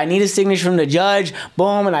paper. I need a signature from the judge.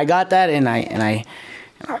 Boom, and I got that, and I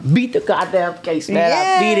beat the goddamn case, man.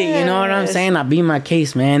 Yes. I beat it, you know what I'm saying? I beat my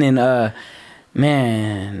case, man, and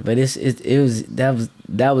man, but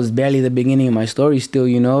that was barely the beginning of my story still,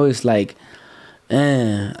 It's like,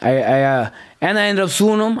 and I ended up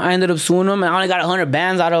suing them. And I only got 100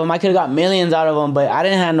 bands out of them. I could have got millions out of them, but I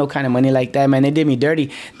didn't have no kind of money like that, man. They did me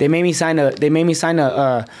dirty. They made me sign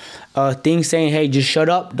a thing saying, hey, just shut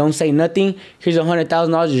up. Don't say nothing. Here's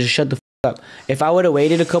 $100,000. Just shut the If I would have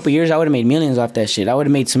waited a couple years, I would have made millions off that shit. I would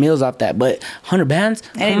have made some meals off that. But 100 bands,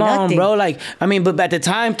 come on, bro. Like, I mean, but at the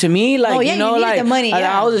time, to me, like, you know, like, the money,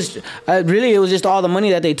 yeah. I was just really, it was just all the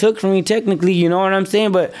money that they took from me. Technically, you know what I'm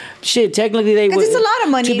saying? But shit, technically, they would. It's a lot of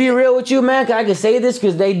money. To be real with you, man, I can say this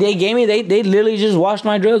because they gave me, they literally just washed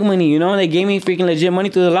my drug money. You know, they gave me freaking legit money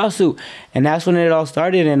through the lawsuit, and that's when it all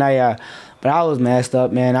started. And but I was messed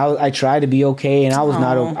up, man. I tried to be okay, and I was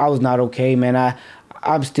not okay, man.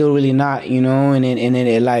 I'm still really not, you know, and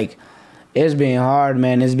it like, it's been hard,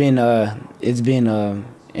 man. It's been a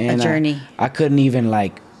journey. I couldn't even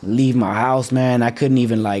like leave my house, man. I couldn't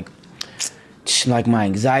even like my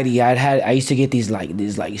anxiety. I used to get these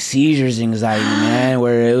seizures anxiety, man,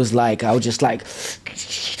 where it was like I was just like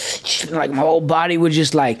my whole body would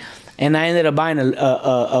just like, and I ended up buying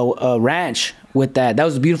a ranch with that. That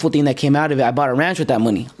was a beautiful thing that came out of it. I bought a ranch with that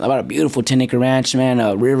money. I bought a beautiful 10-acre ranch, man,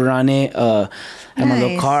 a river on it. Had my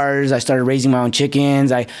little cars. I started raising my own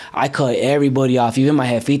chickens. I cut everybody off, even my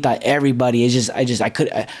jefita, everybody.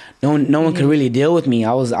 No one could really deal with me.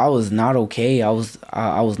 I was not okay. I was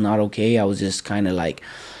not okay. I was just kind of like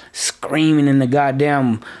screaming in the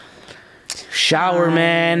goddamn shower,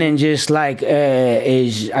 man, and just like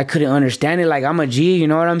I couldn't understand it. Like, I'm a G, you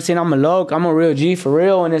know what I'm saying? I'm a loc. I'm a real G for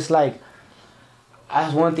real, and it's like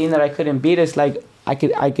that's one thing that I couldn't beat. It's like I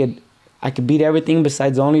could beat everything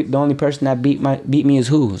besides the only person that beat me is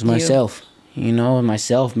who? It's myself. You know,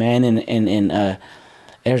 myself, man. And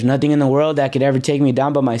there's nothing in the world that could ever take me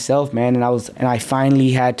down but myself, man. And I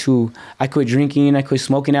finally had to. I quit drinking. I quit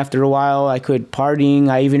smoking after a while. I quit partying.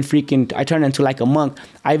 I turned into like a monk.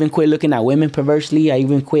 I even quit looking at women perversely. I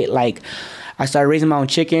even quit I started raising my own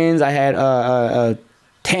chickens. I had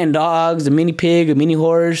 10 dogs, a mini pig, a mini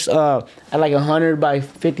horse, I had like 100 by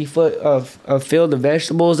 50 foot of field of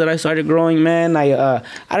vegetables that I started growing, man. I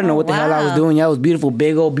don't know what the hell I was doing. Yeah, it was beautiful,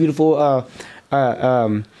 big old beautiful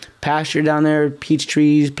pasture down there, peach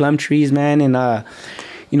trees, plum trees, man. And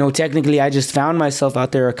you know, technically I just found myself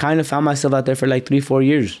out there, or kind of found myself out there for like 3-4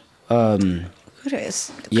 years. Good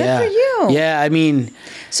for you. Yeah, I mean.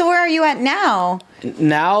 So where are you at now?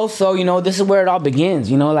 Now, so, you know, this is where it all begins.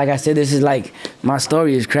 You know, like I said, this is like, my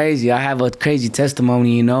story is crazy. I have a crazy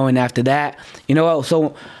testimony, you know, and after that, you know,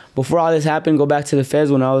 so before all this happened, go back to the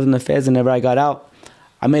feds. When I was in the feds, whenever I got out,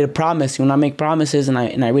 I made a promise. When I make promises and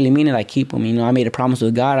I really mean it, I keep them. You know, I made a promise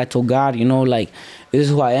with God. I told God, you know, like, this is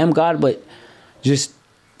who I am, God, but just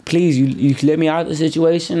please, you let me out of the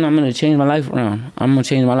situation. I'm gonna change my life around.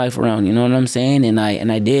 You know what I'm saying? And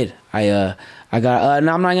I did. I got. And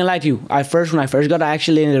I'm not gonna lie to you. When I first got, I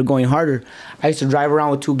actually ended up going harder. I used to drive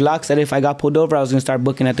around with 2 Glocks. That if I got pulled over, I was gonna start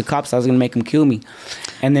booking at the cops. I was gonna make them kill me.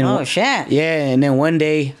 And then shit. Yeah. And then one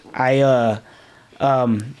day, my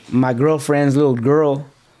girlfriend's little girl.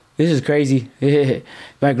 This is crazy.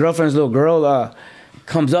 My girlfriend's little girl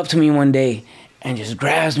comes up to me one day and just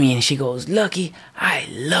grabs me and she goes, "Lucky, I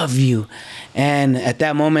love you." And at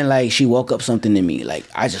that moment, like, she woke up something in me. Like,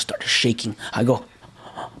 I just started shaking. I go,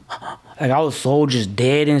 like, I was so just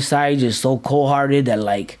dead inside, just so cold-hearted that,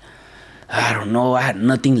 like, I don't know, I had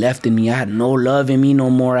nothing left in me. I had no love in me no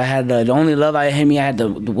more. I had the only love I had in me, I had the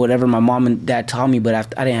whatever my mom and dad taught me, but I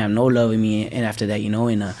didn't have no love in me. And after that, you know,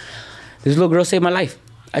 and this little girl saved my life.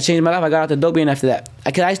 I changed my life. I got out the dope, and after that,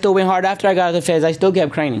 I still went hard after I got out the feds. I still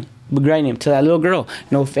kept grinding to that little girl.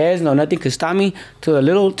 No feds, no nothing could stop me. Till a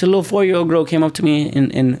little 4-year-old girl came up to me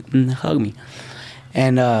and hugged me,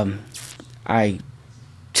 and I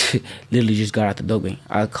literally just got out the dope.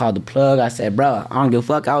 I called the plug. I said, "Bro, I don't give a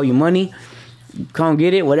fuck. I owe you money. Come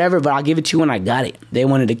get it, whatever, but I'll give it to you when I got it." They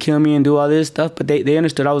wanted to kill me and do all this stuff, but they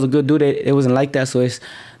understood I was a good dude. It wasn't like that, so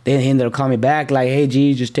they ended up calling me back like, "Hey,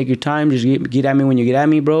 G, just take your time. Just get at me when you get at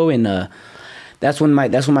me, bro." And that's when my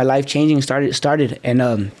life changing started.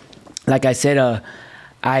 And like I said,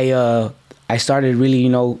 I started really, you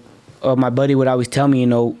know, my buddy would always tell me, you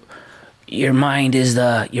know, your mind.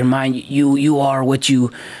 You are what you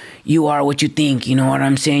think. You know what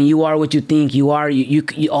I'm saying? You are what you think. You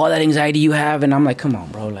all that anxiety you have. And I'm like, come on,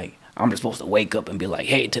 bro. Like, I'm just supposed to wake up and be like,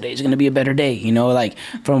 hey, today's gonna be a better day. You know, like,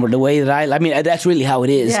 from the way that I mean, that's really how it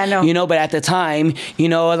is. Yeah, I know. You know, but at the time, you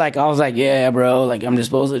know, like, I was like, yeah, bro. Like, I'm just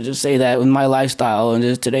supposed to just say that with my lifestyle, and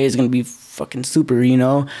just today is gonna be fucking super, you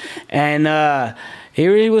know. And he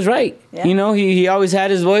really was right. Yeah. You know, he always had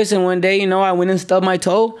his voice. And one day, you know, I went and stubbed my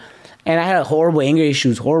toe, and I had horrible anger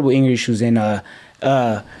issues. And I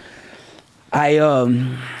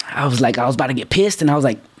was about to get pissed, and I was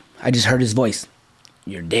like, I just heard his voice.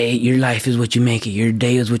 Your life is what you make it. Your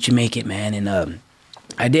day is what you make it, man. And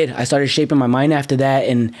I did. I started shaping my mind after that.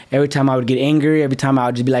 And every time I would get angry, every time I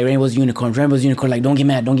would just be like, rainbows, unicorns, like, don't get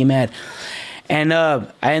mad. And I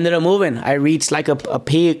ended up moving. I reached like a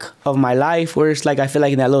peak of my life where it's like I feel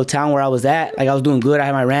like in that little town where I was at, like I was doing good. I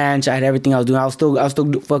had my ranch. I had everything I was doing. I was still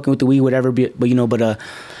fucking with the weed, whatever. But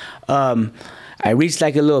I reached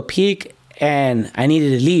like a little peak, and I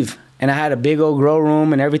needed to leave. And I had a big old grow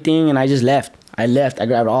room and everything, and I just left. I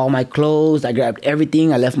grabbed all my clothes. I grabbed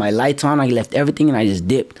everything. I left my lights on. I left everything, and I just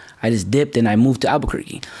dipped. And I moved to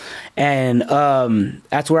Albuquerque. And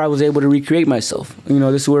that's where I was able to recreate myself.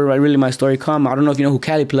 This is where really my story come. I don't know if you know who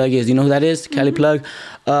Cali Plug is. You know who that is? Cali Plug.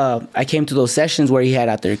 I came to those sessions where he had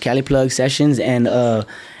out there, Cali Plug sessions, and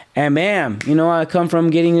bam, I come from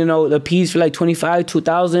getting, the piece for like 25,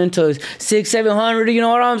 2,000 to 600, 700, you know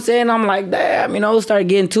what I'm saying? I'm like, damn, started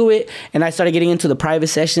getting to it. And I started getting into the private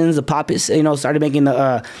sessions, the poppets, started making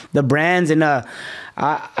the brands. And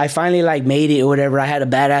I finally like made it or whatever. I had a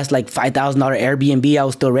badass like $5,000 Airbnb. I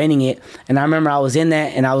was still renting it. And I remember I was in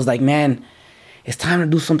that and I was like, man, it's time to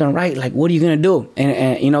do something right. Like, what are you going to do?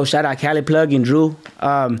 And shout out Cali Plug and Drew.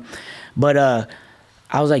 But I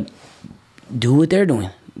was like, do what they're doing.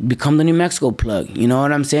 Become the New Mexico Plug, you know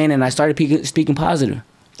what I'm saying? And I started speaking positive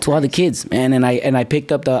to all the kids, man. And I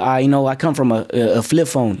picked up I come from a flip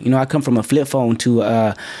phone. I come from a flip phone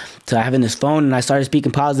to having this phone, and I started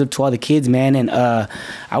speaking positive to all the kids, man. And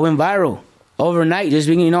I went viral overnight, just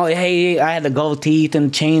being, hey, I had the gold teeth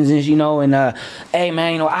and chains, and and hey,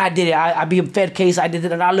 man, I did it. I be a Fed case. I did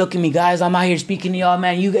it, and now look at me, guys. I'm out here speaking to y'all,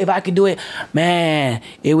 man. If I could do it, man,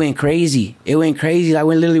 it went crazy. I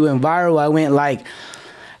literally went viral. I went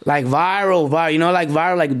like viral, like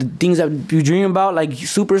viral, like the things that you dream about, like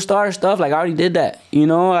superstar stuff. Like I already did that,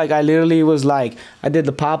 like I literally was like, I did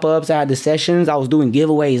the pop-ups, I had the sessions, I was doing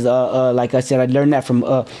giveaways. Like I said, I learned that from,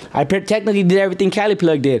 I technically did everything Cali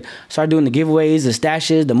Plug did. Started doing the giveaways, the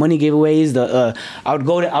stashes, the money giveaways. I would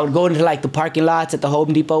go into like the parking lots at the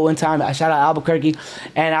Home Depot one time. I shot out Albuquerque,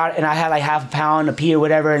 and I had like half a pound of pea or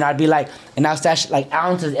whatever, and I'd be like, and I'd stash like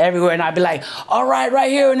ounces everywhere, and I'd be like, all right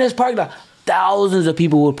here in this parking lot. Thousands of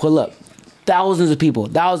people would pull up. Thousands of people.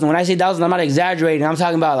 Thousands. When I say thousands, I'm not exaggerating. I'm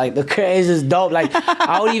talking about like the craziest dope. Like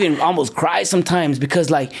I would even almost cry sometimes because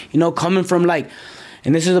like, coming from like,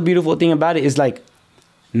 and this is the beautiful thing about it is like,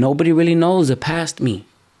 nobody really knows the past me.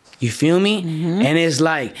 You feel me? Mm-hmm. And it's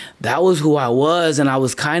like, that was who I was. And I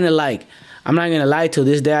was kind of like, I'm not going to lie, till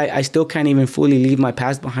this day, I still can't even fully leave my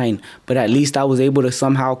past behind. But at least I was able to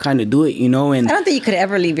somehow kind of do it, And I don't think you could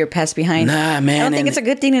ever leave your past behind. Nah, man. I don't think it's a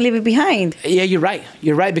good thing to leave it behind. Yeah, you're right.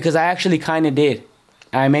 You're right, because I actually kind of did.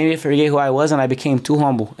 I made me forget who I was, and I became too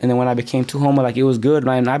humble. And then when I became too humble, like, it was good,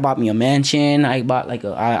 man. I bought me a mansion. I bought, like,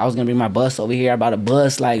 I was going to bring my bus over here. I bought a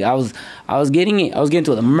bus. Like, I was getting it. I was getting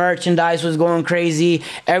to it. The merchandise was going crazy.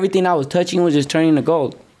 Everything I was touching was just turning to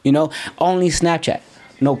gold, Only Snapchat.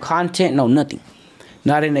 No content, no nothing.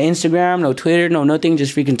 Not in the Instagram, no Twitter, no nothing.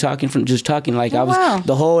 Just freaking talking. Like I was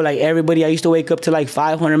the whole, like everybody. I used to wake up to like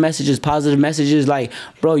 500 messages, positive messages. Like,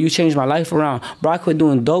 bro, you changed my life around. Bro, I quit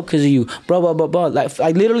doing dope because of you. Bro, blah, blah, blah.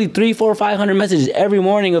 Like literally 300, 400, 500 messages every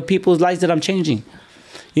morning of people's lives that I'm changing.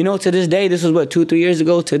 To this day, this was what, 2-3 years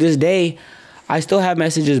ago. To this day, I still have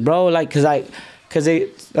messages, bro. Like, this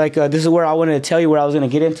is where I wanted to tell you where I was gonna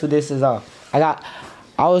get into this is I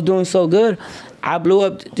was doing so good. I blew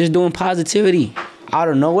up just doing positivity out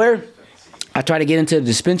of nowhere. I tried to get into the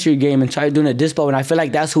dispensary game and tried doing a dispo, and I feel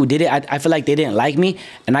like that's who did it. I feel like they didn't like me,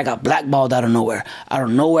 and I got blackballed out of nowhere. Out of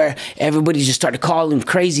nowhere, everybody just started calling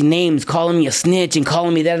crazy names, calling me a snitch and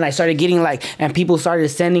calling me that, and I started getting and people started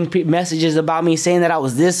sending messages about me saying that I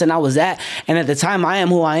was this and I was that, and at the time, I am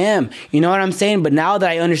who I am. You know what I'm saying? But now that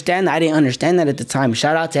I understand that, I didn't understand that at the time.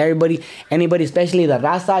 Shout out to everybody, anybody, especially the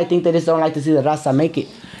raza. I think they just don't like to see the raza make it.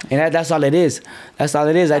 And that's all it is. That's all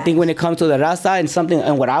it is. I think when it comes to the raza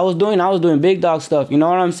and what I was doing big dog stuff. You know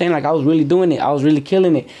what I'm saying? Like, I was really doing it. I was really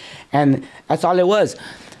killing it. And that's all it was.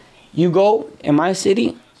 You go in my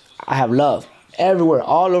city, I have love. Everywhere,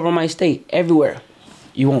 all over my state, everywhere.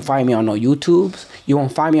 You won't find me on no YouTubes. You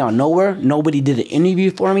won't find me on nowhere. Nobody did an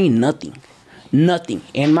interview for me. Nothing.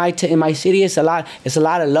 In my city, it's a lot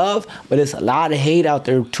of love, but it's a lot of hate out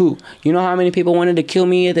there too. You know how many people wanted to kill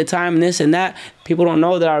me at the time, and this and that. People don't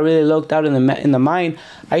know that I really looked out in the mind.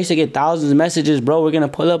 I used to get thousands of messages, bro. We're gonna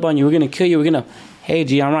pull up on you. We're gonna kill you. Hey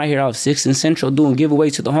G, I'm right here off 6th and Central doing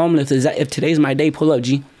giveaways to the homeless. If today's my day, pull up,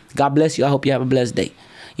 G. God bless you. I hope you have a blessed day.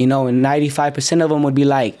 And 95% of them would be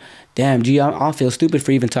like, damn, G, I feel stupid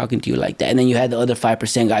for even talking to you like that. And then you had the other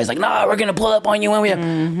 5% guys like, nah, we're gonna pull up on you when we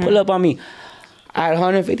pull up on me. I had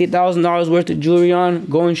 $150,000 worth of jewelry on,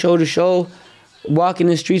 going show to show, walking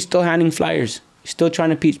the streets, still handing flyers. Still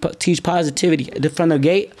trying to teach positivity. From the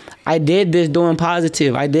gate, I did this doing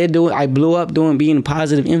positive. I blew up being a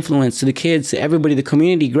positive influence to the kids, to everybody, the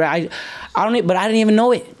community. I didn't even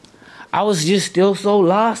know it. I was just still so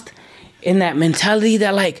lost in that mentality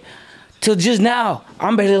that like, till just now,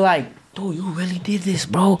 I'm barely like, dude, you really did this,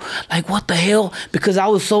 bro. Like, what the hell? Because I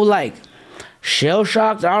was so like, shell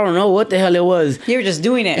shocked. I don't know what the hell it was. You were just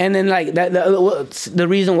doing it. And then like the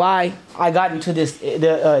reason why I got into this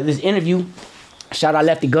interview. Shout out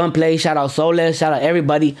Lefty Gunplay. Shout out Soulless. Shout out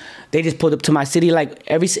everybody. They just pulled up to my city. Like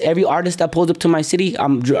every artist that pulls up to my city,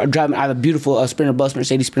 I'm driving. I have a beautiful Sprinter bus,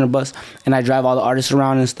 Mercedes Sprinter bus, and I drive all the artists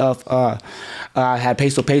around and stuff. I had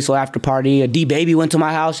Peso after party. D Baby went to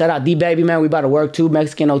my house. Shout out D Baby, man. We about to work too.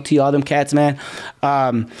 Mexican OT, all them cats, man.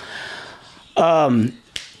 Man,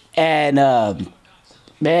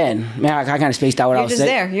 I kind of spaced out what I was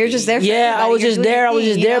saying. You're just there. Yeah, I was just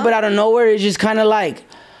there, but out of nowhere, it's just kind of like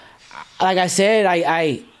I said,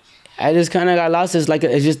 I just kind of got lost. It's like,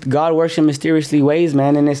 it's just God works in mysteriously ways,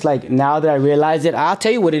 man. And it's like, now that I realize it, I'll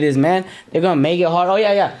tell you what it is, man. They're going to make it hard. Oh,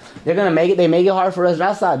 yeah. They're going to make it. They make it hard for us.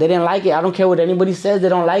 Raza. They didn't like it. I don't care what anybody says. They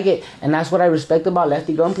don't like it. And that's what I respect about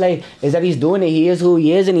Lefty Gunplay, is that he's doing it. He is who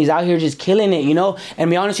he is, and he's out here just killing it, you know? And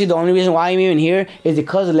to be honest with you, the only reason why I'm even here is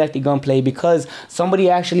because of Lefty Gunplay, because somebody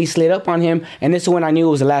actually slid up on him, and this is when I knew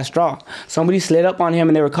it was the last straw. Somebody slid up on him,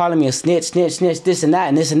 and they were calling me a snitch, this and that,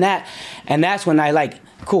 and this and that. And that's when I like,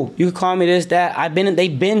 cool, you can call me this, that.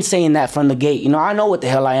 They've been saying that from the gate. You know, I know what the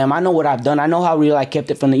hell I am. I know what I've done. I know how real I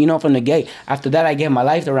kept it from the gate. After that, I gave my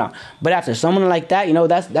life around. But after someone like that, you know,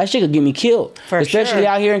 that shit could get me killed. Especially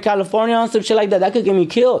out here in California and some shit like that. That could get me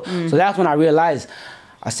killed. So that's when I realized,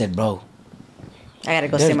 I said, bro, I gotta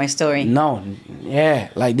go say my story. No,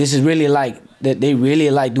 yeah, like this is really like that. They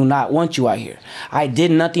really like do not want you out here. I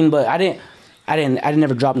did nothing but I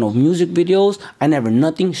never dropped no music videos. I never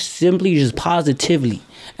nothing. Simply just positively.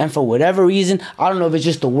 And for whatever reason, I don't know if it's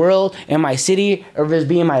just the world in my city or if it's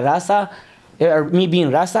being my raza or me being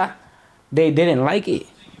raza, they didn't like it.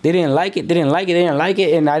 They didn't like it.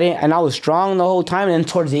 And I was strong the whole time. And then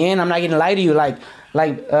towards the end, I'm not gonna lie to you. Like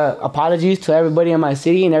apologies to everybody in my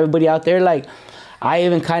city and everybody out there. Like I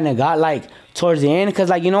even kind of got like towards the end, because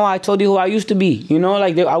like, you know, I told you who I used to be, you know,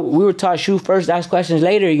 like we were taught shoot first, ask questions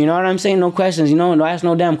later, you know what I'm saying? No questions, you know, no ask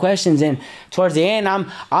no damn questions. And towards the end, I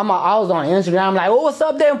was on Instagram like, oh, what's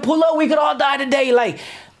up there? Pull up, we could all die today. Like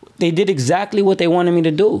they did exactly what they wanted me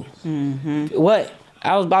to do. What?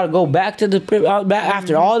 I was about to go back to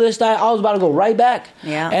after all this stuff. I was about to go right back.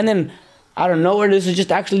 Yeah. And then out of nowhere, this was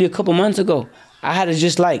just actually a couple months ago, I had to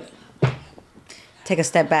just like take a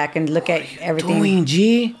step back and look at everything. Doing,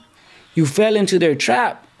 G? You fell into their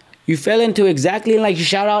trap. You fell into exactly like you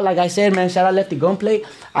shout out, like I said, man, shout out Lefty Gunplay.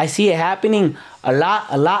 I see it happening a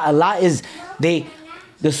lot is the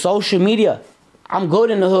social media. I'm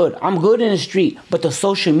good in the hood. I'm good in the street. But the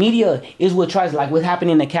social media is what tries, like what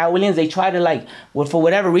happened in the Cat Williams. They try to like, for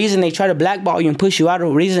whatever reason, they try to blackball you and push you out of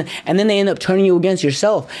a reason. And then they end up turning you against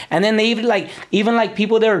yourself. And then they even like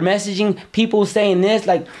people that are messaging, people saying this,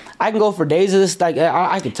 like I can go for days of this, like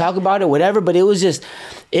I could talk about it, whatever. But it was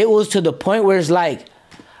to the point where it's like,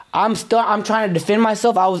 I'm trying to defend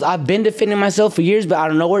myself. I've been defending myself for years, but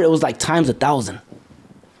out of nowhere, it was like times 1,000.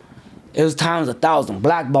 It was times 1,000,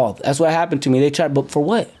 blackballed. That's what happened to me. They tried, but for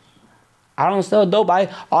what? I don't sell dope.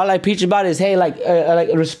 All I preach about is, hey, like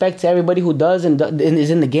respect to everybody who does and is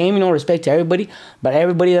in the game. You know, respect to everybody. But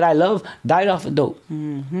everybody that I love died off of dope.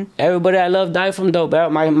 Everybody I love died from dope.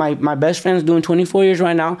 My best friend's doing 24 years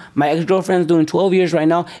right now. My ex-girlfriend's doing 12 years right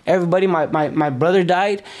now. Everybody, my brother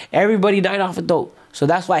died. Everybody died off of dope. So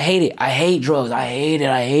that's why I hate it. I hate drugs. I hate it.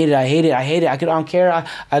 I don't care.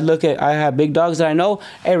 I have big dogs that I know.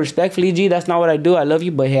 Hey, respectfully, G, that's not what I do. I love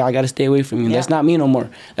you, but hey, I gotta stay away from you. Yeah. That's not me no more.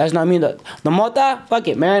 That's not me. The mota, fuck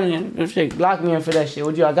it, man. Block me in for that shit.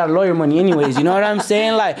 Would you? I got lawyer money anyways. You know what I'm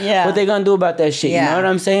saying? Like, what they gonna do about that shit? You know what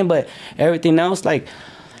I'm saying? But everything else, like,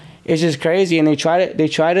 it's just crazy. And they try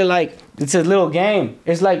to like, it's a little game.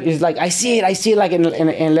 It's like I see it like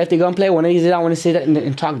in Lefty Gunplay. When they sit, I want to sit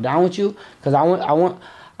and talk down with you, because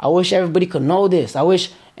I wish everybody could know this.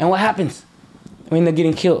 And what happens? I mean, they're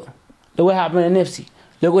getting killed. Look what happened to Nipsey.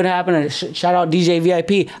 Look what happened to, shout out DJ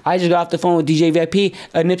VIP. I just got off the phone with DJ VIP,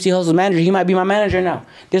 Nipsey Hussle's manager. He might be my manager now.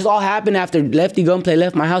 This all happened after Lefty Gunplay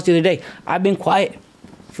left my house the other day. I've been quiet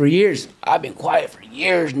for years.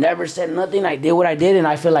 Never said nothing. I did what I did, and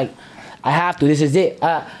I feel like I have to. This is it.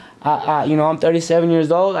 You know, I'm 37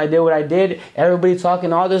 years old. I did what I did. Everybody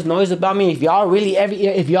talking all this noise about me. If y'all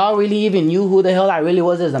really even knew who the hell I really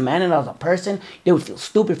was as a man and as a person, they would feel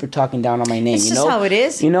stupid for talking down on my name. It's just how it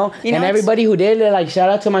is. You know, and everybody who did, like,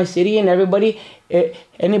 shout out to my city and everybody,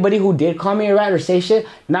 anybody who did call me a rat or say shit.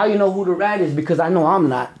 Now you know who the rat is because I know I'm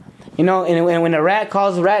not. You know, and when a rat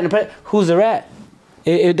calls a rat, who's a rat?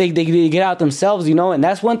 They get out themselves, you know, and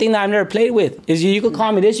that's one thing that I've never played with. Is you can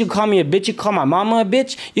call me this, you can call me a bitch, you can call my mama a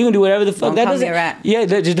bitch, you can do whatever the fuck. Don't call me a rat. Yeah,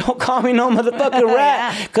 just don't call me no motherfucking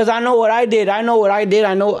rat, because I know what I did. I know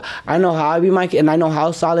how I be my kid, and I know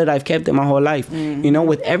how solid I've kept it my whole life. You know,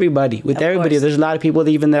 with everybody, There's a lot of people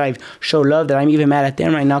that I've showed love that I'm even mad at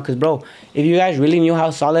them right now, because bro, if you guys really knew how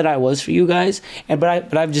solid I was for you guys,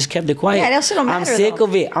 but I've just kept it quiet. Yeah, that's what I'm sick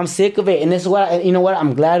of it. I'm sick of it, and this is what you know what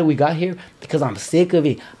I'm glad we got here, because I'm sick of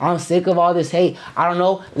it. I'm sick of all this hate. I don't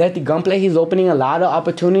know. Let the gunplay. He's opening a lot of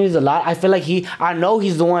opportunities. I feel like I know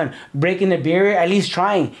he's the one breaking the barrier. At least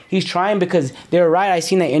trying. He's trying, because they're right. I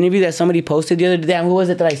seen that interview that somebody posted the other day. Who was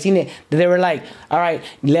it that I seen it? That they were like, all right,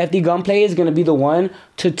 Lefty Gunplay is gonna be the one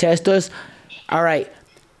to test us. All right.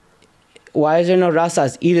 Why is there no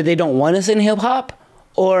razas? Either they don't want us in hip hop,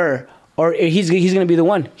 or he's gonna be the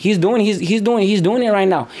one. He's doing it right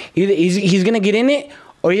now. Either he's gonna get in it.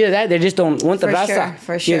 Or either that, they just don't want the raza.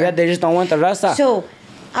 For sure. Either that, they just don't want the raza. So,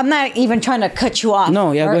 I'm not even trying to cut you off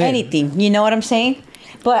or anything. You know what I'm saying?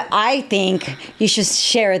 But I think you should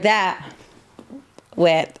share that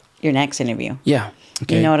with your next interview. Yeah.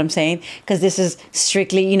 Okay. You know what I'm saying? Because this is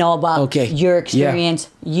strictly, you know, about your experience,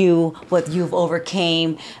 what you've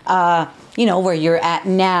overcame, you know, where you're at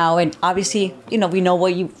now. And obviously, you know, we know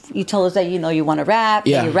what you told us that, you know, you want to rap,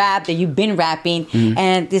 that you rap, that you've been rapping.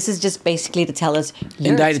 And this is just basically to tell us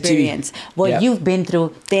your Indicted experience, what you've been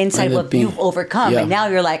through, the inside, what you've overcome. And now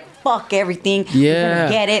you're like, fuck everything. You're going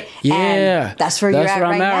to get it. And that's where you're at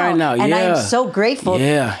right now. And I'm so grateful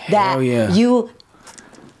that you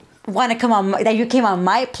want to come on, that you came on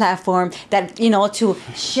my platform, that, you know, to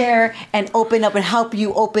share and open up and help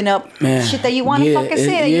you open up shit that you want to fucking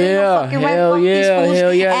say, that you don't fucking write, fuck these fools.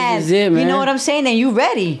 Hell yeah, and this is it, man. You know what I'm saying? And you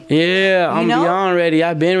ready. Yeah, I'm beyond ready.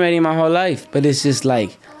 I've been ready my whole life, but it's just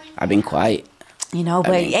like, I've been quiet. You know,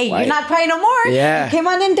 but hey, you're not crying no more. Yeah. You came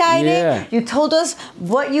on Indicted. You told us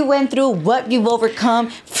what you went through, what you've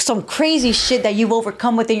overcome, some crazy shit that you've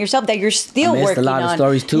overcome within yourself that you're still working on. I missed a lot of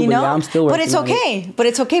stories too, but I'm still working on it. But it's okay. But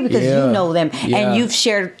it's okay because you know them and you've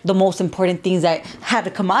shared the most important things that had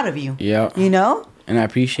to come out of you. Yeah. You know? And I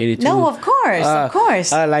appreciate it too. No, of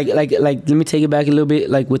course, like, let me take it back a little bit,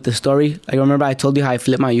 like with the story. Like, remember I told you how I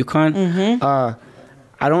flipped my Eyekon?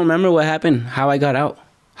 I don't remember what happened, how I got out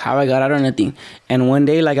or nothing. And one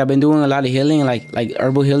day, like, I've been doing a lot of healing, like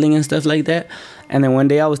herbal healing and stuff like that. And then one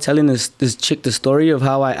day I was telling this chick the story of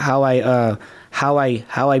how I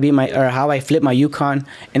flipped my Eyekon,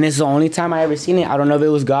 and this is the only time I ever seen it. I don't know if it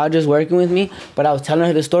was God just working with me, but I was telling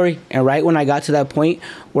her the story, and right when I got to that point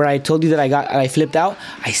where I told you that I flipped out,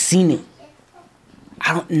 I seen it.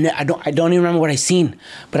 I don't even remember what I seen,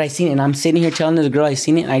 but I seen it, and I'm sitting here telling this girl I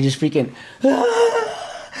seen it, and I just freaking.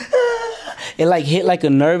 It like hit like a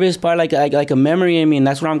nervous part, like a memory in me, and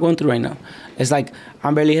that's what I'm going through right now. It's like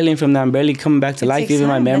I'm barely healing from that. I'm barely coming back to life. Even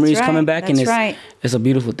my memories coming back, and it's a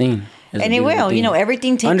beautiful thing. And it will, you know,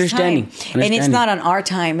 everything takes time. And it's not on our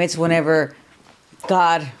time. It's whenever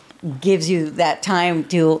God gives you that time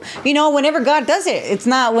to, you know, whenever God does it. It's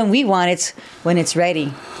not when we want, it's when it's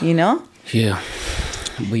ready, you know? Yeah.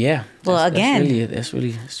 But yeah. Well, again, that's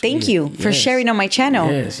really thank you for sharing on my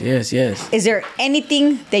channel. Yes. Is there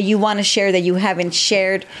anything that you want to share that you haven't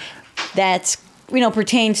shared that's, you know,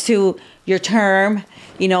 pertains to your term,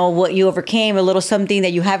 you know, what you overcame, a little something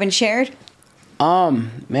that you haven't shared?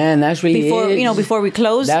 Man, that's really it. You know, before we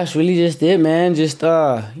close. That's really just it, man. Just you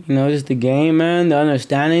know, just the game, man. The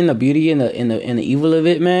understanding, the beauty, and the evil of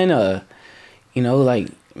it, man. You know, like,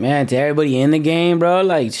 man, to everybody in the game, bro,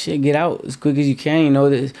 like, shit, get out as quick as you can. You know,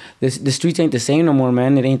 the streets ain't the same no more,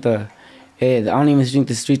 man. It ain't I don't even think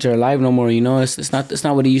the streets are alive no more. You know, it's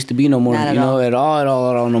not what it used to be no more. Not at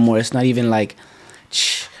all no more. It's not even like,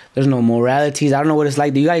 there's no moralities. I don't know what it's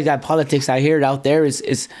like. You guys got politics out here, out there.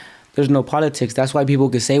 There's no politics. That's why people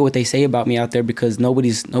can say what they say about me out there, because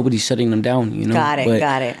nobody's shutting them down, you know. Got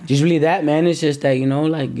it. Just really that, man. It's just that, you know,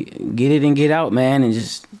 like, get it and get out, man, and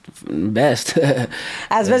just best.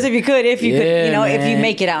 As best if you could, if you could, you know, man. If you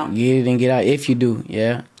make it out. Get it and get out if you do,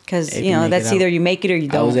 yeah. Because, you know, that's either you make it or you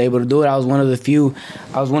don't. I was able to do it. I was one of the few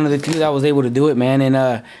that was able to do it, man. And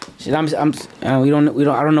I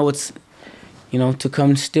don't know what's, you know, to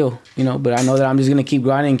come still, you know, but I know that I'm just going to keep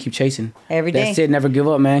grinding and keep chasing. Every day. That's it. Never give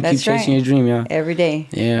up, man. Keep chasing your dream, yeah. Every day.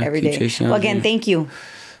 Yeah. Every day. Well, again, thank you.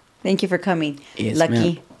 Thank you for coming. Yes, Lucky.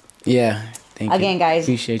 ma'am. Yeah. Thank Again, you. guys,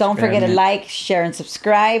 Appreciate don't you forget to me. like, share, and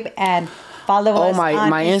subscribe, and follow us on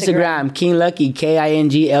my Instagram, King Lucky,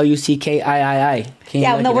 KingLuckii.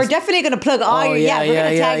 Yeah, no, we're definitely gonna plug all your. Yeah, we're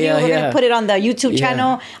gonna tag you. We're gonna put it on the YouTube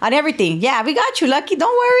channel, on everything. Yeah, we got you, Lucky.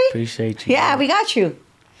 Don't worry. Appreciate you. Yeah, we got you.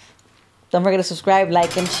 Don't forget to subscribe,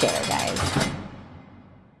 like, and share, guys.